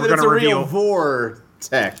 might say they were that going it's to a real reveal...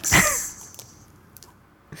 vortex.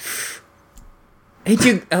 Hey,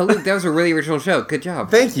 dude, Luke, that was a really original joke. Good job.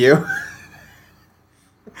 Thank you.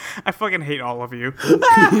 I fucking hate all of you.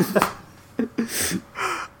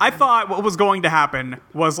 I thought what was going to happen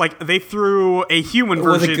was, like, they threw a human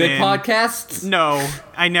Was version it good in. podcast? No,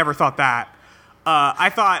 I never thought that. I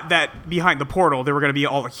thought that behind the portal, there were going to be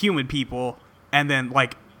all the human people, and then,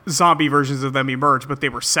 like, zombie versions of them emerge, but they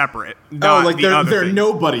were separate. Not like the their other thing.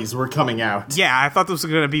 nobodies were coming out. Yeah, I thought this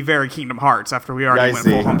was going to be very Kingdom Hearts after we already I went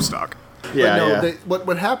see. full Homestuck. Yeah, no, yeah.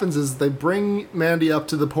 what happens is they bring Mandy up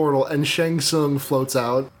to the portal, and Shang Tsung floats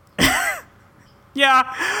out.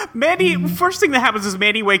 Yeah, Mandy, first thing that happens is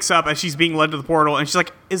Mandy wakes up as she's being led to the portal, and she's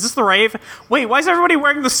like, is this the rave? Wait, why is everybody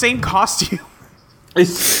wearing the same costume?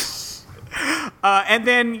 And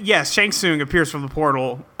then, yes, Shang Tsung appears from the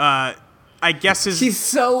portal. I guess She's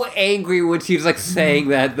so angry when she's, like, saying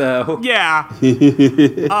that, though. Yeah.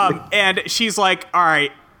 And she's like, all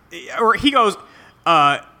right. Or he goes,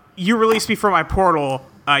 you release me from my portal,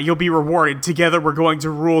 you'll be rewarded. Together we're going to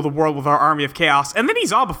rule the world with our army of chaos. And then he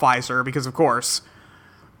zombifies her, because of course.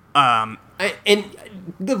 And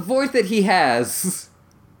the voice that he has...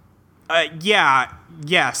 Yeah,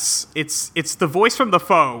 yes. It's the voice from the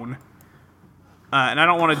phone. And I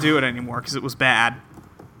don't want to do it anymore, because it was bad.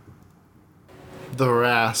 The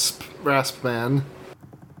Rasp Man.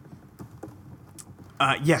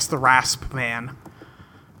 Yes, the Rasp Man.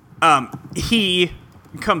 He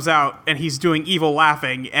comes out and he's doing evil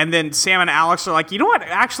laughing, and then Sam and Alex are like, you know what?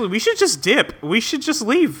 Actually, we should just dip. We should just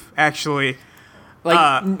leave. Actually,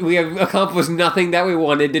 Like, we have accomplished nothing that we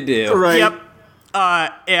wanted to do. Right. yep.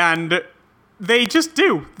 And they just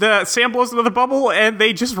do. The Sam blows into the bubble, and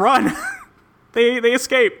they just run. they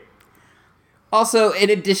escape. Also, in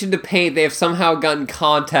addition to paint, they have somehow gotten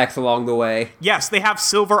contacts along the way. Yes, they have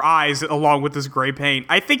silver eyes along with this gray paint.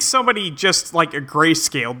 I think somebody just like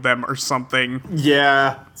grayscaled them or something.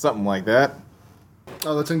 Yeah, something like that.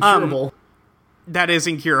 Oh, that's incurable. That is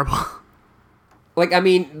incurable. Like, I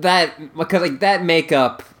mean, because, like, that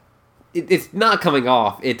makeup, it's not coming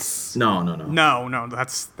off. It's... No. No,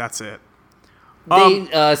 that's it.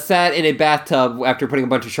 They sat in a bathtub after putting a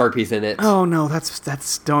bunch of Sharpies in it. Oh no,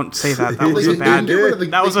 that's don't say that. That was a They can bad. get rid of the-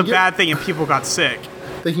 That was they a can bad thing, and people got sick.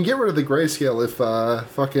 They can get rid of the grayscale if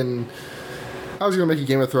fucking. I was gonna make a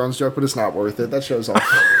Game of Thrones joke, but it's not worth it. That show's awful.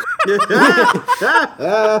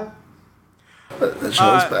 That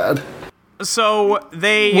show's bad. So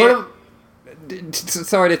they.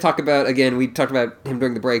 Sorry to talk about, again, we talked about him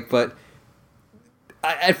during the break, but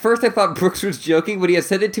at first I thought Brooks was joking, but he has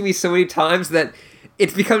said it to me so many times that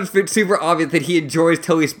it's become super obvious that he enjoys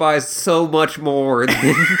Totally Spies so much more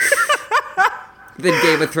than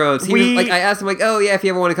Game of Thrones. I asked him, like, oh yeah, if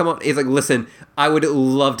you ever want to come on, he's like, listen, I would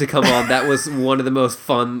love to come on. That was one of the most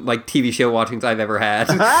fun, like, TV show watchings I've ever had.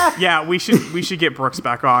 Yeah, we should get Brooks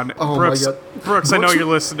back on. Oh Brooks, my God. Brooks, I know Brooks- you're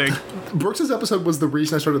listening. Brooks's episode was the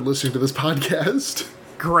reason I started listening to this podcast.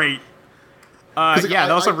 Great. 'Cause, like, Yeah,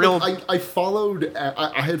 that was a real. I followed.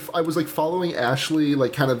 I was like following Ashley,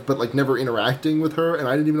 like kind of, but like never interacting with her, and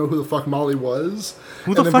I didn't even know who the fuck Molly was.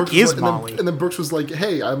 Who the then fuck Brooks was is like- Molly? And then Brooks was like,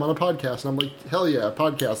 "Hey, I'm on a podcast," and I'm like, "Hell yeah,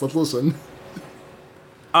 podcast! Let's listen."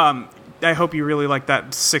 I hope you really like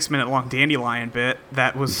that 6-minute long dandelion bit.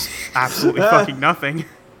 That was absolutely fucking nothing.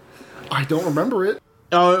 I don't remember it.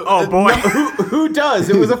 Oh, boy. No, who does?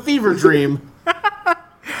 It was a fever dream.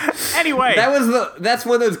 Anyway. That's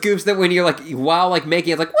one of those goofs that when you're like, while like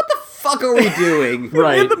making it, like, what the fuck are we doing?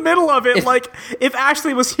 Right. In the middle of it, like, if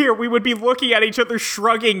Ashley was here, we would be looking at each other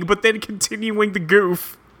shrugging, but then continuing the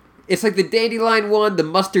goof. It's like the dandelion one, the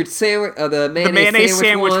mustard sandwich, the mayonnaise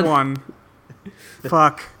sandwich one.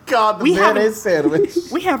 Fuck. God, the We mayonnaise sandwich.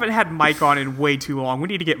 We haven't had Mike on in way too long. We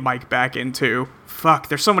need to get Mike back in, too. Fuck,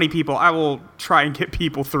 there's so many people. I will try and get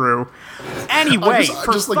people through. Anyway,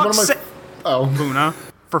 for just like one of fuck's my. sake. Oh, Luna,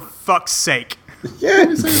 for fuck's sake.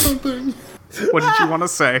 say something. What did you want to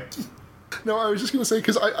say? No, I was just gonna say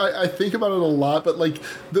because I think about it a lot, but like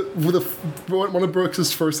one of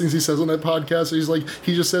Brooks' first things he says on that podcast,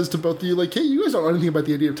 he just says to both of you like, "Hey, you guys don't know anything about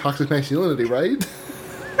the idea of toxic masculinity, right?"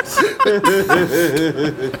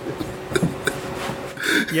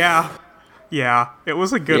 Yeah, it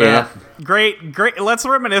was a good great. Let's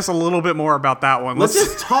reminisce a little bit more about that one. Let's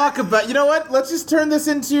just talk about. You know what? Let's just turn this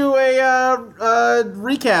into a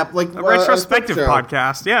recap, like a retrospective a show.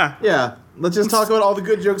 podcast. Yeah. Yeah. Let's just talk about all the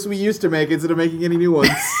good jokes we used to make instead of making any new ones.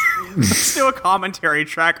 Let's do a commentary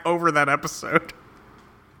track over that episode.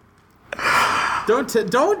 Don't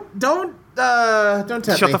tempt Shut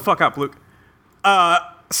me. the fuck up, Luke.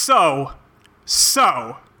 So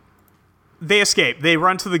they escape. They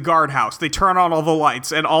run to the guardhouse. They turn on all the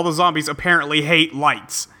lights, and all the zombies apparently hate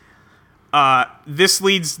lights. This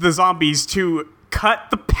leads the zombies to cut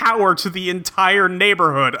the power to the entire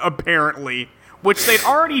neighborhood, apparently, which they'd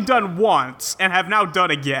already done once and have now done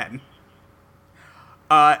again.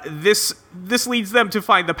 This leads them to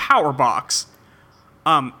find the power box.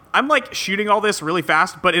 I'm like shooting all this really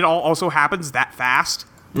fast, but it all also happens that fast.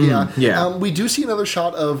 Yeah. Yeah. We do see another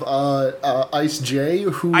shot of Ice J,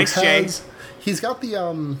 who Ice J. He's got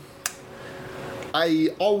the I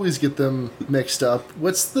always get them mixed up.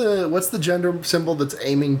 What's the gender symbol that's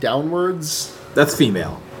aiming downwards? That's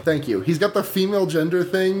female. Thank you. He's got the female gender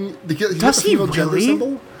thing. He's got Does the he female gender really?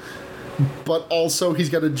 symbol. But also he's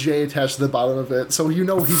got a J attached to the bottom of it, so you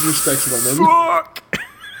know he respects women. Fuck!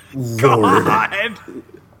 God!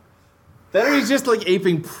 Then he's just like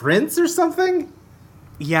aping Prince or something?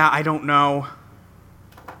 Yeah, I don't know.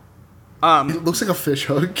 It looks like a fish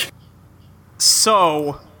hook.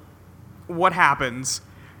 So, what happens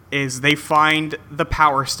is they find the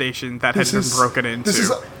power station that has been broken into. This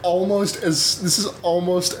is almost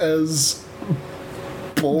as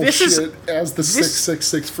bullshit as the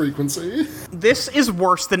 666 frequency. This is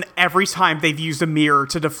worse than every time they've used a mirror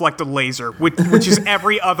to deflect a laser, which is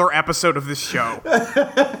every other episode of this show.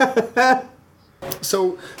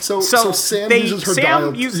 So Sam uses her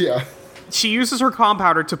dial. Yeah. She uses her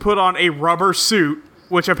compounder to put on a rubber suit,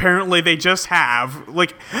 which apparently they just have.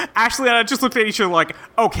 Like, Ashley and I just looked at each other like,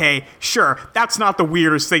 okay, sure, that's not the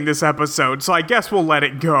weirdest thing this episode, so I guess we'll let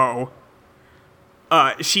it go.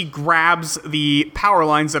 She grabs the power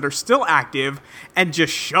lines that are still active and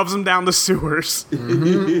just shoves them down the sewers.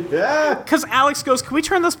 Yeah. Because Alex goes, can we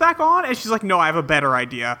turn this back on? And she's like, no, I have a better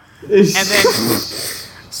idea. And then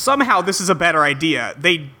somehow this is a better idea.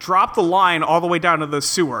 They drop the line all the way down to the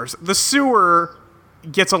sewers. The sewer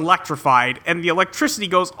gets electrified, and the electricity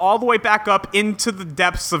goes all the way back up into the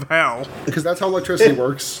depths of hell. Because that's how electricity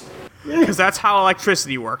works. Because that's how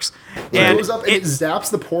electricity works. It goes up and it zaps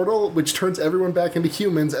the portal, which turns everyone back into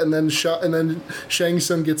humans, and then Shang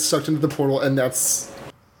Tsung gets sucked into the portal, and that's...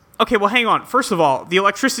 Okay, well, hang on. First of all, the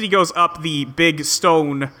electricity goes up the big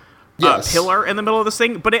stone pillar in the middle of this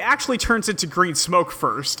thing, but it actually turns into green smoke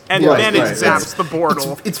first, and then it zaps the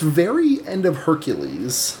portal. It's very end of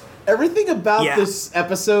Hercules. Everything about this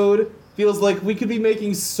episode feels like we could be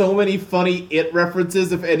making so many funny It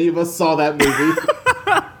references if any of us saw that movie.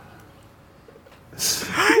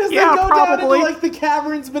 Because Yeah, they go probably. down into like the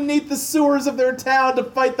caverns beneath the sewers of their town to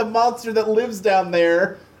fight the monster that lives down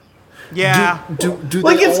there. Yeah. Do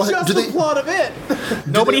Like they it's all just do the they, plot of it.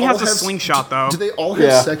 Nobody do they has all a have- slingshot, though. Do they all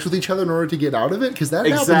have sex with each other in order to get out of it? Because that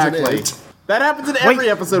happens Exactly. in it. That happens in every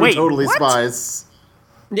episode wait, of Totally what? Spies.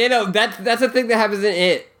 Yeah, no, that's the thing that happens in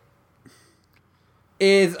it.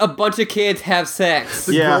 Is a bunch of kids have sex.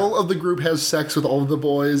 The Yeah. girl of the group has sex with all of the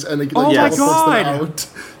boys, and it Oh like, my teleports God. them out.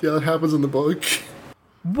 Yeah, that happens in the book.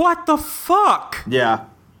 What the fuck? Yeah.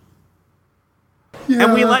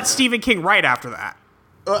 And we let Stephen King write after that.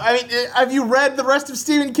 I mean, have you read the rest of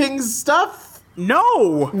Stephen King's stuff?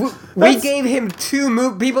 No! We gave him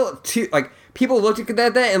people looked at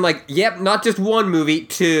that and like, yep, not just one movie,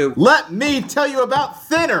 two. Let me tell you about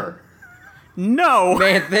Thinner. No!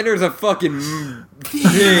 Man, Thinner's a fucking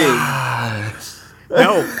thing.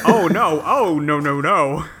 No. Oh, no. Oh, no, no,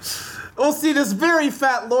 no. Well, see, this very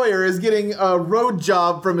fat lawyer is getting a road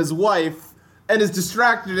job from his wife and is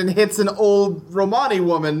distracted and hits an old Romani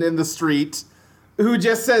woman in the street who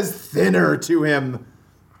just says thinner to him.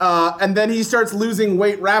 And then he starts losing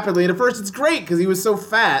weight rapidly. And at first it's great because he was so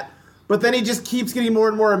fat. But then he just keeps getting more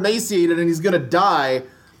and more emaciated and he's going to die.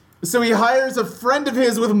 So he hires a friend of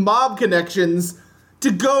his with mob connections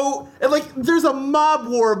to go... And, like, there's a mob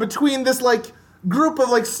war between this, like, group of,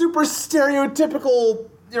 like, super stereotypical...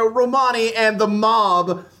 Romani and the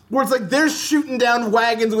mob, where it's like they're shooting down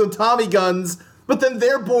wagons with Tommy guns, but then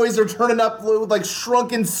their boys are turning up with like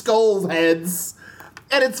shrunken skull heads,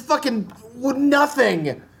 and it's fucking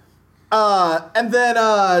nothing. And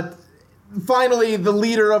then finally, the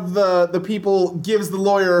leader of the people gives the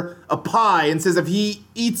lawyer a pie and says if he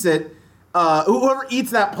eats it, whoever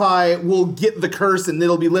eats that pie will get the curse and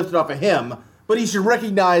it'll be lifted off of him. But he should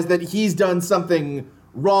recognize that he's done something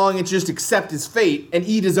wrong and just accept his fate and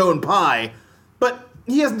eat his own pie. But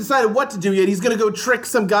he hasn't decided what to do yet. He's going to go trick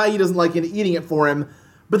some guy he doesn't like into eating it for him.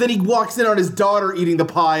 But then he walks in on his daughter eating the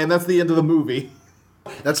pie, and that's the end of the movie.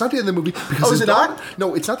 That's not the end of the movie. Because Oh, is it not?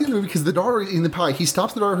 No, it's not the end of the movie because the daughter eating the pie. He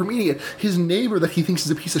stops the daughter from eating it. His neighbor that he thinks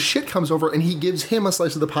is a piece of shit comes over, and he gives him a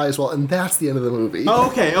slice of the pie as well, and that's the end of the movie. Oh,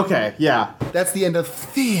 okay, yeah. That's the end of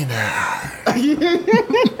Thinner.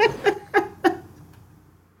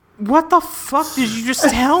 What the fuck did you just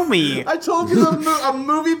tell me? I told you a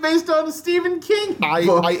movie based on a Stephen King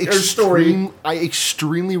book or story. I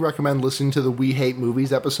extremely recommend listening to the We Hate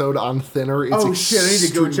Movies episode on Thinner. It's Oh shit, I need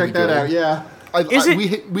to go check that out, yeah.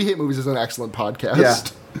 We Hate Movies is an excellent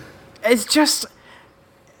podcast. Yeah. It's just...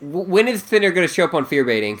 When is Thinner going to show up on Fear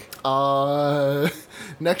Baiting?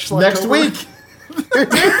 Next Next October. week.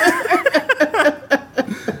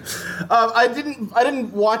 I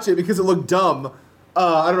didn't watch it because it looked dumb.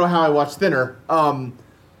 I don't know how I watched Thinner.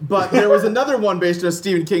 But there was another one based on a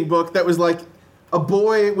Stephen King book that was like a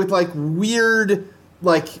boy with like weird,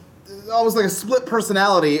 like almost like a split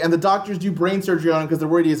personality, and the doctors do brain surgery on him because they're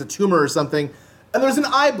worried he has a tumor or something. And there's an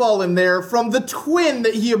eyeball in there from the twin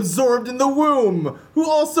that he absorbed in the womb, who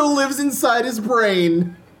also lives inside his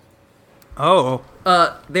brain. Oh.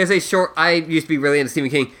 There's a short... I used to be really into Stephen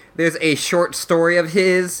King. There's a short story of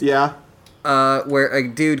his Yeah. where a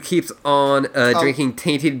dude keeps on drinking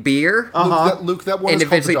tainted beer Luke, that one and is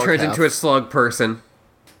called eventually The Dark turns Half. into a slug person.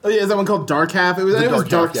 Oh yeah, is that one called Dark Half? It was Dark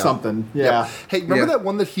Dark Half, yeah. something. Yeah. Hey, remember Yeah. that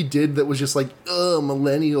one that he did that was just like,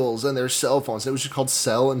 millennials and their cell phones? It was just called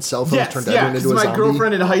Cell, and cell phones Yes, turned yeah, everyone because into a my zombie.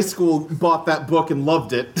 girlfriend in high school bought that book and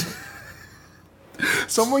loved it.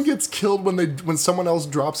 Someone gets killed when someone else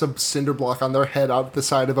drops a cinder block on their head out the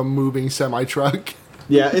side of a moving semi-truck.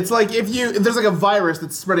 Yeah, it's like if there's like a virus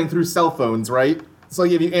that's spreading through cell phones, right? It's like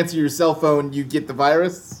if you answer your cell phone, you get the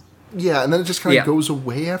virus. Yeah, and then it just kind of Yeah. goes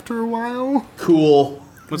away after a while. Cool.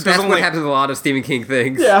 That's what happens with a lot of Stephen King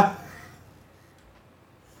things. Yeah.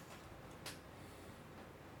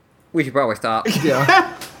 We should probably stop.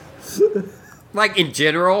 Yeah. Like, in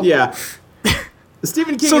general. Yeah.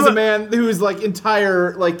 Stephen King So is the- a man whose like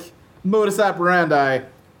entire like modus operandi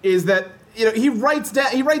is that he writes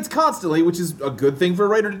constantly, which is a good thing for a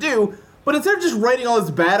writer to do. But instead of just writing all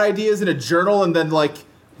his bad ideas in a journal and then like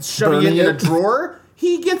shoving it Burning in a it. drawer,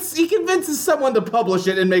 he convinces someone to publish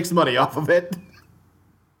it and makes money off of it.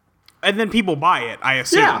 And then people buy it, I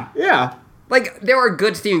assume. Yeah. Like, there are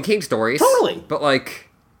good Stephen King stories. Totally. But, like,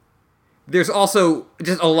 there's also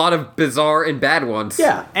just a lot of bizarre and bad ones.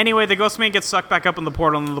 Yeah. Anyway, the ghost man gets sucked back up in the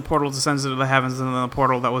portal, and then the portal descends into the heavens, and then the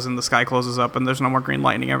portal that was in the sky closes up, and there's no more green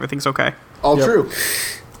lightning. Everything's okay. All Yep. true.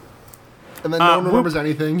 And then no one Whoop. remembers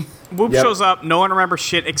anything. Whoop Yep. shows up. No one remembers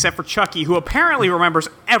shit except for Chucky, who apparently remembers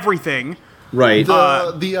everything. Right.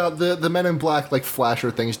 The Men in Black, like, flasher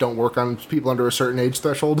things don't work on people under a certain age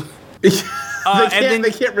threshold. they then-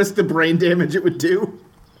 can't risk the brain damage it would do.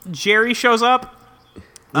 Jerry shows up,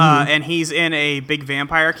 and he's in a big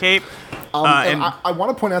vampire cape. And I want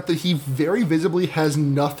to point out that he very visibly has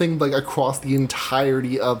nothing, like, across the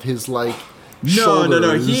entirety of his, like, No.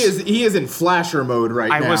 shoulders. He is in flasher mode right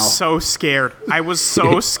now. I was so scared. I was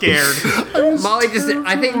so scared. Molly just...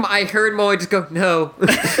 I think I heard Molly just go, no.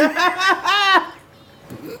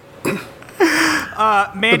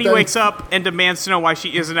 Mandy then- wakes up and demands to know why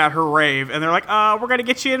she isn't at her rave, and they're like, we're gonna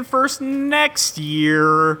get you in first next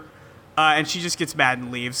year. And she just gets mad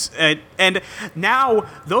and leaves. And now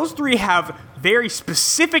those three have very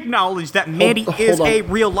specific knowledge that Mandy hold is on. a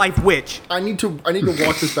real life witch. I need to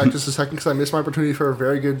walk this back just a second because I missed my opportunity for a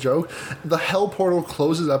very good joke. The hell portal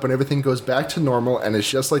closes up and everything goes back to normal, and it's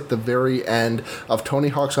just like the very end of Tony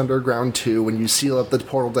Hawk's Underground 2 when you seal up the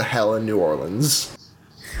portal to hell in New Orleans.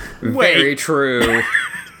 Very Wait. true.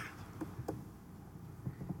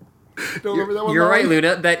 Don't remember that one? You're right, Molly?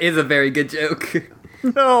 Luna. That is a very good joke.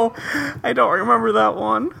 No, I don't remember that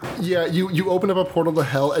one. Yeah, you open up a portal to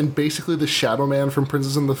hell, and basically the Shadow Man from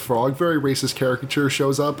Princess and the Frog, very racist caricature,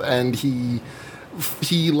 shows up, and he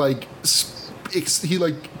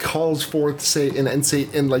calls forth Satan, and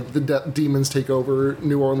Satan, like, the demons take over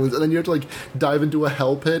New Orleans, and then you have to, like, dive into a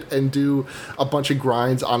hell pit and do a bunch of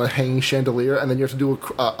grinds on a hanging chandelier, and then you have to do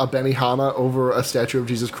a Benihana over a statue of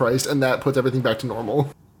Jesus Christ, and that puts everything back to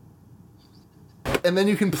normal. And then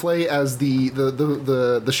you can play as the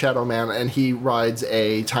Shadow Man, and he rides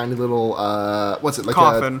a tiny little what's it, like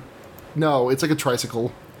Coffin. No, it's like a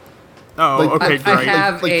tricycle. Oh, Like- okay, I great.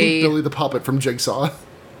 have Like a Pink Billy the puppet from Jigsaw.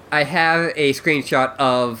 I have a screenshot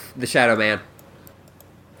of the Shadow Man.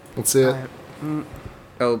 That's it. Oh,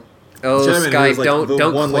 Gentlemen, Skype, here's, like, don't the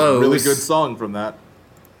close. one, like, really good song from that.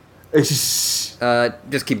 Just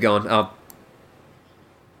keep going. All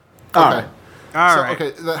Okay. right. All So, right.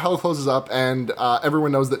 okay, the hell closes up, and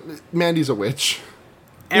everyone knows that Mandy's a witch.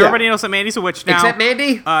 Everybody knows that Mandy's a witch now. Except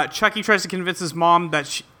Mandy. Chucky tries to convince his mom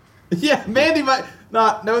that Yeah, Mandy might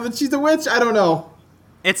not know that she's a witch. I don't know.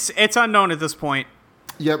 it's unknown at this point.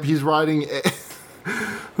 Yep, he's riding.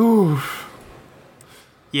 Ooh.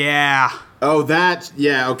 Yeah. Oh, that.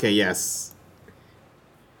 Yeah. Okay. Yes.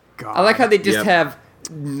 God. I like how they just Yep. have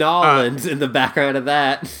Nolans in the background of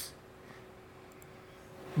that.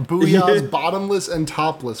 Booyah's bottomless and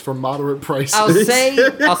topless for moderate prices.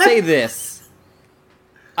 I'll say this.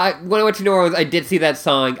 When I went to New Orleans, I did see that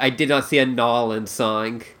song. I did not see a Nolans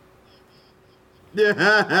song.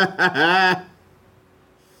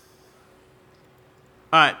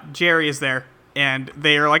 Jerry is there, and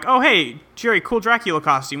they are like, "Oh, hey, Jerry, cool Dracula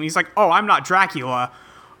costume." And he's like, "Oh, I'm not Dracula,"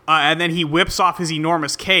 and then he whips off his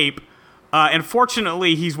enormous cape. And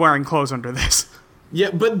fortunately, he's wearing clothes under this.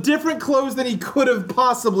 Yeah, but different clothes than he could have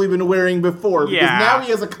possibly been wearing before, because Yeah. now he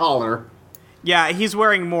has a collar. Yeah, he's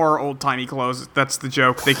wearing more old-timey clothes. That's the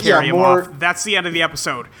joke. They carry him more- off. That's the end of the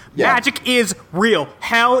episode. Yeah. Magic is real.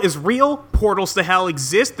 Hell is real. Portals to hell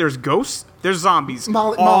exist. There's ghosts. There's zombies.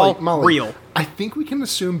 All Molly, real. I think we can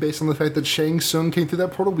assume, based on the fact that Shang Tsung came through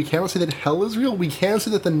that portal, we cannot say that hell is real. We can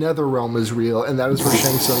say that the Nether Realm is real, and that is where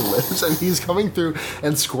Shang Tsung lives, and he's coming through,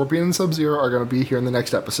 and Scorpion and Sub-Zero are going to be here in the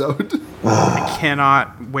next episode.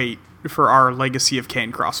 Cannot wait for our Legacy of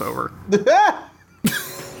Kane crossover.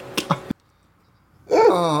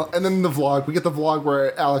 And then the vlog, we get the vlog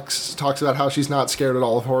where Alex talks about how she's not scared at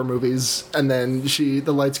all of horror movies, and then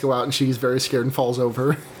the lights go out, and she's very scared and falls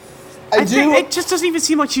over. I think it just doesn't even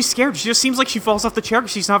seem like she's scared. She just seems like she falls off the chair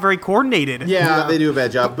because she's not very coordinated. Yeah, they do a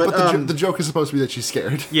bad job. But, But the joke is supposed to be that she's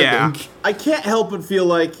scared. Yeah. I think. I can't help but feel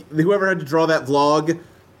like whoever had to draw that vlog,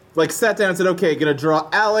 like, sat down and said, okay, gonna draw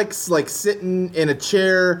Alex, like, sitting in a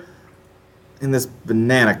chair in this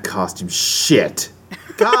banana costume. Shit.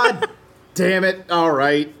 God damn it. All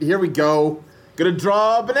right, here we go. Gonna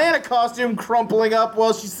draw a banana costume crumpling up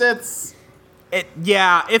while she sits. It's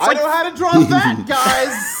I like know how to draw that,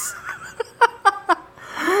 guys.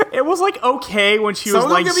 it was like okay when she was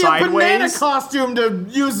Someone like give me a banana sideways. costume to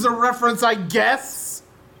use as a reference, I guess.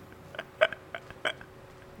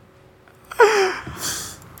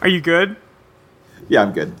 Are you good? Yeah,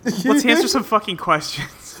 I'm good. Let's answer some fucking questions.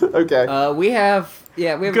 Okay. We have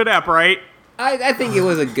Good app, right? I think it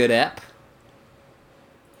was a good ep.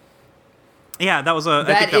 Yeah, that was a. I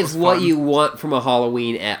That think that is was what fun. you want from a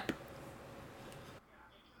Halloween ep.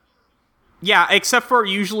 Yeah, except for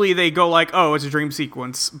usually they go like, "Oh, it's a dream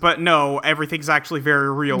sequence," but no, everything's actually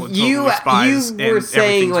very real and You totally spies. were and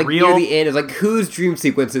saying everything's like real. near the end is like whose dream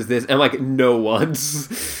sequence is this? And I'm like no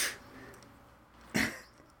one's.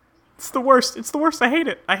 It's the worst. It's the worst. I hate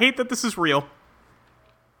it. I hate that this is real.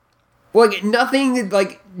 Well, nothing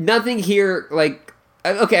here. Like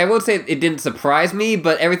okay, I won't say it didn't surprise me,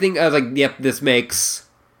 but everything I was like, yep, this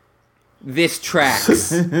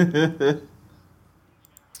tracks.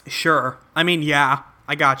 Sure. I mean, yeah,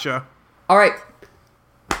 I gotcha. All right,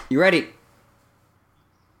 you ready?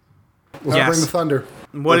 Let's Yes. bring the thunder.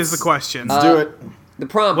 What is the question? Let's do it. The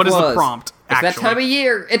prompt What is the was, prompt, It's that actually? time of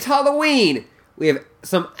year. It's Halloween. We have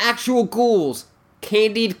some actual ghouls,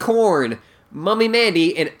 candied corn, Mummy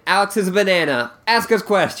Mandy, and Alex's banana. Ask us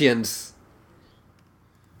questions.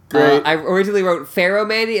 Great. I originally wrote Pharaoh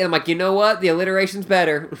Mandy, and I'm like, you know what? The alliteration's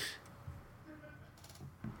better.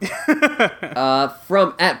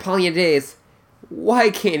 From at Polya Days. Why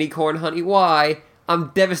candy corn, honey? Why? I'm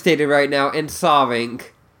devastated right now and sobbing.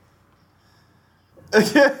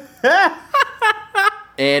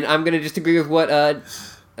 And I'm gonna just agree with what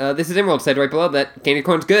This is Emerald said right below that. Candy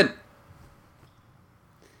corn's good.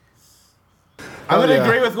 I'm Oh, going to yeah.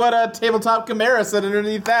 agree with what Tabletop Chimera said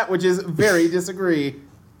underneath that, which is very disagree.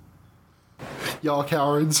 Y'all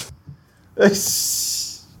cowards.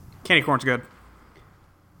 Candy corn's good.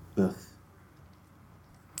 Ugh.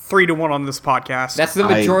 3-1 on this podcast. That's the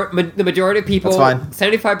majority of people. That's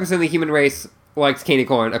fine. 75% of the human race likes candy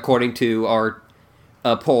corn, according to our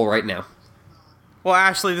poll right now. Well,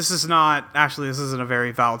 Ashley, this isn't a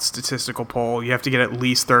very valid statistical poll. You have to get at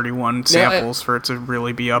least 31 samples for it to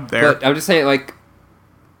really be up there. But I'm just saying, like,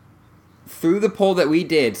 through the poll that we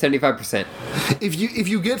did, 75%. If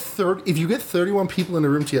you get 31 people in a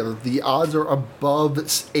room together, the odds are above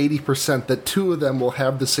 80% that 2 of them will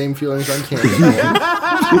have the same feelings on candy corn.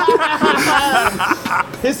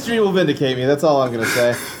 History will vindicate me. That's all I'm going to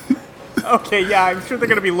say. Okay, yeah, I'm sure they're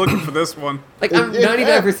going to be looking for this one. Like, I'm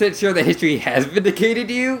 99% sure that history has vindicated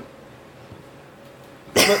you.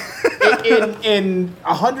 But in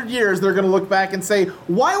 100 years, they're going to look back and say,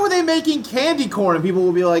 why were they making candy corn? And people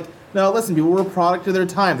will be like, no, listen, people were a product of their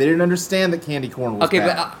time. They didn't understand that candy corn was Okay,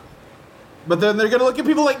 bad. But then they're going to look at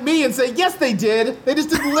people like me and say, yes, they did. They just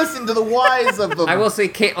didn't listen to the whys of them. I will say,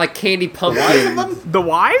 candy Whys of pumpkin them? The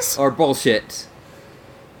whys? or bullshit.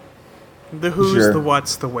 The who's, Sure. the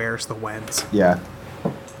what's, the where's, the when's. Yeah.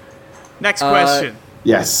 Next question.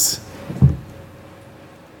 Yes.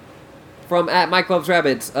 From at Mike Loves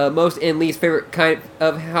Rabbits, most and least favorite kind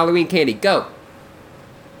of Halloween candy. Go.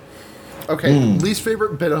 Okay, least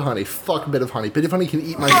favorite, Bit of Honey. Fuck Bit of Honey. Bit of Honey can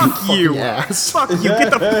eat my Fuck fucking you. ass. Fuck you,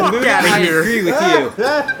 get the fuck out of I here. agree with you.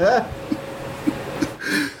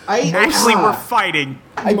 Actually, we're fighting.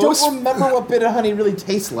 I most- don't remember what Bit of Honey really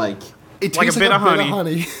tastes like. It Like a tastes bit of honey.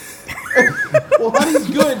 honey. Well, honey's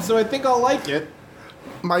good, so I think I'll like it.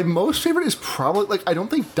 My most favorite is probably, like, I don't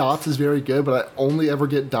think Dots is very good, but I only ever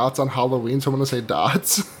get Dots on Halloween, so I'm going to say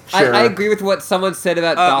Dots. Sure. I agree with what someone said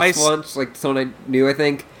about my Dots s- once, like someone I knew, I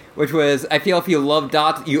think, which was, I feel if you love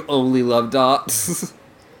Dots, you only love Dots.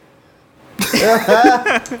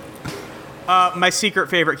 My secret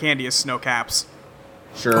favorite candy is Snow Caps.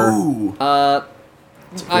 Sure. Ooh.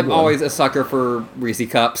 I'm one. always a sucker for Reese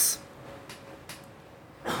Cups.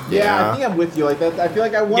 Yeah, I think I'm with you like that. I feel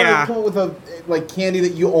like I wanted Yeah. to come up with a like candy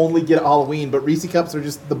that you only get at Halloween, but Reese Cups are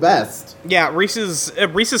just the best. Yeah, Reese's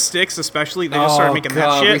Sticks especially. They just started making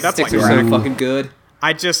that shit. Reese's That's Sticks like are so crack. fucking good.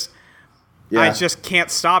 I just Yeah.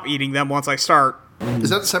 can't stop eating them once I start. Is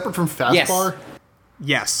that separate from Fast Yes. Bar?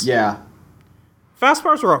 Yes. Yeah. Fast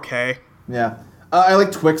bars are okay. Yeah. I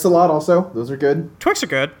like Twix a lot also. Those are good. Twix are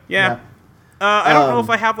good. Yeah. I don't know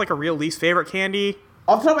if I have like a real least favorite candy.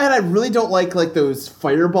 Off the top of my head, I really don't like those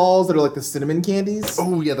fireballs that are like the cinnamon candies.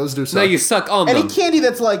 Oh, yeah, those do suck. No, you suck on Any them. candy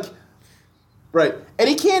that's like, right?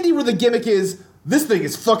 Any candy where the gimmick is this thing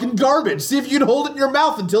is fucking garbage. See if you can hold it in your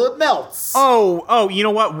mouth until it melts. Oh, you know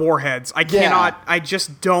what? Warheads. I Yeah. cannot. I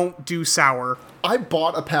just don't do sour. I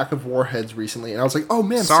bought a pack of Warheads recently, and I was like, oh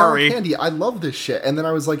man, Sorry. sour candy, I love this shit. And then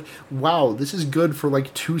I was like, wow, this is good for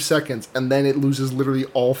like 2 seconds, and then it loses literally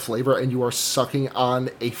all flavor, and you are sucking on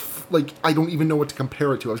like, I don't even know what to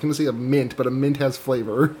compare it to. I was going to say a mint, but a mint has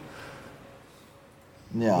flavor.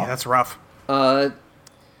 Yeah, that's rough.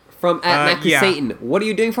 From at Mackie yeah. Satan, what are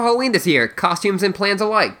you doing for Halloween this year? Costumes and plans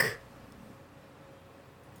alike.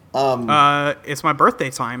 It's my birthday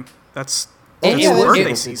time. That's It- it's it will-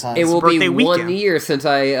 birthday it- season. It It's will be birthday 1 weekend. year since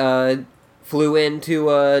I flew in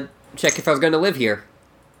to check if I was going to live here.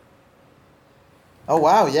 Oh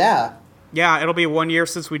wow, yeah. Yeah, it'll be 1 year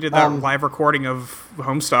since we did that live recording of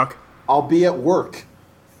Homestuck. I'll be at work.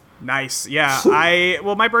 Nice. Yeah.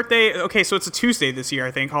 my birthday. Okay, so it's a Tuesday this year.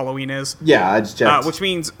 I think Halloween is. Yeah, I just checked. Which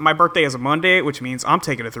means my birthday is a Monday, which means I'm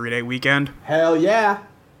taking a 3-day weekend. Hell yeah.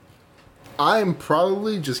 I'm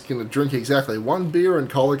probably just going to drink exactly 1 beer and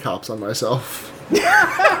call the cops on myself.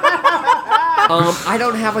 I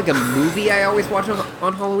don't have like a movie I always watch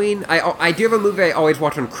on Halloween. I do have a movie I always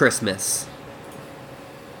watch on Christmas.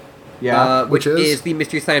 Yeah. Which Which is? is the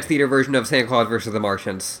Mystery Science Theater version of Santa Claus versus the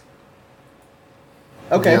Martians.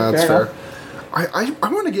 Okay, Yeah, that's fair fair. enough. I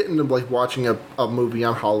want to get into like watching a movie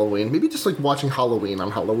on Halloween. Maybe just like watching Halloween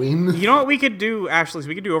on Halloween. You know what we could do, Ashley? Is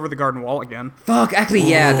we could do Over the Garden Wall again. Fuck, actually,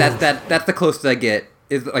 yeah, that's the closest I get.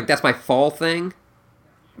 Is like that's my fall thing.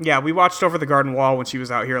 Yeah, we watched Over the Garden Wall when she was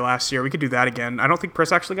out here last year. We could do that again. I don't think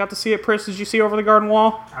Pris actually got to see it. Pris, did you see Over the Garden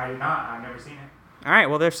Wall? I did not. I've never seen it. All right,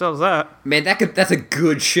 well, there sells that. Man, that's a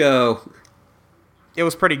good show. It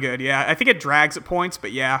was pretty good, yeah. I think it drags at points,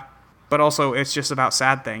 but yeah. But also, it's just about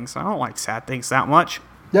sad things. I don't like sad things that much.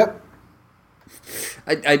 Yep.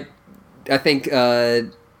 I think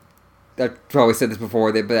I've probably said this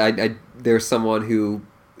before, but I there's someone who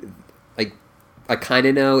like I kind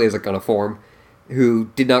of know is like on a forum who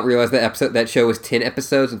did not realize that show was 10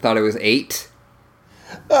 episodes and thought it was 8.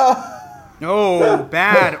 Oh,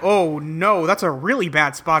 bad. Oh, no. That's a really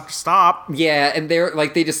bad spot to stop. Yeah, and they're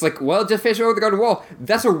like, they just like, well, just finish over the garden wall.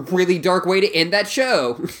 That's a really dark way to end that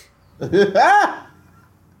show.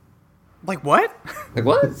 Like, what? Like,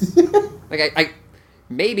 what? Like, I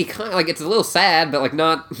maybe kind of, like, it's a little sad, but, like,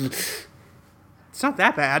 not... It's not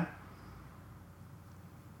that bad.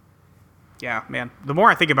 Yeah, man. The more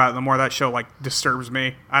I think about it, the more that show, like, disturbs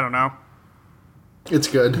me. I don't know. It's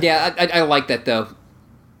good. Yeah, I like that, though.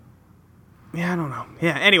 Yeah, I don't know.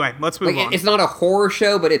 Yeah, anyway, let's move Like, on. it's not a horror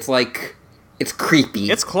show, but it's, like, it's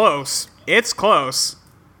creepy. It's close. It's close.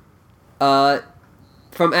 From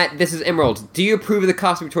This Is Emerald, do you approve of the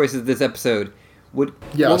costume choices this episode? What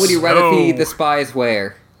Yes. would you rather No. see the spies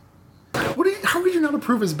wear? How could you not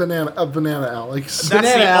approve as banana Alex? That's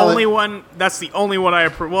Banana the Alex. only one. That's the only one I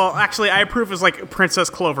approve. Well, actually, I approve as like Princess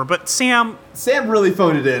Clover, but Sam really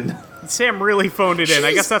phoned it in. really phoned it in.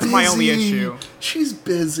 I guess that's my only busy. issue. She's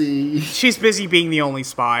busy. She's busy being the only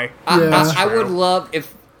spy. Yeah. I would love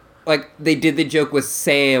if, like, they did the joke with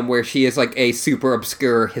Sam where she is, like, a super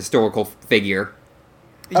obscure historical figure.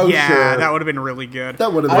 Oh, yeah, sure. that would have been really good.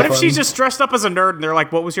 That would have What been if she's fun. just dressed up as a nerd and they're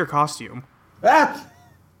like, "What was your costume?" Ah!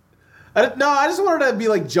 I just wanted to be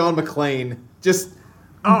like John McClane. Just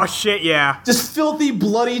Oh shit, yeah. filthy,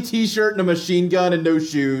 bloody t-shirt and a machine gun and no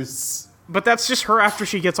shoes. But that's just her after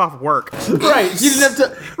she gets off work. Right, you didn't have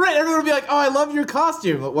to... Right, everyone would be like, oh, I love your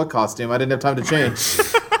costume. What costume? I didn't have time to change.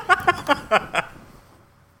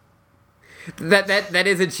 That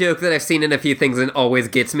is a joke that I've seen in a few things and always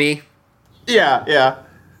gets me. Yeah.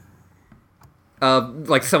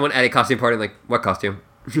 Like someone at a costume party, like, what costume?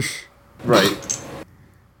 Right.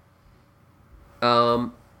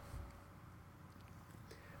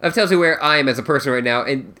 That tells you where I am as a person right now.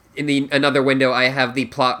 And in the another window, I have the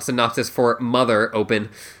plot synopsis for Mother open.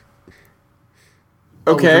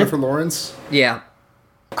 Oh, with Okay. Jennifer Lawrence. Yeah.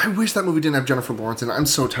 I wish that movie didn't have Jennifer Lawrence in it. I'm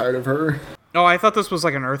so tired of her. Oh, I thought this was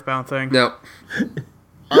like an Earthbound thing. No.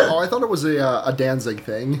 I thought it was a Danzig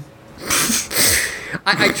thing.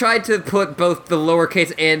 I tried to put both the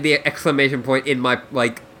lowercase and the exclamation point in my,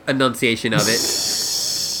 like, enunciation of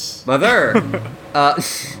it. Mother!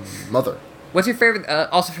 Mother. What's your favorite,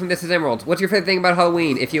 also from This Is Emerald, what's your favorite thing about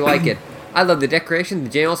Halloween, if you like it? I love the decoration, the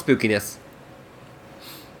general spookiness.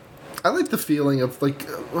 I like the feeling of, like,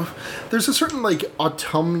 there's a certain, like,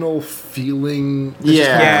 autumnal feeling that just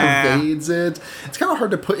Yeah. kind of pervades it. It's kind of hard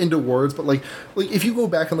to put into words, but, like if you go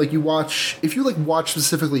back and, like, watch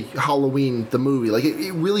specifically Halloween, the movie, like,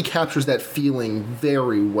 it really captures that feeling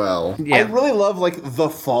very well. Yeah. I really love, like, the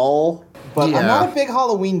fall, but Yeah. I'm not a big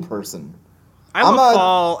Halloween person. I love I'm a-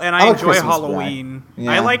 fall and I'm I a enjoy Christmas guy. Halloween.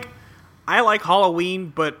 Yeah. I like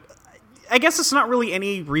Halloween, but I guess it's not really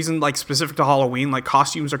any reason like specific to Halloween. Like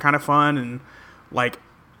costumes are kind of fun and like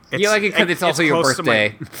You like it because it's also your close to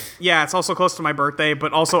birthday. Yeah, it's also close to my birthday,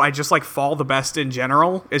 but also I just like fall the best in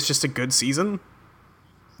general. It's just a good season.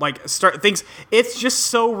 Like things. It's just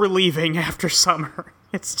so relieving after summer.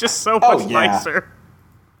 It's just so much yeah. nicer.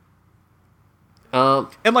 Um,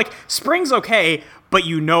 And like spring's okay, but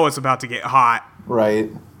you know it's about to get hot. Right.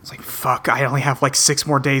 It's like fuck. I only have like 6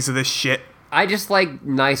 more days of this shit. I just like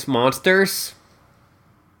nice monsters.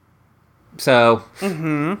 So,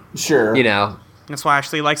 Sure. you know, That's why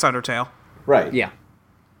Ashley likes Undertale. Right. yeah.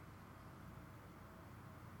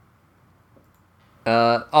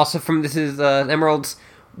 Also from This Is Emeralds,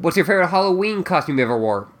 what's your favorite Halloween costume you ever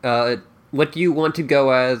wore? What do you want to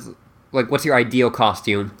go as, like, what's your ideal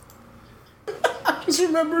costume? I just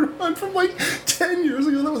remembered one from like 10 years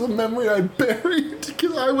ago. That was a memory I buried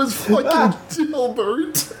because I was fucking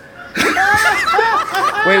Dilbert.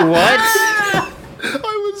 Wait, what?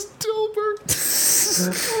 I was Dilbert.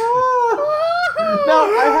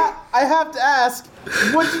 Now, I have to ask,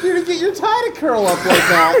 what'd you do to get your tie to curl up like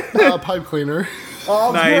that? Pipe cleaner.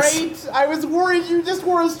 Oh, Nice. great. I was worried you just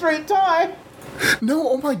wore a straight tie. No,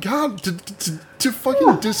 oh my god, to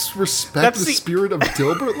fucking disrespect That's the the- spirit of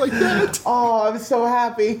Dilbert like that? Oh, I'm so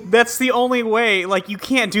happy. That's the only way. Like you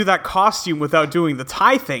can't do that costume without doing the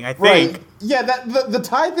tie thing. I Right. think. Yeah, the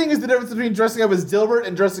tie thing is the difference between dressing up as Dilbert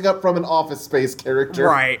and dressing up from an Office Space character.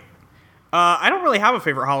 Right. I don't really have a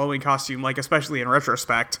favorite Halloween costume, like especially in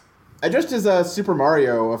retrospect. I dressed as Super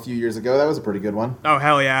Mario a few years ago. That was a pretty good one. Oh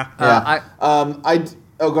hell yeah. Yeah.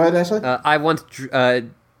 Oh, go ahead, Ashley. I once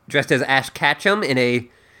dressed as Ash Ketchum in a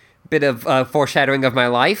bit of foreshadowing of my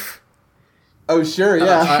life. Oh, sure,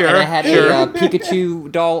 yeah. Sure. And I had sure. a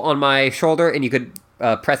Pikachu doll on my shoulder, and you could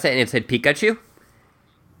press it, and it said Pikachu.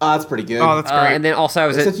 That's pretty good. Oh, that's great. And then also I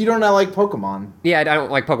was Except you don't like Pokemon. yeah, I don't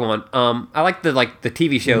like Pokemon. I like the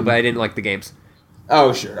TV show, but I didn't like the games.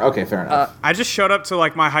 Oh, sure. Okay, fair enough. I just showed up to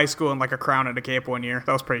like my high school in like a crown and a cape one year.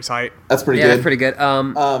 That was pretty tight. That's pretty Yeah, good. that's pretty good.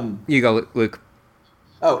 You go, Luke.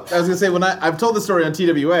 Oh, I was gonna say I've told the story on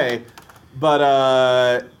TWA,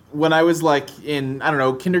 but when I was like in, I don't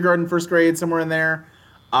know, kindergarten, first grade, somewhere in there,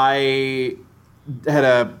 I had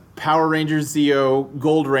a Power Rangers Zeo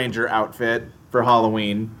Gold Ranger outfit for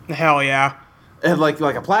Halloween. Hell yeah. It had like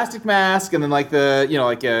a plastic mask and then like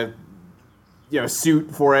the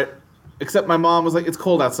suit for it. Except my mom was like, "It's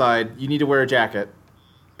cold outside. You need to wear a jacket,"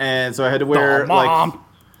 and so I had to wear Mom.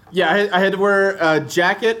 I had to wear a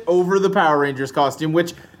jacket over the Power Rangers costume,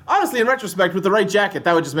 which, honestly, in retrospect, with the right jacket,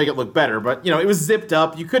 that would just make it look better. But, it was zipped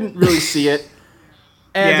up. You couldn't really see it.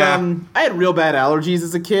 And Yeah. I had real bad allergies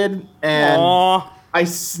as a kid, and Aww. I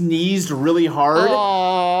sneezed really hard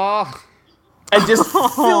Aww. and just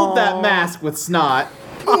filled that mask with snot.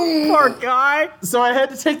 Poor guy. So I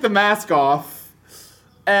had to take the mask off.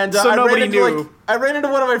 And So I nobody ran into, knew. I ran into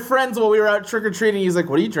one of my friends while we were out trick-or-treating. He's like,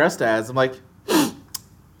 "What are you dressed as?" I'm like,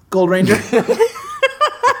 "Gold Ranger."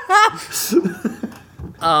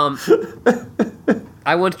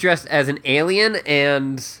 I once dressed as an alien,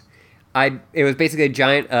 and it was basically a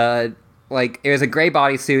giant, it was a gray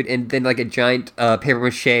bodysuit, and then like a giant paper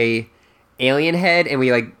mache alien head, and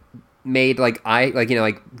we like made like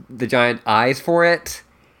the giant eyes for it.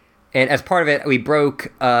 And as part of it, we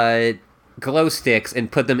broke glow sticks and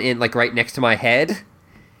put them in like right next to my head,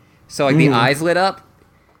 so like the eyes lit up.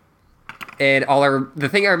 And the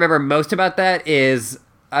thing I remember most about that is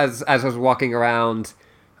as I was walking around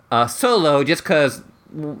solo, just because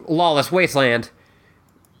lawless wasteland.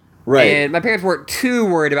 Right. And my parents weren't too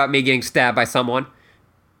worried about me getting stabbed by someone.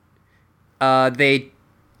 They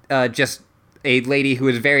just a lady who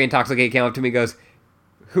was very intoxicated came up to me and goes,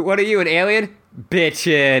 "What are you, an alien?"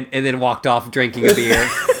 "Bitchin'," and then walked off drinking a beer.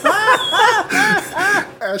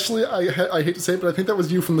 Ashley, I hate to say it, but I think that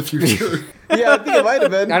was you from the future. Yeah, I think it might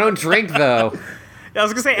have been. I don't drink though. Yeah, I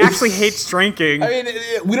was gonna say, Ashley hates drinking. I mean,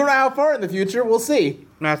 we don't know how far in the future. We'll see.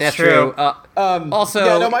 That's true. Also,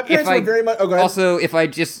 yeah, no, my parents if were very much. Oh, go ahead. Also, if I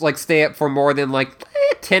just like stay up for more than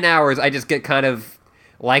 10 hours, I just get kind of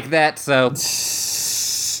like that. So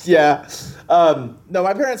Yeah. No,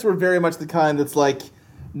 my parents were very much the kind that's like,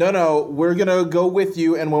 no, we're going to go with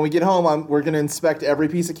you, and when we get home, we're going to inspect every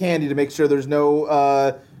piece of candy to make sure there's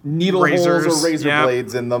no needle Razors, holes or razor yeah.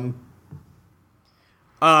 blades in them.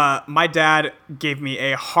 My dad gave me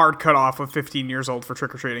a hard cutoff of 15 years old for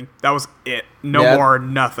trick-or-treating. That was it. No Yeah. more,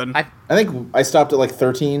 nothing. I I think I stopped at like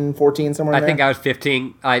 13, 14, somewhere in I think there. I was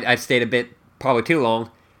 15. I stayed a bit, probably too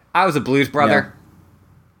long. I was a Blues Brother.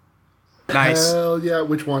 Nice. Hell yeah,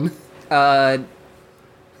 which one? I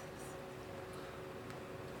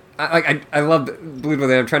love Blues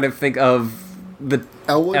Brother. I'm trying to think of the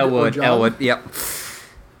Elwood or John? Elwood. Yep.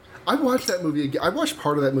 I watched that movie again. I watched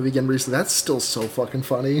part of that movie again recently. That's still so fucking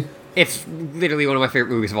funny. It's literally one of my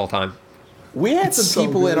favorite movies of all time. We had some so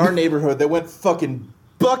people in good. our neighborhood that went fucking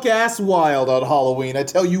buck-ass wild on Halloween, I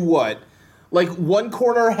tell you what. Like, one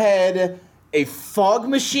corner had a fog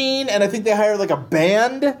machine, and I think they hired, like, a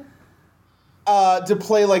band to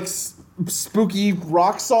play, like, spooky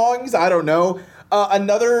rock songs. I don't know.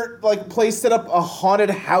 Another, like, place set up a haunted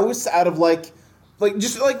house out of, like,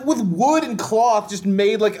 just, like, with wood and cloth, just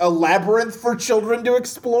made, like, a labyrinth for children to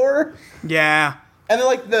explore. Yeah. And then,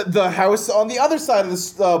 like, the house on the other side of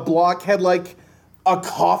this block had, like, a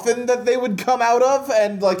coffin that they would come out of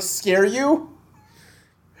and, like, scare you.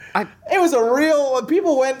 It was a real...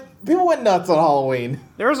 People went nuts on Halloween.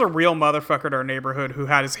 There was a real motherfucker in our neighborhood who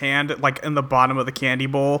had his hand, like, in the bottom of the candy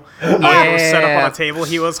bowl. It was set up on a table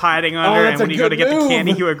he was hiding under, that's and when a you go to good get the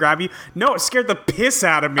candy, move. he would grab you. No, it scared the piss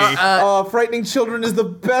out of me. Frightening children is the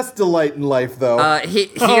best delight in life, though. Here's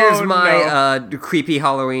Oh, my creepy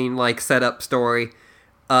Halloween setup story.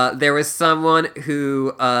 There was someone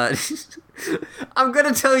who I'm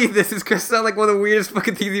gonna tell you this is gonna sound like one of the weirdest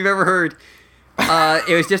fucking things you've ever heard.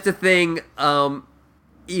 It was just a thing.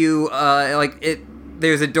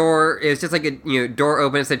 There's a door. It was just like a door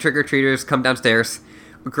open. It said trick or treaters come downstairs.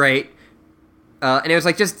 Great. And it was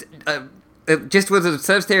like it just was a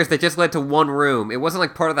set of stairs that just led to one room. It wasn't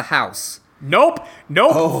like part of the house. Nope.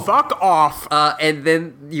 Fuck off. And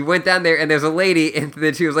then you went down there, and there's a lady, and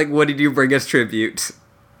then she was like, "What did you bring us tribute?"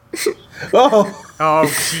 Oh,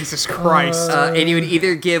 Jesus Christ. And you would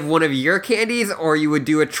either give one of your candies, or you would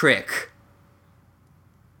do a trick.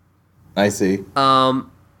 I see.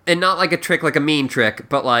 And not like a trick, like a mean trick,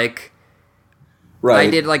 but like Right.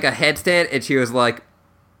 I did like a headstand, and she was like,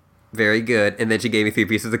 "Very good," and then she gave me 3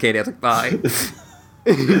 pieces of candy. I was like, "Bye."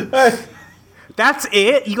 That's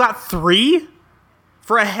it? You got 3?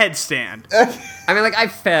 For a headstand. I mean, like I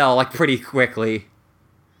fell like pretty quickly.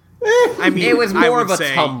 I mean, It was I more would of a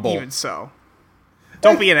say tumble. Even so,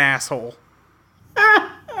 don't be an asshole.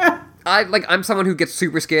 I'm someone who gets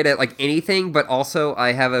super scared at like anything, but also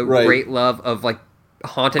I have a Right. great love of like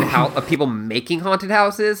haunted house of people making haunted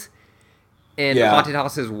houses and Yeah. haunted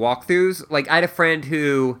houses walkthroughs. Like I had a friend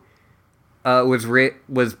who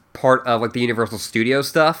was part of like the Universal Studios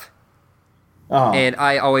stuff, Uh-huh. and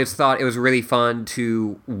I always thought it was really fun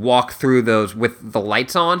to walk through those with the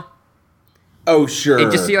lights on Oh, sure.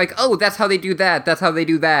 and just see like, oh, that's how they do that. That's how they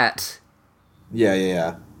do that.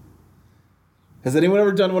 Yeah. Has anyone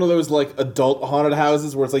ever done one of those like adult haunted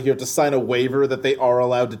houses where it's like you have to sign a waiver that they are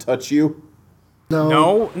allowed to touch you?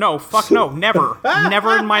 No, fuck no, never,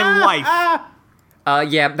 never in my life.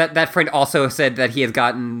 Yeah, that friend also said that he has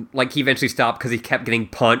gotten like he eventually stopped because he kept getting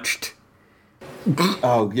punched.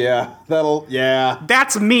 Oh yeah, yeah.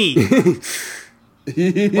 That's me.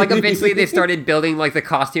 Like eventually they started building like the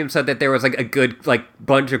costume so that there was like a good like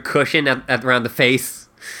bunch of cushion at around the face.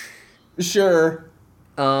 Sure.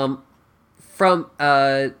 From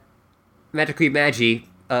Magic Queen Magi,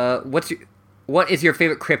 what is your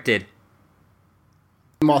favorite cryptid?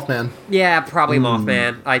 Mothman. Yeah, probably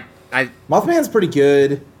Mothman. I Mothman's pretty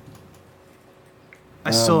good.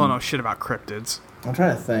 I still don't know shit about cryptids. I'm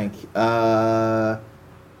trying to think.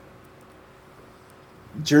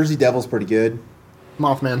 Jersey Devil's pretty good.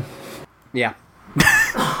 Mothman. yeah.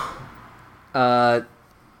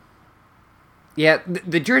 Yeah,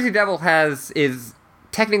 the Jersey Devil is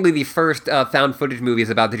technically the first found footage movies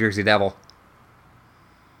about the Jersey Devil.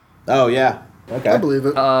 Oh yeah. Okay. I believe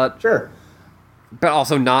it. Sure. But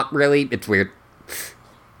also not really. It's weird.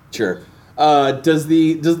 Sure. Does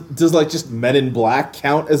like just Men in Black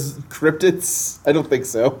count as cryptids? I don't think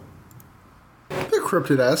so. They're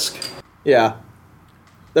cryptid-esque. Yeah.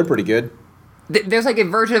 They're pretty good. There's like a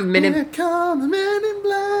version of Men Here in... come the Men in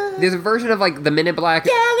Black. There's a version of like the Men in Black...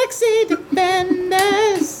 Galaxy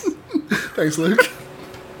Defenders. Thanks, Luke.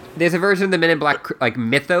 There's a version of the Men in Black like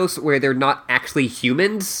mythos where they're not actually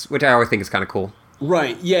humans, which I always think is kind of cool.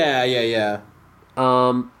 Right. Yeah.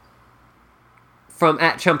 From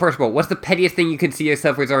 @ChumPercival, what's the pettiest thing you can see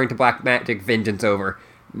yourself resorting to black magic vengeance over?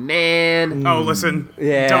 Man. Oh, listen.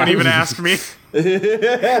 Yeah. Don't even ask me.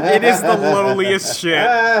 It is the lowliest shit.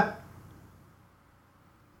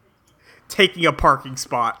 Taking a parking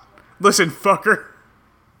spot. Listen, fucker.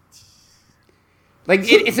 Like,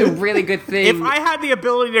 it's a really good thing. If I had the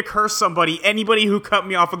ability to curse somebody, anybody who cut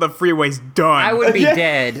me off on the freeway's done. I would be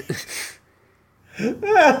dead.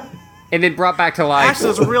 And then brought back to life. Actually,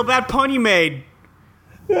 that's a real bad pun you made.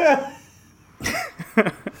 Yeah,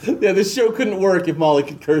 this show couldn't work if Molly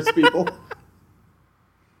could curse people.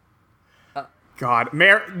 God,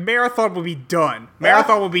 Marathon will be done.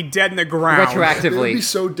 Marathon will be dead in the ground. They would Retroactively. be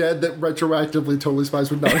so dead that retroactively Totally Spies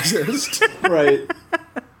would not exist. Right.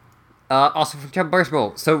 Also from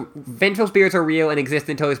 @ChumPercival, so vengeful spirits are real and exist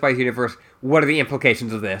in Totally Spies universe. What are the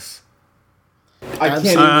implications of this? I can't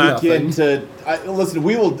even begin to... listen,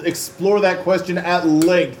 we will explore that question at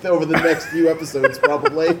length over the next few episodes,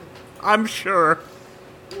 probably. I'm sure.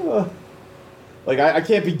 Like, I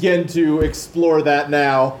can't begin to explore that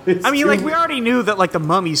now. It's I mean, too- like, we already knew that, like, the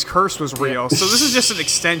mummy's curse was real, so this is just an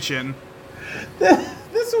extension.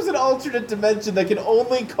 This was an alternate dimension that can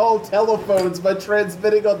only call telephones by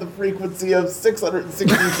transmitting on the frequency of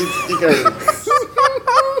 666 hertz.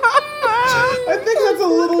 I think that's a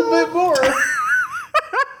little bit more.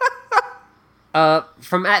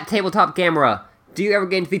 From @TabletopGamera, do you ever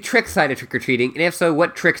get into the trick side of trick-or-treating? And if so,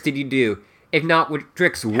 what tricks did you do? If not, what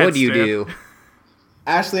tricks would you do?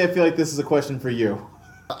 Ashley, I feel like this is a question for you.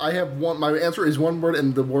 I have one. My answer is one word,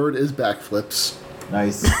 and the word is backflips.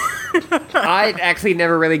 Nice. I actually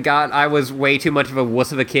never really I was way too much of a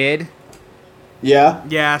wuss of a kid. Yeah?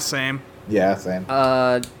 Yeah, same. Yeah, same.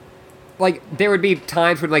 Like, there would be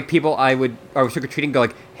times when, like, I was trick-or-treating, go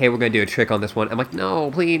like, hey, we're gonna do a trick on this one. I'm like,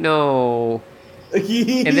 no, please, no.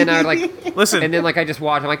 And then I would, like... Listen, And then, like, I just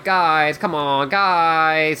watch, I'm like, guys, come on,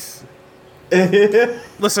 guys.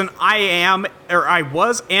 listen, I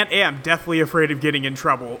was and am deathly afraid of getting in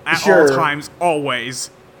trouble at Sure. all times, always.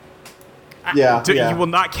 Yeah, You will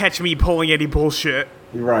not catch me pulling any bullshit.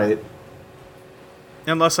 You're right.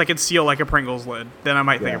 Unless I can steal, like, a Pringles lid. Then I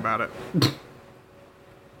might think Yeah. about it.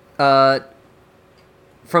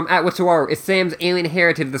 From @Witsuwaru, is Sam's alien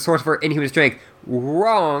heritage the source of her inhuman strength?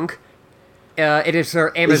 Wrong. It is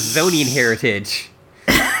her Amazonian heritage.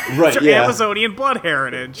 Right, It's yeah. Amazonian blood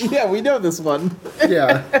heritage. Yeah, we know this one.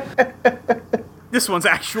 Yeah. This one's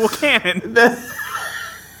actual canon.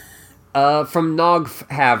 From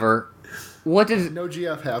Noghaver, what does... No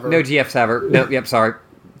GF Haver. No GF Saver. No, yep, sorry.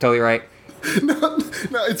 Totally right. No,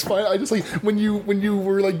 it's fine. I just like when you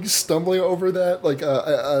were like stumbling over that like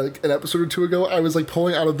an episode or two ago. I was like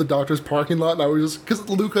pulling out of the doctor's parking lot, and I was just because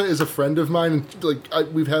Luca is a friend of mine, and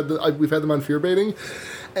like we've had them on fear baiting,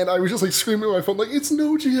 and I was just like screaming at my phone like, "It's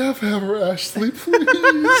no GF Hammer, Ashley,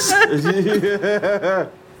 please."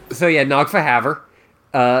 So yeah, Nog for Haver.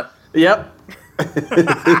 Yep.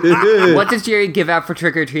 What does Jerry give out for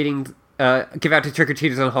trick or treating? Give out to trick or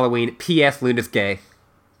treaters on Halloween. P.S. Luna's gay.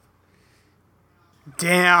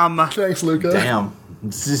 Damn. Thanks, Luca. Damn.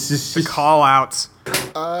 The call outs.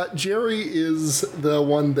 Jerry is the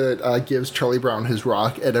one that gives Charlie Brown his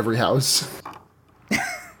rock at every house.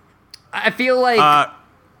 I feel like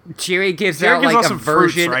Jerry gives out gives like out a some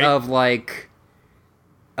fruits, version right? of like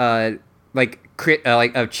of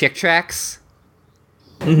Chick Tracks.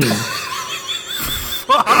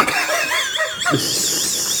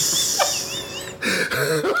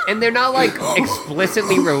 And they're not like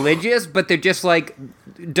explicitly religious, but they're just like,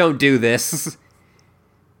 don't do this.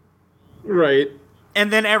 Right.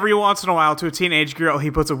 And then every once in a while, to a teenage girl,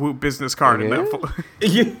 he puts a Whoop business card in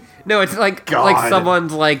that. No, it's like God.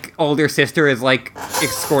 someone's like older sister is like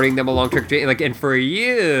escorting them along trick or treating, like, and for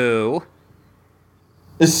you.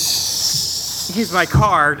 He's my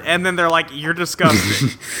card, and then they're like, "You're disgusting."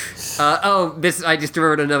 I just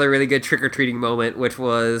remembered another really good trick or treating moment, which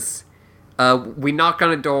was, we knocked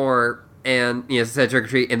on a door and it said trick or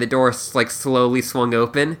treat, and the door like slowly swung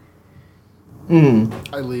open.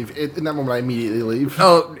 I leave. In that moment, I immediately leave.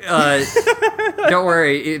 Oh, don't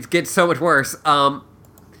worry, it gets so much worse.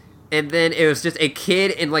 And then it was just a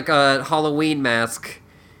kid in like a Halloween mask,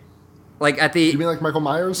 like at the. You mean like Michael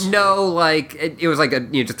Myers? No, like it was like a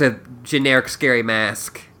just a generic scary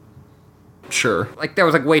mask. Sure. Like that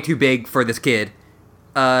was like way too big for this kid.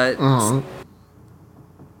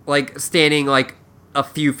 Like standing like a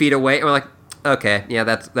few feet away, and we're like, okay, yeah,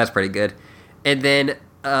 that's pretty good. And then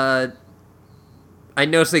I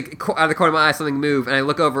noticed like out of the corner of my eye something move, and I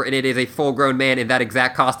look over, and it is a full-grown man in that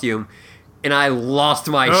exact costume, and I lost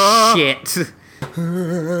my shit.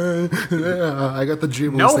 I got the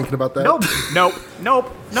jiggles Nope. thinking about that. Nope.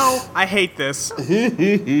 No. I hate this.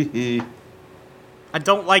 I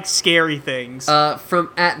don't like scary things.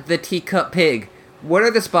 From at the Teacup Pig. What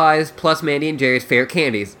are the Spies plus Mandy and Jerry's favorite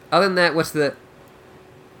candies? Other than that, what's the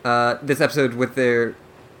this episode with their?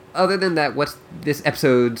 Other than that, what's this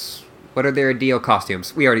episode's? What are their ideal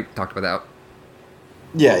costumes? We already talked about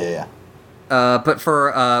Yeah. that. But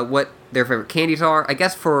for what their favorite candies are, I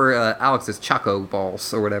guess for Alex's Choco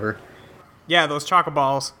Balls or whatever. Yeah, those chocolate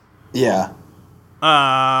balls. Yeah.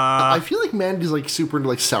 I feel like Mandy's like super into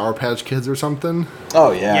like Sour Patch Kids or something.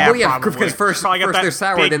 Oh, yeah. Yeah, Well, yeah, probably. because first Probably got that they're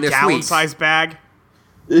sour, big then they're sweet. gallon-sized bag.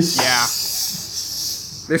 Yeah.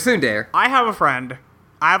 They're tsundere. I have a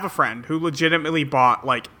friend who legitimately bought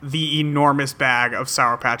like the enormous bag of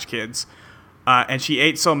Sour Patch Kids, and she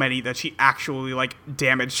ate so many that she actually like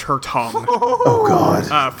damaged her tongue Oh,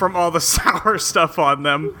 God. from all the sour stuff on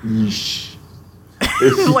them. Yeesh.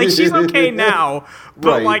 Like she's okay now,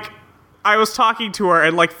 but Right. like I was talking to her,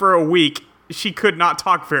 and like for a week she could not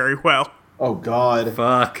talk very well. Oh, God.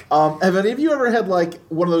 Fuck. Have any of you ever had, like,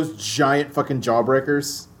 one of those giant fucking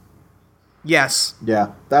jawbreakers? Yes, Yeah.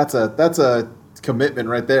 That's a commitment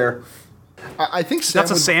right there. I think Sam that's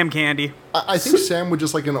a would, Sam candy. I think Sam would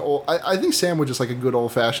just like an old. I think Sam would just like a good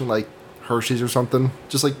old fashioned like Hershey's or something.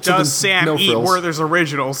 Just like something, Does Sam no eat frills. Werther's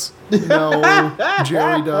Originals? No,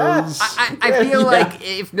 Jerry does. I feel like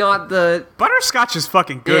if not the Butterscotch is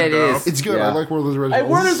fucking good Yeah, it though. is. It's good. Yeah. I like Werther's Hey, Originals.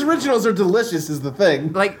 Werther's Originals are delicious is the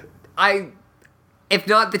thing. like if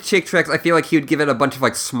not the Chick Tracks, I feel like he would give it a bunch of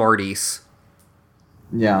like Smarties.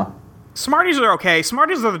 Yeah. Smarties are okay.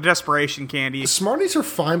 Smarties are the desperation candy. Smarties are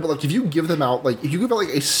fine, but like if you give them out, like if you give out like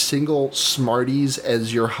a single Smarties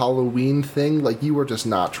as your Halloween thing, like you are just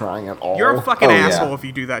not trying at all. You're a fucking Oh, yeah. asshole if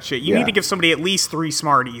you do that shit. You Yeah. need to give somebody at least 3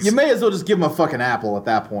 Smarties. You may as well just give him a fucking apple at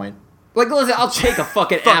that point. Like, listen, I'll take a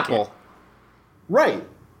fucking Fuck apple. Right.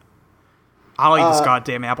 I'll eat this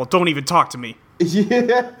goddamn apple. Don't even talk to me.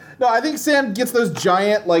 Yeah. No, I think Sam gets those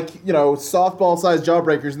giant, like, softball-sized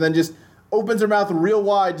jawbreakers and then just opens her mouth real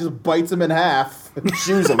wide, just bites them in half and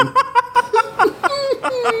chews them.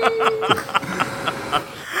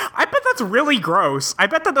 I bet that's really gross. I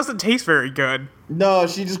bet that doesn't taste very good. No,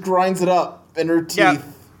 she just grinds it up in her teeth. Yeah.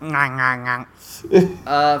 Ngang, ngang,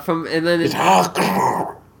 ngang. From and then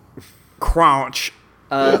Crunch.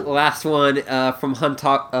 last one from Hunt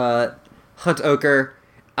Oker.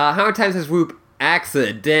 How many times has Whoop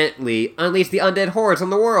accidentally unleashed the undead hordes on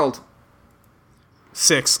the world?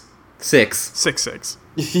 6. 6. 6, 6.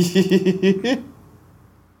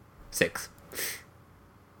 6.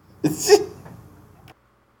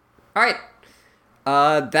 All right.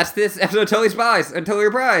 That's this episode of Totally Spies and Totally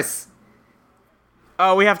Reprise.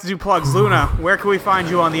 Oh, we have to do plugs. Luna, where can we find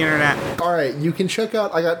you on the internet? All right, you can check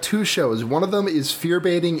out. I got 2 shows. One of them is Fear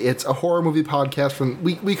Baiting. It's a horror movie podcast.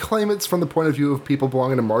 We claim it's from the point of view of people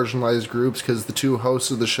belonging to marginalized groups because the 2 hosts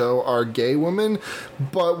of the show are gay women,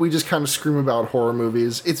 but we just kind of scream about horror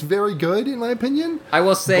movies. It's very good, in my opinion. I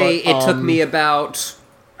will say But, it took me about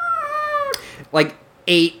like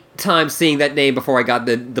 8 times seeing that name before I got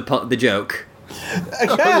the joke.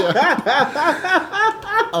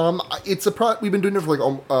 We've been doing it for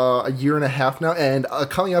like a year and a half now, and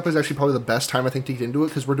coming up is actually probably the best time I think to get into it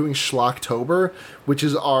because we're doing Schlocktober, which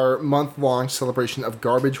is our month-long celebration of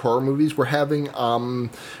garbage horror movies. We're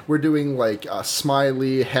doing like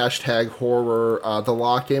Smiley, #horror, The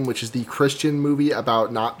Lock-In, which is the Christian movie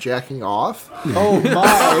about not jacking off. Oh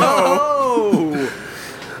my!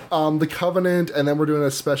 The Covenant, and then we're doing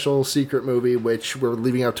a special secret movie, which we're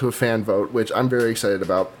leaving out to a fan vote, which I'm very excited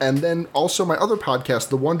about. And then also my other podcast,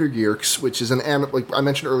 The Wonder Geeks, which is like I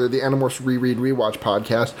mentioned earlier, the Animorphs Reread Rewatch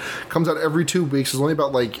podcast, comes out every 2 weeks. There's only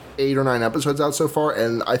about like 8 or 9 episodes out so far,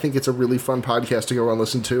 and I think it's a really fun podcast to go and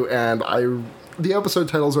listen to. And the episode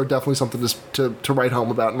titles are definitely something to write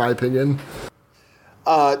home about, in my opinion.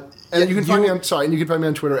 And you can find me on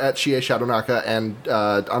Twitter at Chie Shadonaka and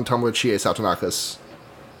on Tumblr Chie Satonakas.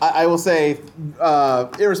 I will say,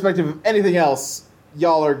 irrespective of anything else,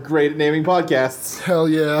 y'all are great at naming podcasts. Hell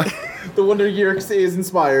yeah. The Wonder Years is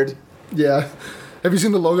inspired. Yeah. Have you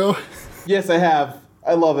seen the logo? Yes, I have.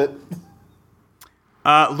 I love it.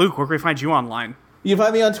 Luke, where can we find you online? You can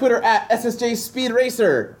find me on Twitter at SSJ Speed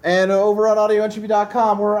Racer and over on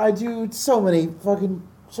audioentropy.com where I do so many fucking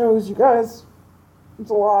shows, you guys. It's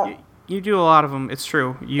a lot. You do a lot of them. It's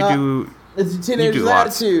true. You do. It's a Teenager's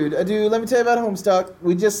Attitude. Let me tell you about Homestuck.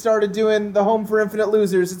 We just started doing the Home for Infinite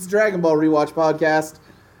Losers. It's a Dragon Ball rewatch podcast.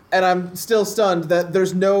 And I'm still stunned that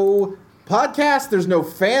there's no podcast, there's no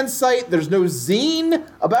fan site, there's no zine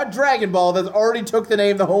about Dragon Ball that already took the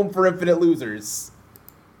name The Home for Infinite Losers.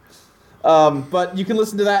 But you can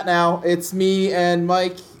listen to that now. It's me and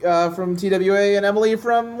Mike from TWA and Emily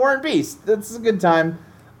from War and Beast. It's a good time.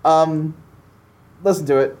 Listen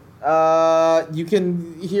to it. You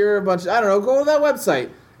can hear a bunch. I don't know. Go to that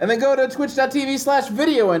website and then go to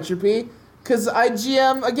twitch.tv/videoentropy because I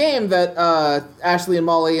GM a game that Ashley and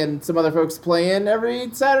Molly and some other folks play in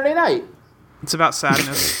every Saturday night. It's about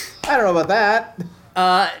sadness. I don't know about that.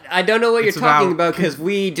 I don't know what It's you're talking about- about because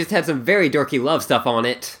we just had some very dorky love stuff on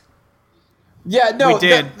it. Yeah, no, We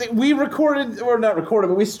did. We recorded, or not recorded,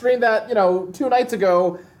 but we streamed that 2 nights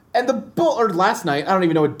ago, and or last night. I don't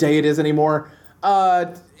even know what day it is anymore.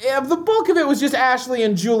 The bulk of it was just Ashley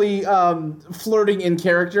and Julie flirting in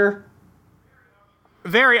character.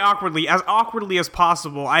 Very awkwardly as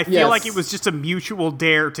possible. I feel Yes. like it was just a mutual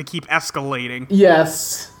dare to keep escalating.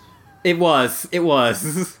 Yes. It was. At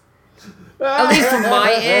least from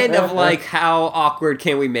my end of like, how awkward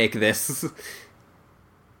can we make this?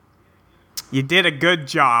 You did a good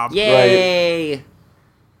job. Yay!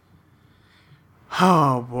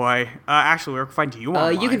 Oh boy. Actually, where can I find you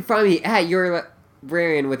online? You can find me at your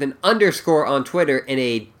librarian with an underscore on Twitter and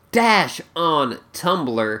a dash on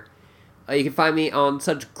Tumblr. You can find me on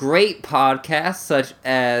such great podcasts such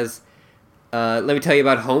as Let Me Tell You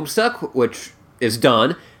About Homestuck, which is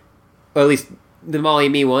done, or at least the Molly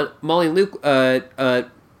and me one. Molly and Luke,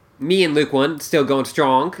 me and Luke one still going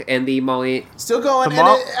strong, and the Molly. Still going, The and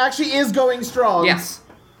Mo- it actually is going strong. Yes.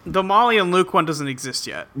 The Molly and Luke one doesn't exist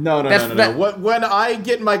yet. No. When I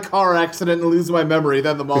get in my car accident and lose my memory,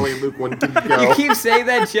 then the Molly and Luke one can You go. keep saying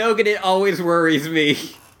that joke, and it always worries me.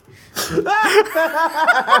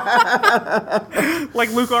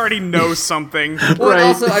 Like Luke already knows something. Well, Right.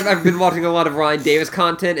 also, I've been watching a lot of Ryan Davis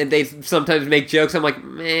content, and they sometimes make jokes. I'm like,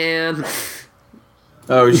 man,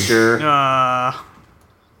 Oh, sure.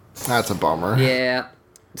 That's a bummer. yeah.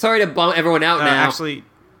 Sorry to bum everyone out now. Actually,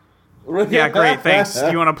 yeah, great, thanks.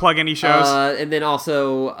 Do you want to plug any shows? And then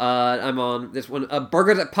also, I'm on this one.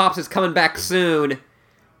 Burgers at Pops is coming back soon.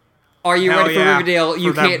 Are you Hell ready for yeah, Riverdale?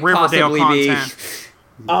 You for that can't Riverdale possibly content. be.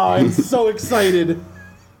 Oh, I'm so excited.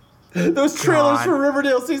 Those trailers God. for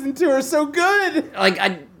Riverdale Season 2 are so good! Like,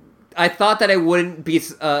 I thought that I wouldn't be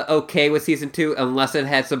okay with Season 2 unless it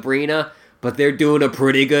had Sabrina, but they're doing a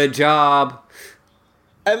pretty good job.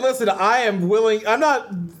 And listen, I am willing... I'm not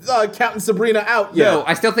counting Sabrina out yet. No,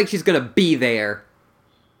 I still think she's gonna be there.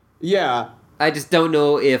 Yeah. I just don't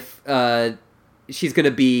know if she's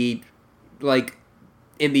gonna be, like,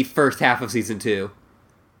 in the first half of Season 2.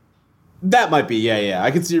 That might be, yeah.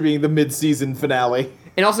 I could see her being the mid-season finale.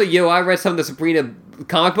 And also, I read some of the Sabrina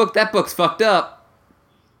comic book. That book's fucked up.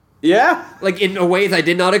 Yeah? Like, in ways I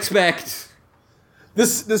did not expect.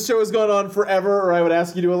 This show has gone on forever, or I would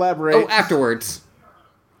ask you to elaborate. Oh, afterwards.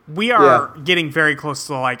 We are getting very close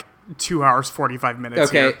to like 2 hours 45 minutes.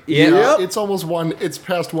 Okay, Here. yeah. Yep. It's almost 1. It's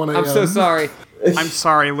past 1 a.m. I'm so sorry. I'm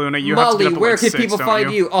sorry, Luna. You have to Molly, get up at where like can 6, people don't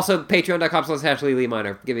find you? Also, patreon.com/Ashley Lee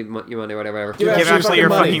Minor. Give me your money, whatever. Give Give Ashley your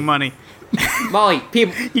fucking money. Molly,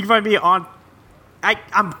 people. You can find me on.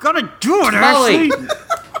 I'm gonna do it, Molly! Ashley.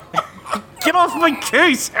 Get off my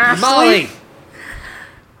case, Ashley. Molly!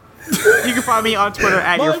 You can find me on Twitter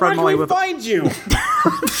at your Molly, friend where Molly can we with. find you?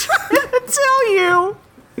 Tell you.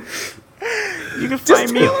 You can Just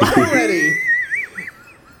find me. tell us already.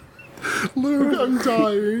 Luke, I'm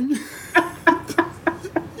dying.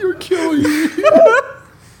 You're killing me.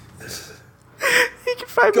 You can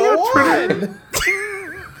find me Go on Twitter.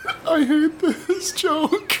 on. I hate this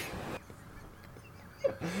joke.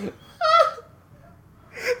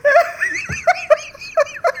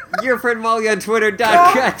 Your friend Molly on Twitter.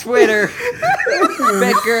 Twitter.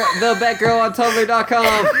 The Batgirl on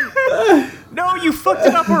Tumblr.com. No, you fucked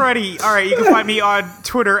it up already. All right, you can find me on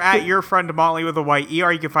Twitter at your friend Molly with a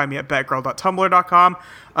Y-E-R. You can find me at batgirl.tumblr.com.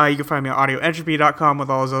 You can find me on audioentropy.com with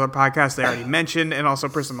all those other podcasts they already mentioned, and also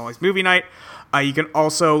Prison Molly's Movie Night. You can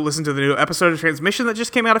also listen to the new episode of Transmission that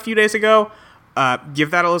just came out a few days ago.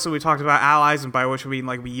 Give that a listen. We talked about allies, and by which we mean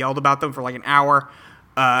like we yelled about them for like an hour.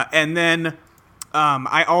 And then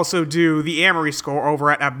I also do the Amory Score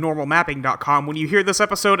over at abnormalmapping.com. When you hear this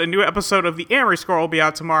episode, a new episode of the Amory Score will be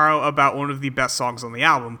out tomorrow about one of the best songs on the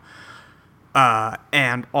album.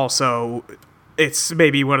 And also, it's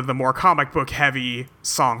maybe one of the more comic book heavy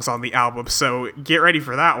songs on the album. So get ready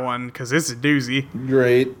for that one, because it's a doozy.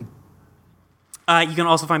 Great. You can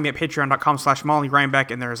also find me at patreon.com/Molly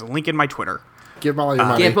Reinbeck, and there is a link in my Twitter. Give Molly your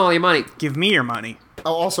money. Give Molly your money. Give me your money.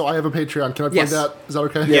 Oh, also, I have a Patreon. Can I plug Yes. that? Is that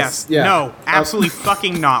okay? Yes. Yeah. No, absolutely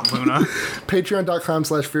fucking not, Luna.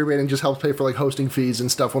 Patreon.com/FearBaiting just helps pay for like hosting fees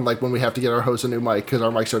and stuff when we have to get our host a new mic because our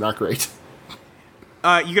mics are not great.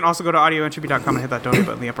 You can also go to audioentropy.com and hit that donate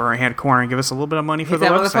button in the upper right-hand corner and give us a little bit of money for Hit the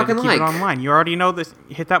that website to motherfucking keep it like. online. You already know this.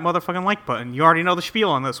 Hit that motherfucking like button. You already know the spiel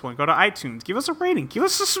on this one. Go to iTunes. Give us a rating. Give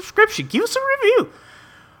us a subscription. Give us a review.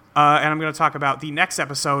 And I'm going to talk about the next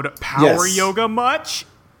episode, Power Yes. Yoga Much?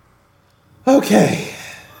 Okay.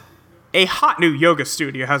 A hot new yoga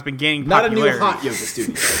studio has been gaining Not a popularity. new hot yoga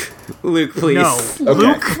studio. Luke, please. No.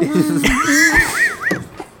 Okay.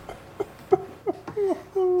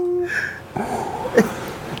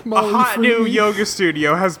 A hot new yoga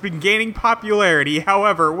studio has been gaining popularity.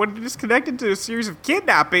 However, when it is connected to a series of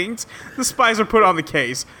kidnappings, the spies are put on the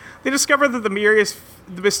case. They discover that the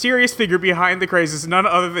mysterious figure behind the craze is none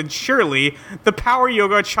other than Shirley, the power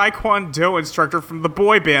yoga Taekwondo instructor from the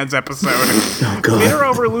boy bands episode. Bitter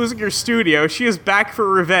over losing her studio, she is back for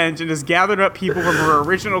revenge and has gathered up people from her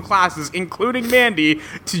original classes, including Mandy,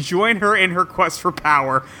 to join her in her quest for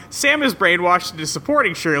power. Sam is brainwashed into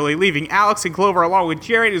supporting Shirley, leaving Alex and Clover along with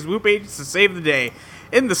Jerry and his Whoop agents to save the day.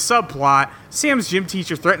 In the subplot, Sam's gym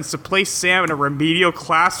teacher threatens to place Sam in a remedial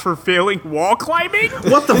class for failing wall climbing.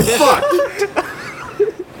 What the fuck?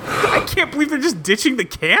 I can't believe they're just ditching the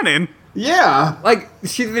canon. Yeah. Like,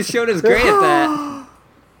 she's been shown as great at that.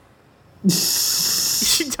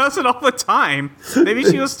 She does it all the time. Maybe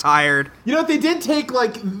she was tired. You know, they did take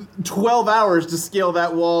like 12 hours to scale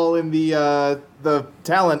that wall in the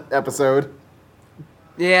talent episode.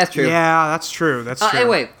 Yeah, that's true. Yeah, that's true. That's true.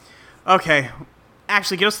 Anyway, Okay.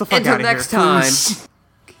 Actually, get us the fuck until out of next here. time,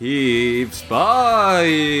 keep spying.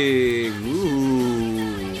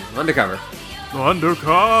 Ooh. Undercover.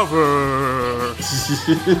 Undercover.